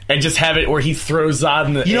 and just have it where he throws Zod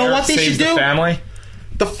in the You know air, what they saves should the do? family.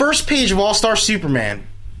 The first page of All Star Superman,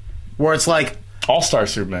 where it's like, All-Star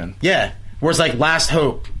Superman. yeah, where it's like Last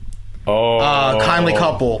Hope, Oh, Kindly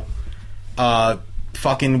Couple,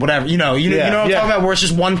 fucking whatever. You know what I'm talking about. Where it's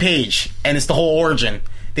just one page and it's the whole origin.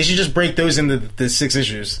 They should just break those into the 6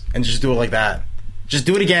 issues and just do it like that. Just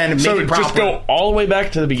do it again and So make it proper. just go all the way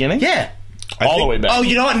back to the beginning? Yeah. All the way back. Oh,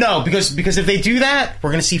 you know what? No, because if they do that,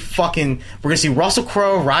 we're gonna see Russell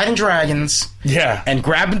Crowe riding dragons. Yeah. And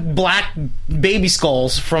grabbing black baby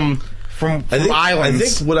skulls from islands. I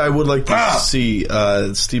think what I would like to see,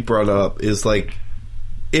 Steve brought up, is like,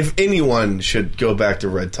 if anyone should go back to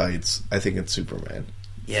red tights, I think it's Superman.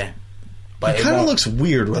 Yeah. But It kind of looks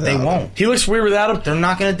weird without They him. won't. He looks weird without him. They're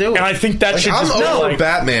not gonna do it. And I think that should I'm just over like,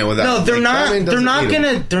 Batman without No, him. they're Like, not. Batman They're doesn't not need him.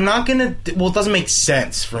 gonna. They're not gonna. Well, it doesn't make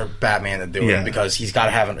sense for Batman to do Yeah. it because he's got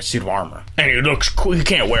to have a suit of armor. and he looks cool. He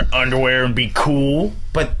can't wear underwear and be cool.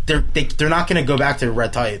 But they're not gonna go back to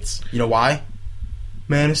red tights. You know why?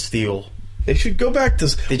 Man of Steel. They should go back to.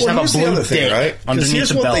 They just have a here's the blue other thing, dick right? Because underneath here's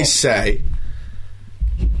the what they belt. say,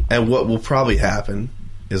 and what will probably happen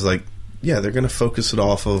is like, yeah, they're going to focus it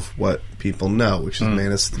off of what people know, which is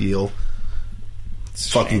Man of Steel,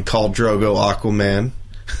 fucking Khal Drogo, Aquaman,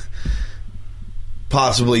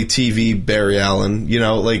 possibly TV Barry Allen. You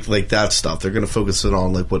know, like that stuff. They're going to focus it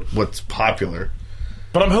on like what's popular.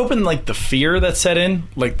 But I'm hoping like the fear that set in,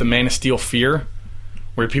 like the Man of Steel fear,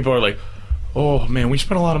 where people are like, "Oh man, we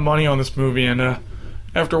spent a lot of money on this movie, and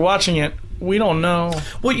after watching it, we don't know."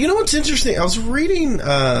 Well, you know what's interesting? I was reading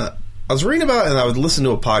about it, and I would listen to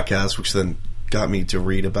a podcast, which then got me to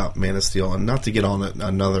read about Man of Steel, and not to get on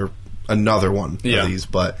another one of these,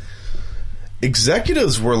 but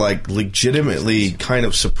executives were like legitimately kind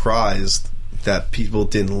of surprised that people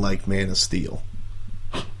didn't like Man of Steel.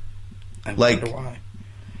 I Like- wonder why.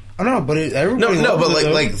 I don't know, but everybody No, loves but it,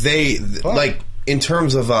 though. like they like in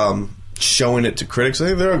terms of showing it to critics,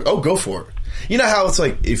 they're like, oh, go for it. You know how it's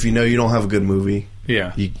like if you know you don't have a good movie,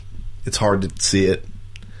 Yeah. it's hard to see it.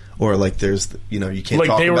 Or like there's, you can't Like,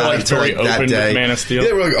 talk they were, about like, it until very like that open with day. Man of Steel.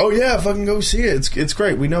 They were like, oh yeah, fucking go see it. It's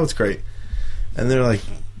great. We know it's great. And they're like,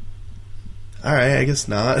 all right, I guess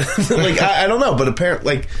not. Like I don't know, but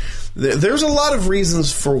apparently, like there's a lot of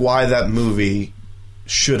reasons for why that movie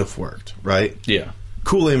should have worked. Right? Yeah.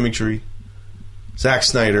 Cool imagery. Zack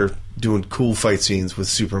Snyder doing cool fight scenes with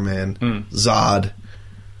Superman. Zod.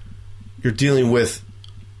 You're dealing with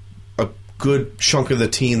a good chunk of the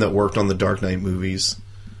team that worked on the Dark Knight movies.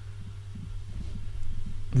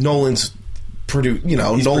 Nolan's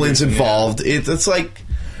Nolan's involved. It's like,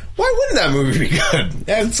 why wouldn't that movie be good?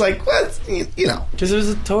 And it's like, what? Because it was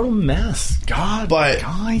a total mess. God,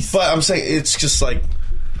 guys. But I'm saying it's just like.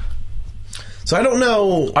 So I don't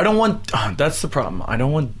know. I don't want. That's the problem. I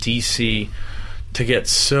don't want DC to get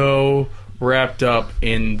so wrapped up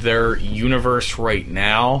in their universe right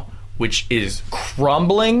now, which is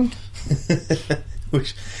crumbling.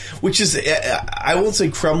 which is, I won't say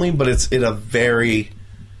crumbling, but it's in a very.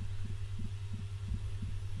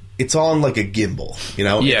 It's on like a gimbal,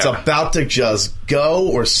 Yeah. It's about to just go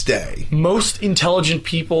or stay. Most intelligent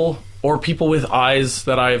people or people with eyes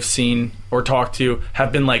that I have seen or talked to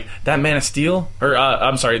have been like, that Man of Steel, or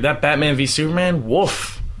I'm sorry, that Batman v Superman,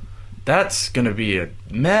 woof, that's gonna be a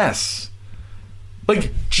mess.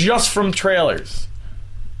 Like, just from trailers.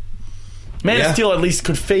 Man of Steel at least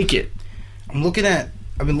could fake it. I've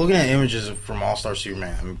been looking at images from All-Star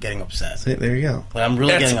Superman. I'm getting upset. There you go. Like, I'm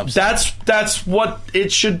really getting upset. That's what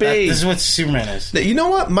it should be. This is what Superman is. You know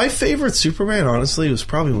what? My favorite Superman, honestly, was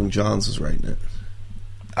probably when Johns was writing it.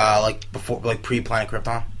 Pre-Planet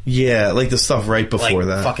Krypton. Yeah, like the stuff right before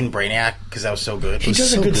that. Fucking Brainiac, because that was so good. He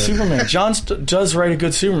does so a good good. Superman. Johns does write a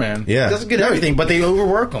good Superman. Yeah, He does good everything, but they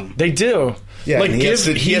overwork him. They do. Yeah, like, and he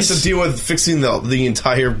has to deal with fixing the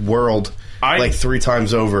entire world like 3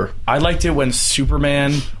 times over. I liked it when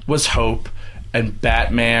Superman was hope and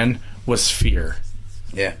Batman was fear.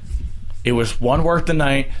 Yeah. It was one worked the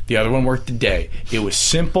night, the other one worked the day. It was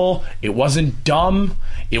simple. It wasn't dumb.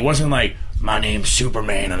 It wasn't like, my name's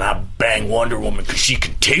Superman and I bang Wonder Woman because she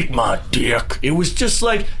can take my dick. It was just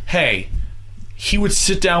like, hey, he would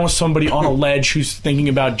sit down with somebody on a ledge who's thinking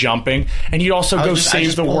about jumping, and he'd also go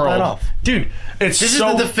save the pulled that world. off. Dude, This so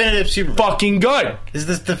is the definitive Superman. fucking good. This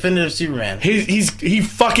is the definitive Superman. He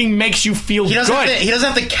fucking makes you feel He good. doesn't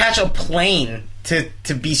have to catch a plane to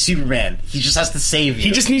be Superman. He just has to save you. He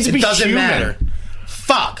just needs to be It doesn't human. matter.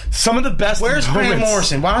 Fuck. Some of the best Where's Grant moments.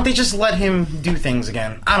 Morrison? Why don't they just let him do things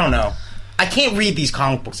again? I don't know. I can't read these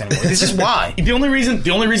comic books anymore. This is why. The only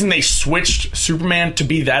reason they switched Superman to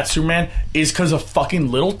be that Superman is because of fucking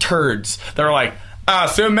little turds. They're like,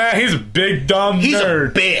 Superman, he's a big dumb He's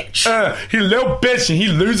nerd. a bitch. He's a little bitch and he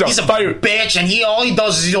loses He's a fight. bitch, and all he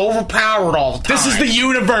does is he's overpowered all the time. This is the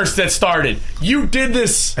universe that started. You did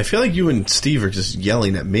this. I feel like you and Steve are just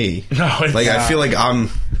yelling at me. No, it's like I not. feel like I'm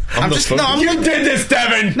the just- focus. no, I'm You did this,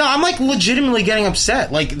 Devin. No, I'm like legitimately getting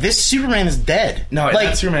upset. Like, this Superman is dead. No, like,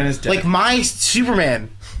 that Superman is dead. Like, my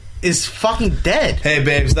Superman is fucking dead. Hey,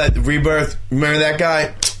 babes, that Rebirth. Remember that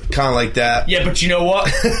guy? Kind of like that. Yeah, but you know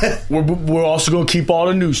what? we're also gonna keep all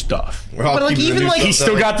the new stuff. We're all But, like, keeping the even, new like- stuff, He's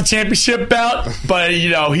still though. got the championship belt, but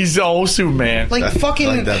he's the old Superman. Like, I fucking.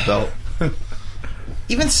 like that belt.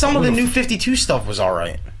 Even some of the new 52 stuff was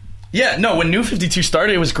alright. Yeah, no, when New 52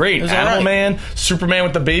 started, it was great. was Animal alright. Man, Superman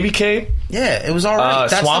with the baby cape. Yeah, it was alright.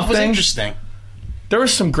 That Swamp stuff was Thing? interesting. There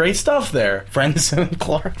was some great stuff there. Friendzone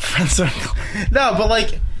Clark. Friends are- No, but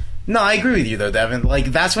like, no, I agree with you though, Devin. Like,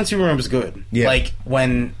 that's when Superman was good. Yeah. Like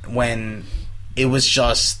when it was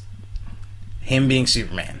just him being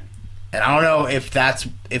Superman, and I don't know if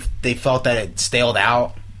they felt that it staled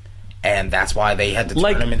out, and that's why they had to turn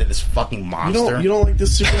Like- him into this fucking monster. You don't like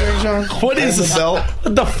this Superman, John? What is the this? belt?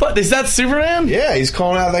 What the fuck? Is that Superman? Yeah, he's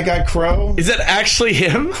calling out that guy Crow. Is that actually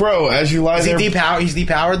him? Crow, as you lie Is he there. He's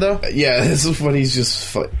depowered though. Yeah, this is what he's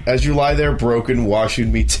just. As you lie there, broken,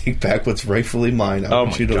 washing me, take back what's rightfully mine. I Oh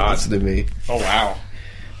want my you to God. listen to me. Oh wow.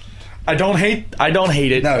 I don't hate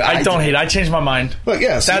it. No, I I don't do. hate it. I changed my mind. Look,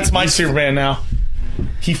 yeah, so That's my he's- Superman now.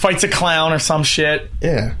 He fights a clown or some shit.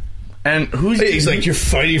 Yeah. And who's He's like, you're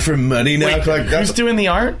fighting for money now. wait, Like, who's that's, doing the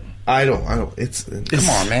art? I don't. It's Come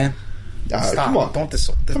on, man. Stop. come on. Don't this.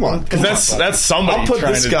 Come on. Because that's somebody. I'll put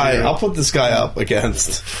trying this to guy. do- I'll put this guy up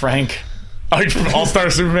against. Frank. All-Star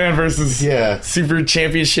Superman versus Yeah. Super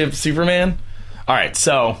Championship Superman. All right,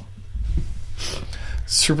 so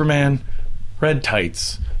Superman, red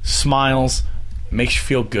tights, smiles, makes you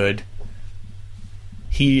feel good.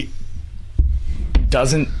 He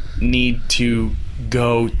doesn't need to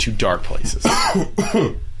go to dark places.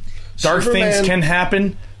 Dark Superman- things can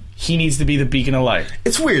happen. He needs to be the beacon of light.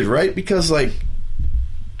 It's weird, right? Because like,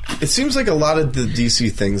 it seems like a lot of the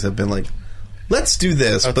DC things have been like, let's do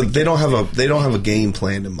this, but they don't have a game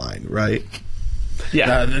plan in mind, right?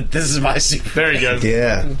 Yeah, This is my Superman. there he goes.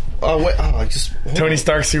 Yeah. Oh wait. Oh, I just Tony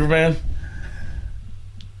Stark, Superman.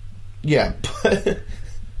 Yeah. But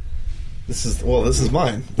this is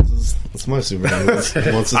mine. This is my Superman. What's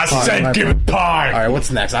this I pie? said give it pie. All right, what's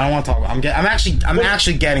next? I don't want to talk. I'm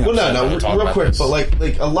actually getting. Well, upset no, when we talk real about quick. this. But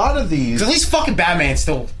like a lot of these, 'Cause at least fucking Batman's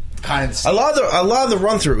still kind of. a lot of the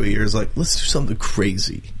run through here is like, let's do something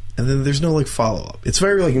crazy, and then there's no like follow up. It's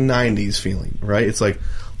very like 90s feeling, right? It's like,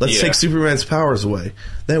 let's Yeah. take Superman's powers away.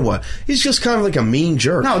 Then what? He's just kind of like a mean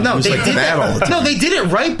jerk. No, He's they like did mad all the that. time. No, they did it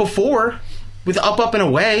right before with Up and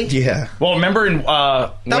Away. Yeah. Well, remember in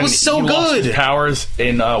when was so he lost his good. powers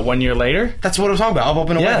in 1 year later. That's what I'm talking about. Up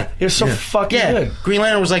and Away. Yeah, it was so fucking Yeah. good. Green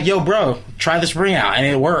Lantern was like, "Yo, bro, try this ring out," and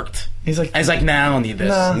it worked. He's like, And he's like, "Nah, I don't need this."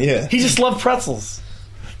 nah. Yeah. He just loved pretzels.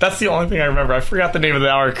 That's the only thing I remember. I forgot the name of the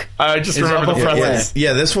arc. I just Is remember Up the and Away. pretzels.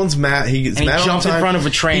 Yeah, this one's mad. He gets And he mad all jumped the in time. front of a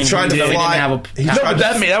train He tried when to they didn't fly. have a- he No, No, tried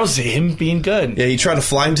but to that was him being good. Yeah, he tried to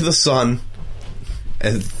fly into the sun,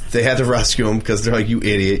 and they had to rescue him because they're like, "You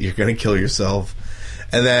idiot! You're going to kill yourself."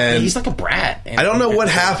 And then He's like a brat. I don't know what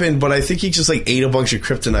happened, but I think he just like ate a bunch of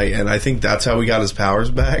kryptonite, and I think that's how he got his powers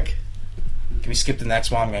back. Can we skip the next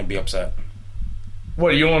one? I'm gonna be upset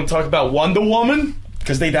What, you want to talk about Wonder Woman?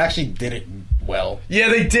 because they actually did it well. Yeah,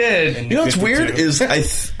 they did. And- You know what's 52. weird is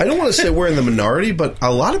I don't want to say we're in the minority, but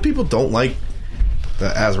a lot of people don't like the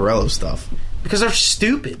Azzarello stuff. Because they're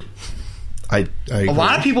stupid. I agree. A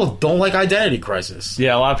lot of people don't like Identity Crisis.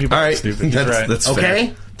 Yeah, a lot of people All are right, stupid. that's, right. that's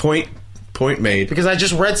Okay. fair. Point made. Because I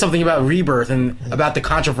just read something about Rebirth and about the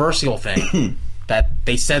controversial thing that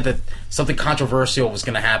they said that something controversial was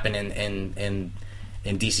going to happen in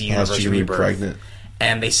DC Universe she's gonna be Rebirth. pregnant.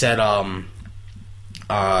 And they said the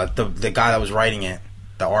guy that was writing it,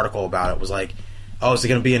 the article about it was like, "Oh, is it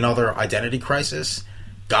going to be another Identity Crisis?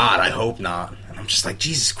 God, I hope not." And I'm just like,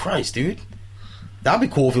 Jesus Christ, dude. That'd be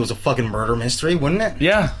cool if it was a fucking murder mystery, wouldn't it?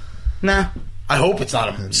 Yeah. Nah. I hope it's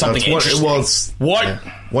not something That's interesting. well, it's What? yeah.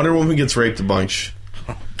 Wonder Woman gets raped a bunch,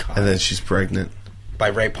 God. and then she's pregnant. By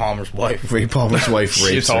Ray Palmer's wife. Ray Palmer's wife rapes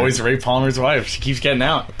She's her. always Ray Palmer's wife. She keeps getting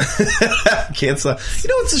out. Can't stop. You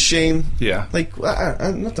know, it's a shame. Yeah. Like,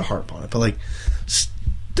 not to harp on it, but like,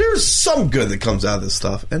 there's some good that comes out of this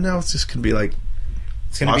stuff, and now it's just gonna be like,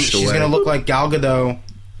 It's gonna be, washed she's away. gonna look like Gal Gadot.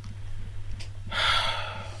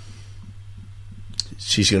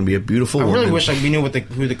 she's gonna be a beautiful I woman. really wish we knew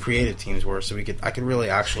who the creative teams were, so I could really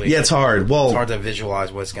actually. Yeah, it's hard. Well, It's hard to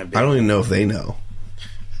visualize what it's gonna be. I don't even know if they know.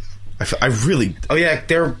 I really. Oh yeah,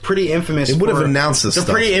 they're pretty infamous. They would have for- announced this They're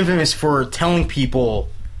stuff. pretty infamous for telling people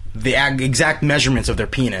the exact measurements of their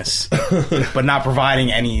penis, but not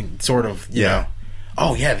providing any sort of you Yeah. know.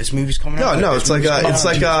 Oh yeah, this movie's coming out. No, This it's like movie's coming it's out.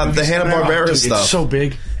 like Dude, this the movie's Hanna coming out. Barbera Dude, stuff. It's so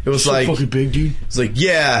big. It was so like- fucking big, dude. It's like,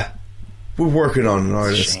 yeah, we're working on an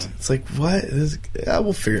artist. shame. It's like, what? Yeah,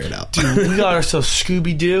 we'll figure it out. We got ourselves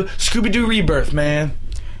Scooby Doo. Scooby Doo Rebirth, man.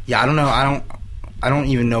 Yeah, I don't know. I don't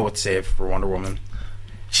even know what to say for Wonder Woman.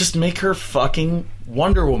 Just make her fucking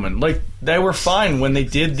Wonder Woman. Like, they were fine when they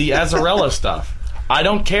did the Azarella stuff. I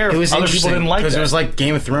don't care It was if other people interesting didn't like because that. it was like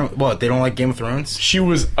Game of Thrones. What, they don't like Game of Thrones? She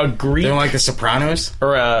was a Greek... They don't like The Sopranos?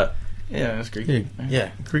 Or yeah, it was Greek.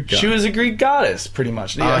 Yeah. Greek god. She was a Greek goddess, pretty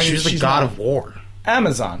much. I mean, She was the she's god not- of war.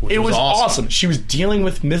 Amazon. It was was awesome. awesome. She was dealing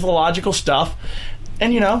with mythological stuff,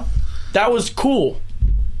 and that was cool.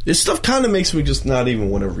 This stuff kind of makes me just not even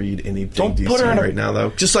want to read anything Don't DC put her in a- right now, though.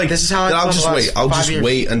 Just like This is how I I'll felt just the wait. last I'll 5 just years.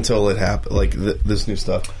 wait until it happens. Like this new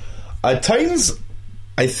stuff. Titans,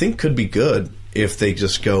 I think could be good if they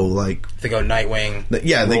just go like They go Nightwing.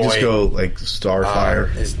 yeah, they just Roy, go like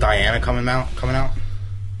Starfire. Is Diana coming out?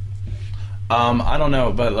 I don't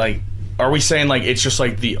know, but like, are we saying like it's just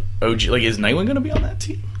like the OG? Like, is Nightwing going to be on that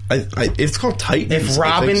team? It's called Titans. If I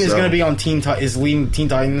Robin think is so. going to be on is leading Teen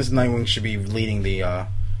Titans, Nightwing should be leading the.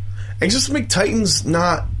 and just make Titans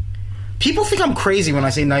not. People think I'm crazy when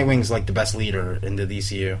I say Nightwing's like the best leader in the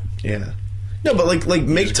DCU. Yeah. No, but like make a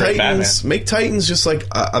great Titans Batman. make Titans just like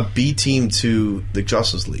a B team to the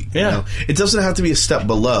Justice League. Yeah. You know? It doesn't have to be a step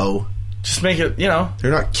below. Just make it.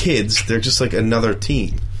 They're not kids. They're just like another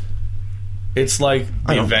team. It's like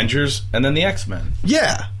I the don't- Avengers and then the X-Men.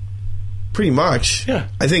 Yeah. Pretty much. Yeah.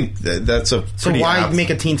 I think that's a So pretty why apt-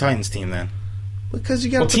 make a Teen Titans team then? because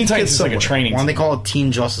you got Well, Teen Titans is like a training. Why don't they team. call it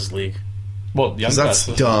Teen Justice League? Well, Young Because that's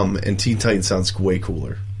Justice. dumb, and Teen Titans sounds way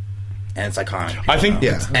cooler. And it's iconic. I think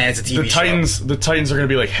Yeah. And it's a TV the show. The Titans are going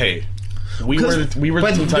to be like, hey, we were the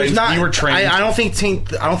But Teen there's Titans. not. We were trained. I don't think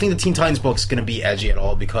the Teen Titans book's going to be edgy at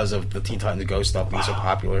all because of the Teen Titans Go stuff being so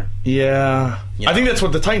popular. Yeah. You know. I think that's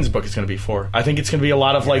what the Titans book is going to be for. I think it's going to be a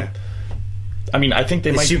lot of like. I mean, I think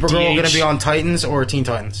they might Is Supergirl going DH to be on Titans or Teen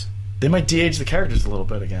Titans? They might DH the characters a little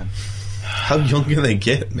bit again. How young can they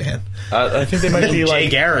get, man? I think they might be Jay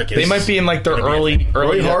like Garrick is They might be in like their early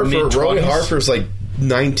Roy mid-20s. Harper's like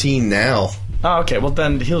 19 now. Oh, okay. Well,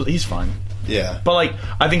 then he's fine. Yeah. But like,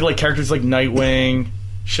 I think like characters like Nightwing,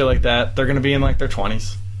 shit like that, they're going to be in like their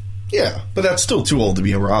 20s. Yeah, but that's still too old to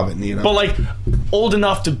be a Robin, you know? But like, old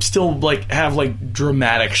enough to still like have like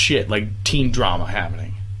dramatic shit, like teen drama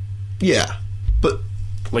happening. yeah. But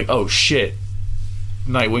Like, oh shit,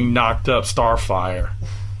 Nightwing knocked up Starfire.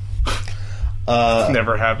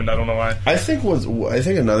 Never happened. I don't know why. I think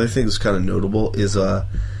another thing that's kind of notable is a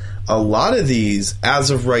lot of these, as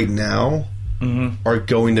of right now, are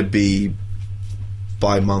going to be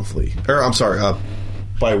bi-monthly. Or, I'm sorry,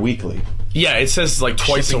 bi-weekly. Yeah, it says like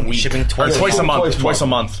twice a week. shipping or twice twice a a month. month. Twice a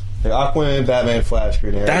month. Like Aquaman, Batman, Flash,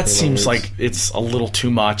 Green Arrow. That Green seems Lanterns. like it's a little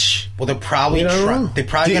too much. Well, they're probably I don't know. they're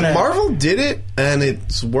probably Dude, going to. Marvel did it, and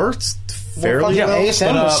it's worked fairly yeah, well.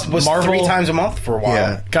 ASM but, was Marvel- 3 times a month for a while.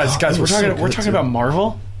 Yeah. Guys, Oh, we're it was so talking good, too. about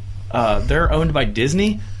Marvel. They're owned by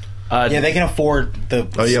Disney. Yeah, they can afford the.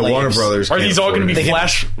 Oh yeah, slaves. Warner Brothers. Are can't these all going to be afford it.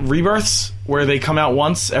 Flash rebirths where they come out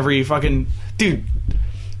once every fucking dude?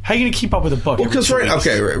 How are you going to keep up with a book? Well, every because 2 right, weeks?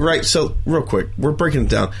 okay, right. So, real quick, we're breaking it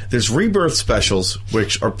down. There's rebirth specials,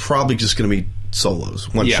 which are probably just going to be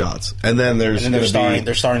solos, one Yeah. shots, and then there's And then going to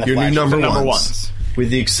they're starting the your Flash. new number The number ones, ones. with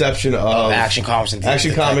the exception of Action Comics and Action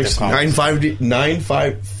Detective Comics Comics.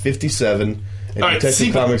 9557 and All right, Detective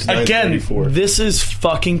see, Comics again, 934. this is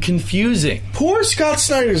fucking confusing. Poor Scott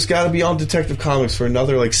Snyder's got to be on Detective Comics for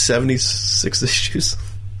another like 76 issues.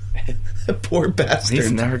 Poor bastard.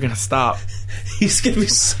 He's never going to stop. He's gonna be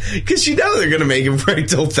because you know they're gonna make him right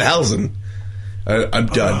till 1,000. I'm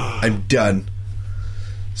done. I'm done.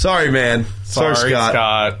 Sorry, man. Sorry,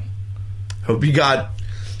 Scott. Hope you got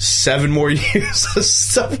 7 more years of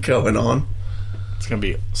stuff going on. It's going to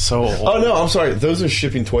be so old. Oh no, I'm sorry. Those are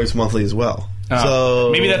shipping twice monthly as well. So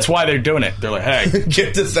Maybe that's why they're doing it. They're like, hey,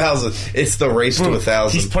 get to 1,000. It's the race to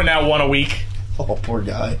 1,000. he's putting out one a week. Oh, poor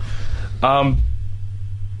guy.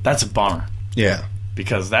 That's a bummer Yeah.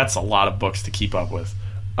 because that's a lot of books to keep up with.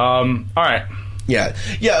 All right. Yeah.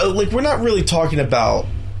 Like we're not really talking about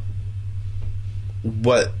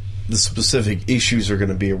what the specific issues are going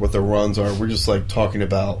to be or what the runs are. We're just like talking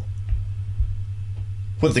about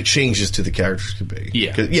what the changes to the characters could be.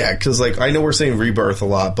 Yeah. Because like I know we're saying rebirth a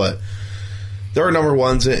lot, but there are number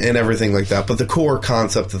ones and everything like that. But the core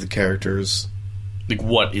concept of the characters, Like,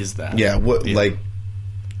 what is that? like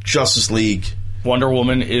Justice League. Wonder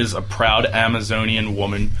Woman is a proud Amazonian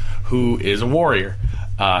woman who is a warrior.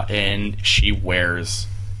 And she wears,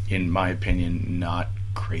 in my opinion, not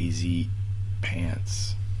crazy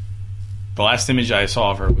pants. The last image I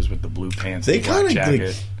saw of her was with the blue pants They and black kind of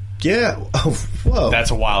jacket. Yeah. Oh, whoa.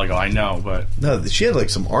 That's a while ago, I know, but no, she had like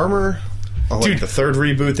some armor. On like Dude, the third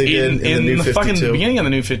reboot they did in the new 52. fucking beginning of the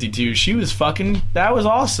new 52, she was fucking. That was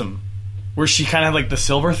awesome. Where she kind of had like the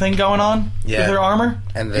silver thing going on Yeah. with her armor.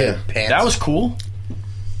 And the Yeah. pants. That was cool.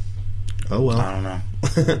 Oh well. I don't know.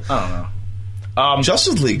 I don't know.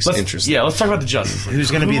 Justice League's Let's, interesting. yeah, let's talk about the Justice League. Who's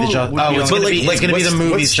going to be the Justice? would be Oh, it's on- going to be the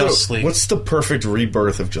movie's Justice League. What's the perfect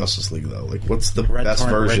rebirth of Justice League though? Like, what's the Red best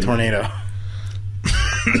version? Red Tornado.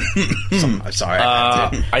 I'm sorry.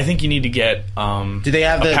 I think you need to get do they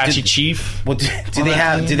have the Apache Chief. Well, do they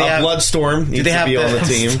have? Do they have Bloodstorm needs they to have be the- on the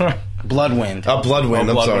team. Bloodwind? Bloodwind.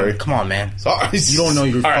 I'm Bloodwind. sorry. Come on, man. Sorry. You don't know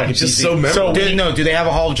your All right, fucking It's just DC. so memorable. Do they have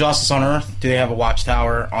a Hall of Justice on Earth? Do they have a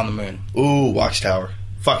Watchtower on the moon? Ooh, Watchtower.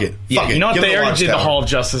 Fuck it. Yeah, Fuck it. you know what? Give They the already did the Watchtower. Hall of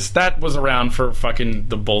Justice. That was around for fucking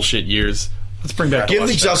the bullshit years. Let's bring back Give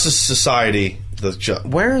the Watchtower. Justice Society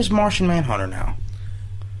Where is Martian Manhunter now?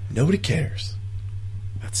 Nobody cares.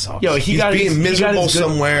 That sucks. Yo, He's being miserable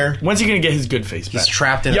somewhere. When's he gonna get his good face back? He's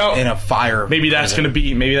trapped in, Yo, in a fire. Maybe that's prison.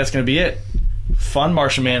 gonna be it. Fun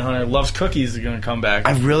Martian Manhunter loves cookies. Are gonna come back.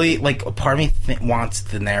 I really like. A part of me wants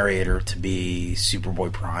the narrator to be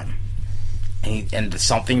Superboy Prime, and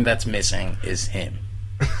something that's missing is him.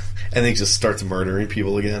 And he just starts murdering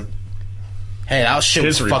people again. Hey, that shit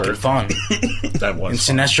was His fucking rebirth. fun. That In was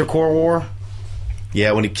fun. Sinestro Corps War.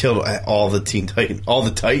 Yeah, when he killed all the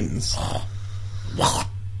Titans. All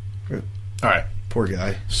right, Poor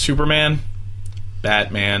guy. Superman,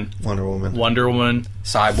 Batman, Wonder Woman. Wonder Woman,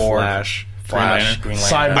 Cyborg. Flash, Green Lantern.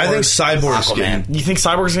 Cyborg. I think Cyborg's Aquaman. getting... You think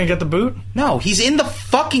Cyborg's gonna get the boot? No, he's in the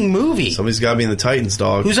fucking movie. Somebody's got to be in the Titans,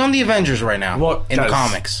 dog. Who's on the Avengers right now? Well, in the guys-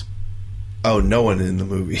 comics. Oh, no one in the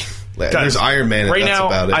movie. There's Guys, Iron Man, and right that's now,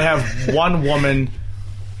 about it. I have one woman,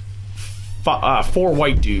 4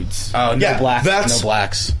 white dudes. Oh, no Yeah, blacks. that's- No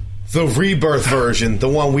blacks. the rebirth version, the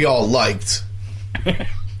one we all liked.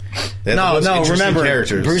 No, remember,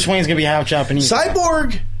 characters. Bruce Wayne's gonna be half Japanese.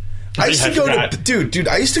 Cyborg. I used to I go forgot. to dude.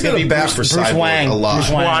 I used to go gonna to be bat Bruce- for Bruce Cyborg Wang. a lot. Bruce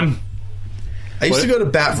Wang. One. I used to What? go to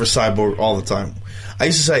bat for Cyborg all the time. I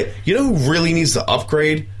used to say, you know who really needs to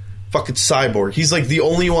upgrade? Fucking Cyborg. He's like the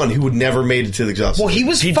only one who would never made it to the Justice. Well, he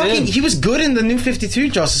was He fucking. did. He was good in the New 52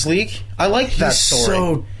 Justice League. I liked that He's story.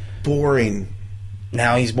 so boring.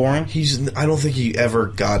 Now he's boring I don't think he ever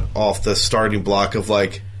got off the starting block of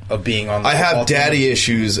like, of being on. The I football have daddy team.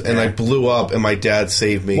 issues and I blew up and my dad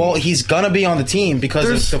saved me. Well, he's gonna be on the team because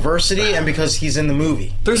There's- of diversity and because he's in the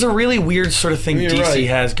movie. There's a really weird sort of thing You're DC right.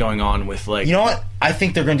 has going on with like. You know what? I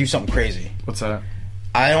think they're gonna do something crazy. What's that?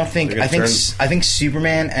 I don't think. They're I gonna think. I think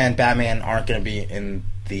Superman and Batman aren't gonna be in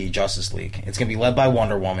the Justice League. It's gonna be led by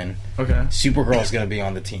Wonder Woman. Okay. Supergirl's gonna be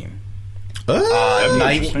on the team. Oh.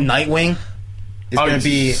 Nightwing is gonna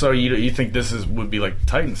be So you think this would be like the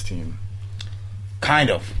Titans team?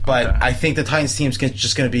 kind of, but Okay. I think the Titans team's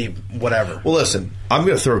just gonna be whatever. Well, listen, I'm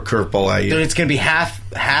going to throw a curveball at you. It's gonna be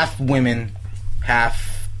half women,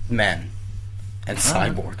 half men, and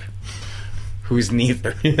Cyborg, who's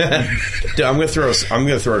neither. Dude, I'm going to throw a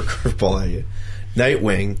curveball at you.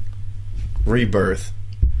 Nightwing, Rebirth,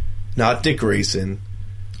 not Dick Grayson,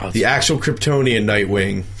 the actual Kryptonian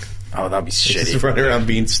Nightwing. Oh, that'd be He's shitty. running around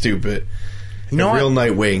being stupid. You know the real what?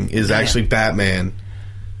 Nightwing is actually Batman.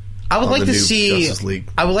 I would on like the to new see. Justice League.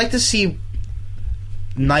 I would like to see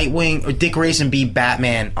Nightwing or Dick Grayson be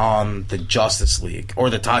Batman on the Justice League or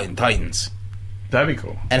the Titans, That'd be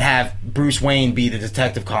cool. and have Bruce Wayne be the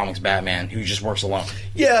Detective Comics Batman who just works alone.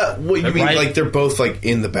 Yeah, what you mean? Right. Like they're both like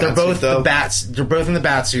in the Batsuit, They're both though? the bats. They're both in the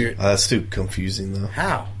Batsuit. That's too confusing, though.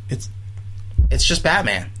 How? It's It's just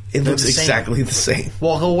Batman. it They're looks the same. exactly the same.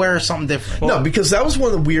 Well, he'll wear something different. No, because that was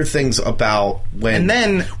one of the weird things about when And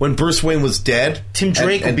then- when Bruce Wayne was dead. Tim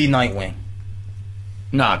Drake and- will be Nightwing.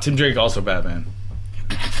 Nah, Tim Drake also Batman.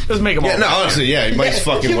 Let's make them Yeah, all. no, honestly, yeah, he might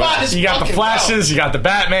fucking You well. might as You got the fucking Flashes, you got the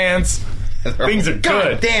Batmans. Things are God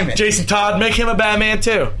good. damn it. Jason Todd, make him a Batman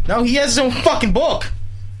too. No, he has his own fucking book.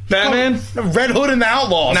 Batman? The Red Hood and the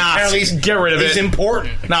Outlaws. Nah, Apparently get rid of is it.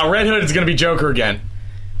 important. Now Red Hood is going to be Joker again.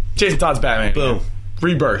 Jason Todd's Batman. Boom.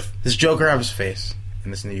 Rebirth. Does Joker have his face in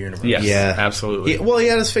this new universe? Yes, Yeah, absolutely. Well, he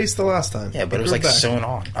had his face the last time. Yeah, but it was grew like back. sewn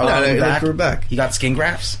on. Oh, No, it it grew back. He got skin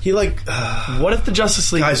grafts? He like What if the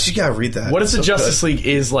Justice League? guys, you gotta read that. What if It's the so Justice good. League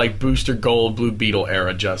is like Booster Gold, Blue Beetle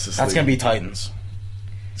era Justice League? That's going to be Titans.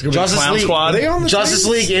 It's gonna be Justice Clown League- Squad. Are they on the Justice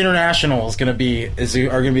Titans? League International is going to be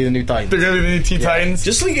the new Titans. They're going to be the new Teen Titans.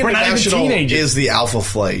 Just League We're not even International teenagers. is the Alpha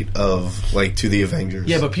Flight of like to the Avengers.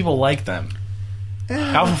 Yeah, but people like them.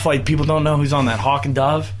 Alpha Flight, people don't know who's on that. Hawk and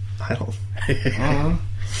Dove. I don't.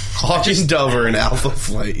 Hawk and Dove are in Alpha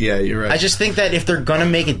Flight. Yeah, you're right. I just think that if they're going to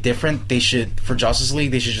make it different, they should, for Justice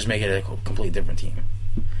League, they should just make it a completely different team.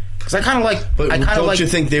 Because I kind of like... But I kind of don't like, you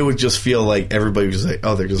think they would just feel like everybody was like,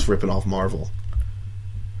 oh, they're just ripping off Marvel?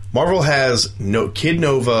 Marvel has Kid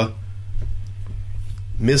Nova,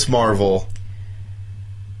 Miss Marvel,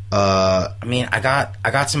 I mean, I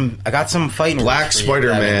got some fighting. Black words for you,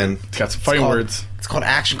 Spider-Man. It's got some fighting words. It's called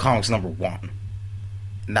Action Comics #1,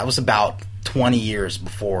 and that was about 20 years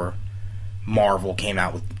before Marvel came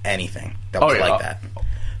out with anything that was like that.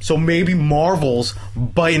 So maybe Marvel's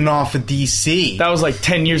biting off of DC. That was like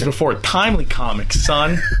 10 years before Timely Comics,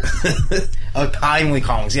 son. Timely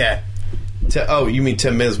Comics, yeah. You mean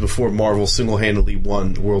 10 minutes before Marvel single-handedly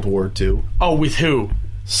won World War II? Oh, with who?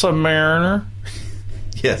 Submariner?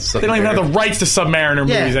 Yes. They don't even have the rights to Submariner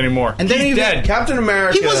movies anymore. And then he's dead. Captain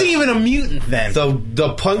America. He wasn't even a mutant then.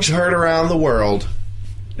 The punch heard around the world.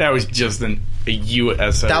 That was just a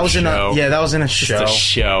USO That was show. that was in a show. Just a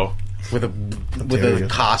show. With a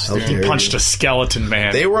costume. He punched a skeleton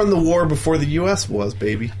man. They were in the war before the U.S. was,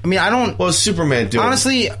 baby. I mean, I don't... What was Superman doing?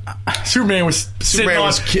 Honestly... Superman was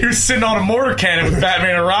sitting on a mortar cannon with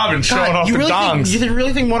Batman and Robin showing off the dongs. You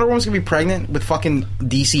really think Wonder Woman's going to be pregnant with fucking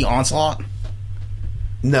DC Onslaught?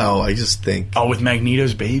 No, I just think... Oh, with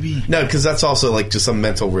Magneto's baby? No, because that's also like just a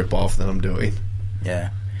mental ripoff that I'm doing. Yeah.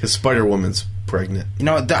 Because Spider-Woman's pregnant. You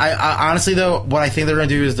know, I honestly, though, what I think they're going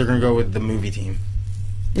to do is they're going to go with the movie team.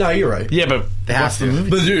 No, you're right. Yeah, but they have to.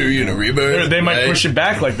 But rebirth. They might push it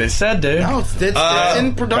back like they said, dude. No, it's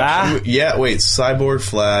in production. Yeah, wait. Cyborg,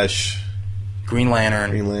 Flash, Green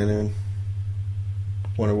Lantern,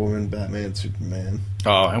 Wonder Woman, Batman, Superman.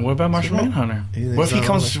 Oh, and what about Martian Manhunter? What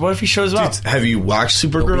if he shows up? Have you watched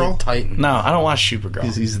Supergirl? Titan. No, I don't watch Supergirl.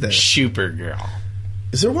 He's there. Supergirl.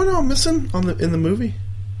 Is there one I'm missing in the movie?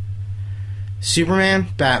 Superman,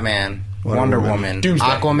 Batman, Wonder Woman, Doomsday.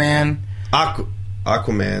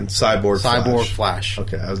 Aquaman, Cyborg, Flash.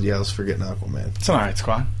 Okay, I was forgetting Aquaman. It's an alright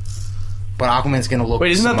squad. But Aquaman's going to look...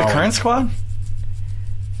 Wait, isn't that the current squad?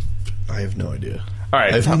 I have no idea.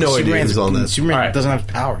 Alright. I have no idea who's on this. Superman doesn't have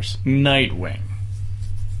powers. Nightwing.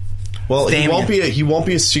 Well, he won't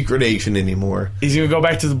be a secret agent anymore. He's going to go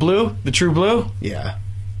back to the blue? The true blue? Yeah.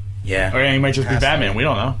 Yeah. Or he might just be Batman. We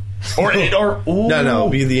don't know. Ooh. No,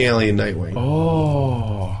 be the alien Nightwing.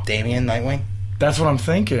 Oh. Damian Nightwing? That's what I'm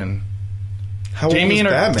thinking. How old is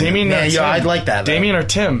Batman? I'd like that. Though. Damien or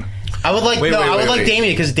Tim? I would like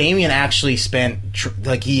Damien because Damien actually spent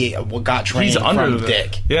he got trained from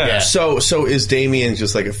Dick. Yeah. So is Damien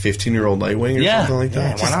just like a 15-year-old Nightwing or something like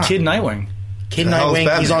that? Yeah, why not? Kid Nightwing. Kid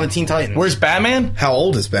Nightwing. He's on the Teen Titans. Where's Batman? How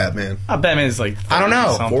old is Batman? Batman is like 30 I don't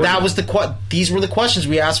know. something. That was these were the questions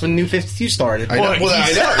we asked when New 52 started. I know.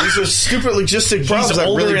 These are stupid logistic problems He's that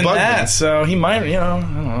older really in bug that, me. so he might. I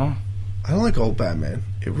don't know. I don't like old Batman.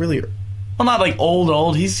 It really. Well, not like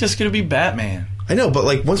old. He's just gonna be Batman. I know, but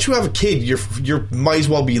like once you have a kid, you might as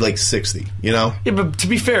well be like 60. You know. Yeah, but to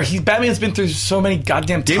be fair, Batman's been through so many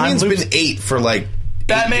goddamn time Damien's loops. been 8 for like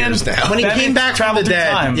Batman. 8 years now. When he Batman came back from the traveled through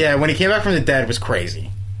dead, time. when he came back from the dead, it was crazy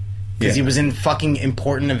because he was in fucking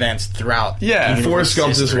important events throughout. Yeah, Forrest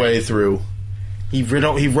Gump's his way through. He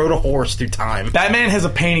rode a horse through time. Batman has a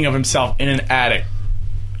painting of himself in an attic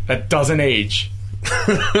that doesn't age.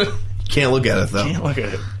 Can't look at it though. Can't look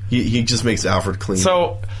at it. He just makes Alfred clean.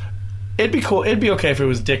 So it'd be cool. It'd be okay if it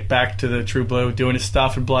was Dick back to the True Blue doing his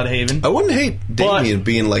stuff in Bloodhaven. I wouldn't hate Damien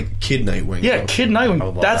being like Kid Nightwing. Yeah, Kid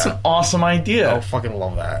Nightwing. That's an awesome idea. I fucking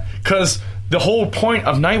love that. Because the whole point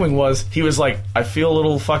of Nightwing was he was like, I feel a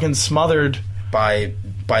little fucking smothered by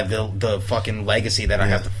the fucking legacy that I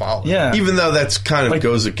have to follow. Yeah. Even though that's kind of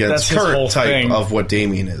goes against his whole current type thing. of what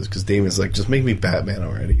Damien is, because Damien's like, just make me Batman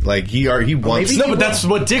already. Like he wants. No, but that's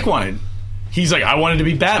what Dick wanted. He's like, I wanted to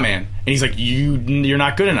be Batman, and he's like, you're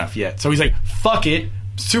not good enough yet. So he's like, fuck it.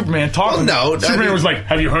 Superman talking. Well, no, Superman was like,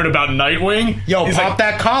 have you heard about Nightwing? Yo, he's pop like,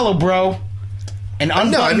 that collar, bro. And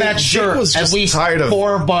unbutton that shirt. Was just at least tired of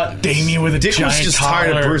 4 buttons. Damien with a Dick giant was just collar.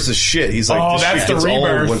 tired of Bruce's shit. He's like, this that's shit the gets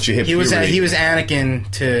rebirth. old once you hit He was puberty.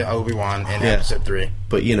 Anakin to Obi-Wan in episode 3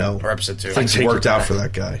 But or episode 2. things take worked it out back. for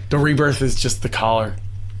that guy. The rebirth is just the collar.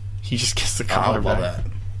 He just gets the I collar would love back.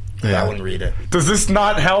 that. Yeah. I wouldn't read it. Does this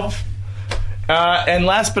not help? And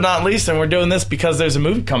last but not least, and we're doing this because there's a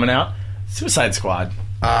movie coming out, Suicide Squad.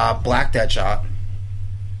 Black Deadshot,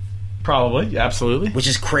 Probably, absolutely. which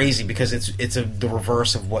is crazy because it's the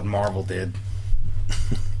reverse of what Marvel did.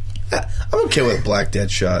 I'm okay with Black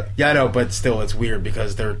Deadshot. Yeah, I know, but still, it's weird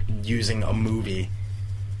because they're using a movie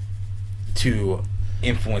to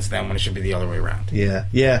influence them when it should be the other way around. Yeah.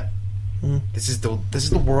 This is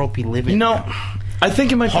the world we live in. You know, now. I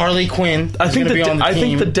think it might. Harley Quinn. I think be on the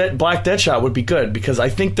team. the Black Deadshot would be good because I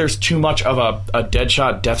think there's too much of a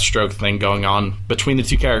Deadshot Deathstroke thing going on between the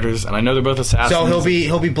two characters, and I know they're both assassins. So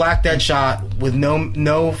he'll be Black Deadshot with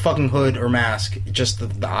no fucking hood or mask, just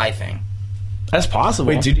the eye thing. That's possible.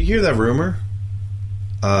 Wait, did you hear that rumor?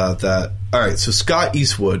 All right, so Scott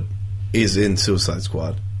Eastwood is in Suicide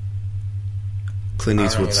Squad. Clint I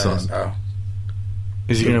don't know Eastwood's who that son. is. Oh.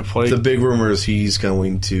 Is he going to play? The big rumor is he's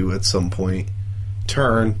going to, at some point,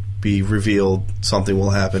 be revealed, something will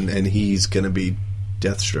happen, and he's going to be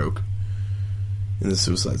Deathstroke in the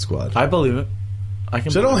Suicide Squad. I believe it. I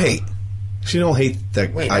can. So don't hate. She don't hate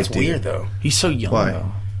that Wait, that's idea. weird though. He's so young. Why?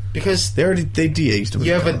 Though. Because They de-aged him.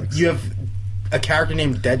 you in have comics. you have a character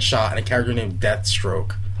named Deadshot and a character named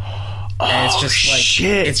Deathstroke. And it's just like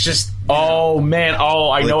shit. it's just Oh man! Oh,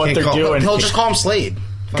 I Well, know they what can't they're call- doing, he'll just call him Slade.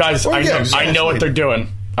 guys. Well, I yeah, know. exactly. I know what they're doing.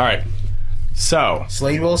 All right. So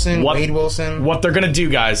Slade Wilson, What- Wade Wilson. what they're gonna do,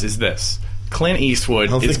 guys, is this: Clint Eastwood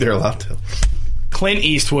I don't is think they're allowed to. Clint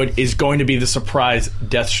Eastwood is going to be the surprise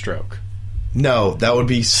Deathstroke. No, that would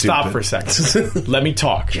be stupid. Stop for a second. Let me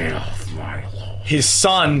talk. His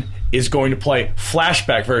son is going to play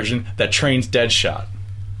flashback version that trains Deadshot.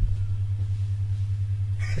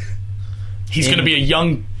 He's going to be a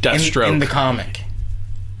young Deathstroke. in the comic.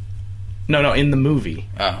 No, in the movie.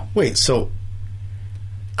 Oh. Wait, so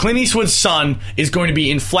Clint Eastwood's son is going to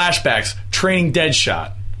be in flashbacks training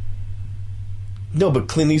Deadshot. no, but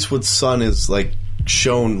Clint Eastwood's son is like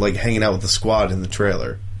shown like hanging out with the squad in the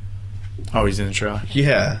trailer. Oh, he's in the trailer.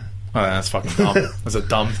 Yeah, Oh, that's fucking dumb. That's a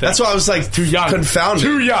dumb thing. that's why I was like Too young. confounded.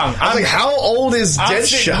 Too young. I was like, how old is I'm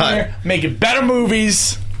sitting Deadshot? here making better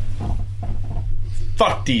movies.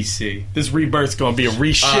 Fuck DC. This Rebirth's going to be a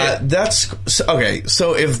reshit. That's so, okay.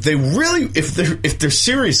 So if they're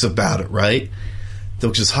serious about it, right?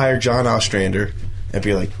 They'll just hire John Ostrander and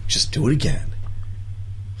be like, just do it again.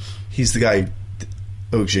 He's the guy.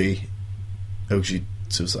 OG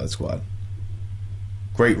Suicide Squad.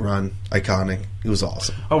 Great run, iconic. It was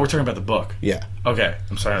awesome. Oh, we're talking about the book. Yeah. Okay,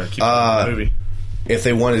 I'm sorry. I keep the movie. If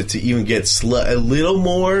they wanted to even get a little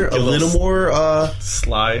more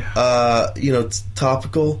Sly.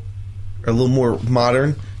 topical or a little more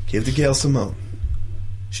modern, give to Gail Simone.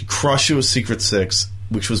 She crushed it with Secret Six,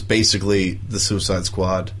 which was basically the Suicide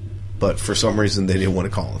Squad, but for some reason they didn't want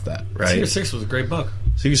to call it that, right? Secret Six was a great book.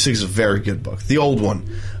 Secret Six is a very good book. The old one.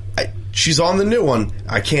 She's on the new one.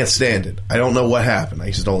 I can't stand it. I don't know what happened. I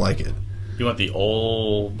just don't like it. You want the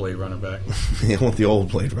old Blade Runner back? I want the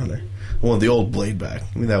old Blade Runner. I want the old Blade back.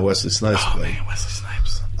 Give me that Wesley Snipes Blade. Man, Wesley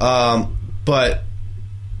Snipes. But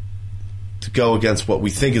to go against what we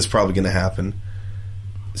think is probably going to happen,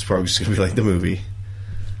 it's probably just going to be like the movie.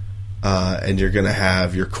 And you're going to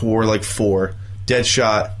have your core like four: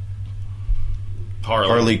 Deadshot,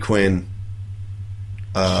 Harley Quinn,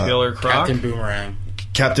 Killer Croc.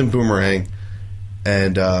 Captain Boomerang.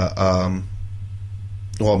 and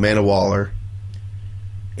Amanda Waller.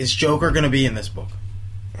 Is Joker going to be in this book?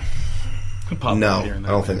 No, I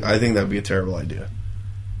don't think. I think that'd be a terrible idea.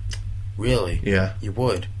 Really? Yeah, You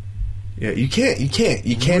would? yeah. You can't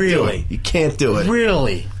do Really? it. You can't do it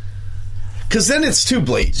Really? because then it's too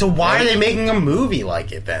blatant. So why are they making a movie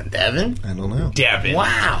like it then, Devin? I don't know. Devin.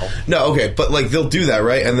 Wow. No, okay, but like they'll do that,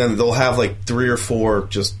 right? And then they'll have like 3 or 4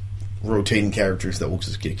 just rotating characters that will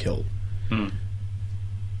just get killed, and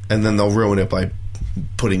then they'll ruin it by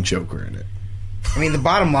putting Joker in it. I mean, the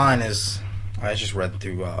bottom line is, I just read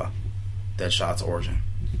through Deadshot's origin.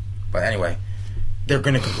 But anyway, they're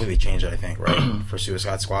going to completely change it, I think, right? For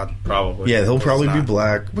Suicide Squad. Probably. Yeah, he'll probably be not.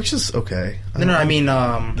 black, which is okay. No, I mean,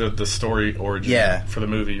 The story origin. Yeah. For the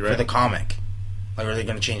movie, right? for the comic. Like, are they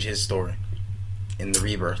going to change his story in the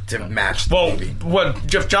Rebirth to match the Well, movie? what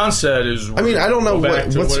Jeff Johns said is. I mean, I don't know go back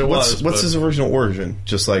to what's what it was, what's but- his original origin.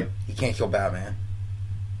 Just like You can't kill Batman.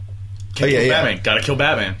 Can't Oh, yeah, kill yeah. Batman. Gotta kill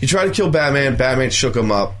Batman. he tried to kill Batman. Batman shook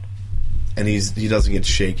him up, and he doesn't get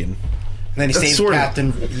shaken. And then he That's saved sort of-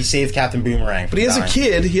 Captain. He saved Captain Boomerang. But he has a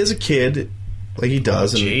kid. He has a kid, like he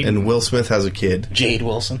does, Jaden. and Will Smith has a kid. Jade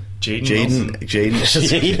Wilson. Jaden.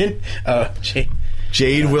 Jaden. Jade.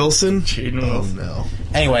 Jade Wilson. Jaden Oh Wilson. no.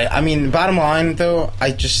 Anyway, I mean, bottom line though,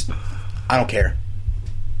 I don't care.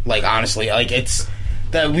 Like honestly, like it's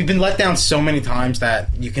that we've been let down so many times that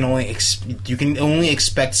you can only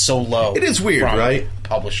expect so low. It is weird, from right?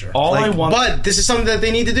 Publisher. All I want. But this is something that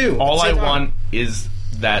they need to do. all at I the same time. want is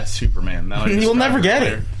that Superman. That I You'll described never get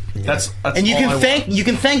earlier. That's and you all I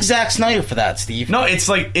can thank Zack Snyder for that, Steve. Want. No, it's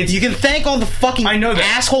like it's. You can thank all the fucking I know that.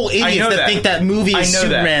 asshole I idiots know that that. think that movie I is know that.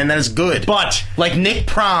 Superman that is good. But like Nick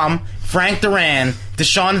Prom, Frank Duran,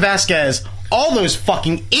 Deshaun Vasquez, all those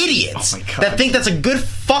fucking idiots Oh my God. that think that's a good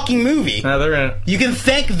fucking movie. no, they're in. You can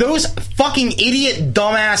thank those fucking idiot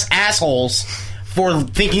dumbass assholes for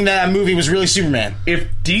thinking that movie was really Superman. If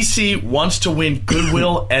DC wants to win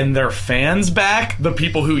goodwill and their fans back, the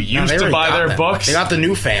people who No, used they to already buy got their them. books, They got the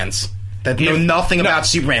new fans that know If- nothing no, about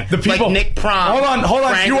Superman. the people. like Nick Prom. Hold on.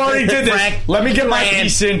 Frank- You already did this. Frank Let me get my Duran,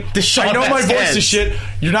 piece in. Deshaun I know my voice Vasquez. is shit.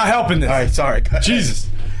 You're not helping this. All right, sorry. Go ahead. Jesus.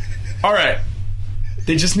 All right.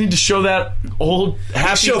 They just need to show that old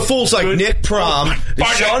happy. Show fools like good- Nick Prom, and fuck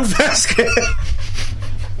Sean it. Vasquez.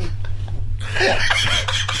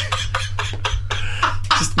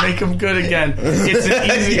 Just make them good again. It's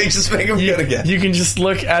an easy. Yeah, just make them good again. You can just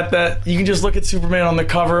look at that. You can just look at Superman on the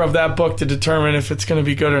cover of that book to determine if it's going to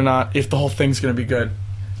be good or not. If the whole thing's going to be good.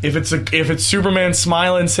 If it's Superman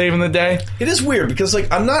smiling, saving the day. It is weird because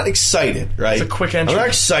like I'm not excited, right? It's a quick entry. I'm not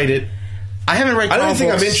excited. I haven't read. I don't comic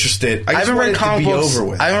think books. I'm interested. I just haven't want read it comic to be books. over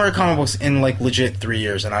with. I haven't read comic books in like legit 3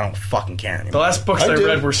 years, and I don't fucking care The anymore. last books I do.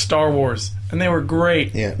 read were Star Wars, and they were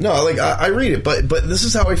great. Yeah, no, like I read it, but this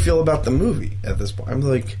is how I feel about the movie at this point. I'm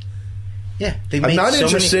like, Yeah, they I'm made not so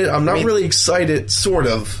interested. Many, I'm not really excited. Sort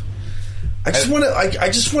of. I just want to. I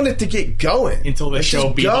just want it to get going Until they let's show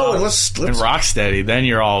just go Bebop and let's and Rocksteady, then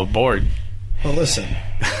you're all bored. Well, listen,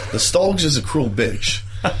 nostalgia is a cruel bitch,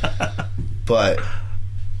 but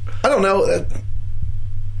I don't know.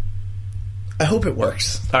 I hope it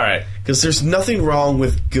works All right. because there's nothing wrong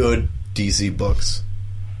with good DC books.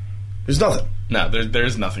 There's nothing. No,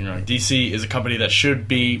 there's nothing wrong. DC is a company that should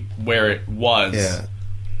be where it was. Yeah,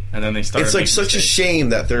 And then they started. it's like making such a mistakes. shame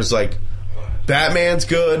that there's like Batman's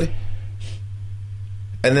good,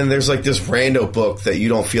 and then there's like this rando book that you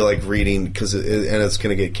don't feel like reading because and it's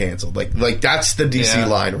going to get canceled. Like that's the DC Yeah.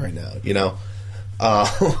 line right now, you know. All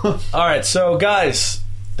right, so guys,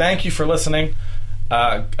 thank you for listening.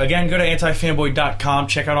 Again, go to antifanboy.com.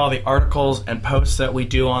 Check out all the articles and posts that we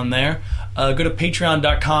do on there. Go to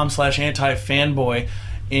patreon.com/antifanboy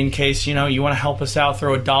in case you want to help us out.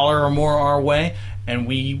 Throw $1 or more our way, and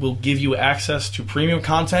we will give you access to premium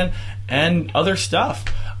content and other stuff.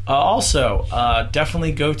 Also,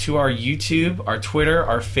 definitely go to our YouTube, our Twitter,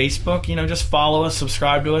 our Facebook. Just follow us,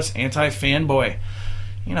 subscribe to us, Anti-Fanboy.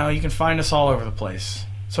 You can find us all over the place.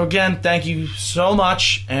 So again, thank you so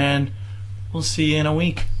much, and we'll see you in a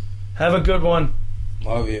week. Have a good one.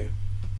 Love you.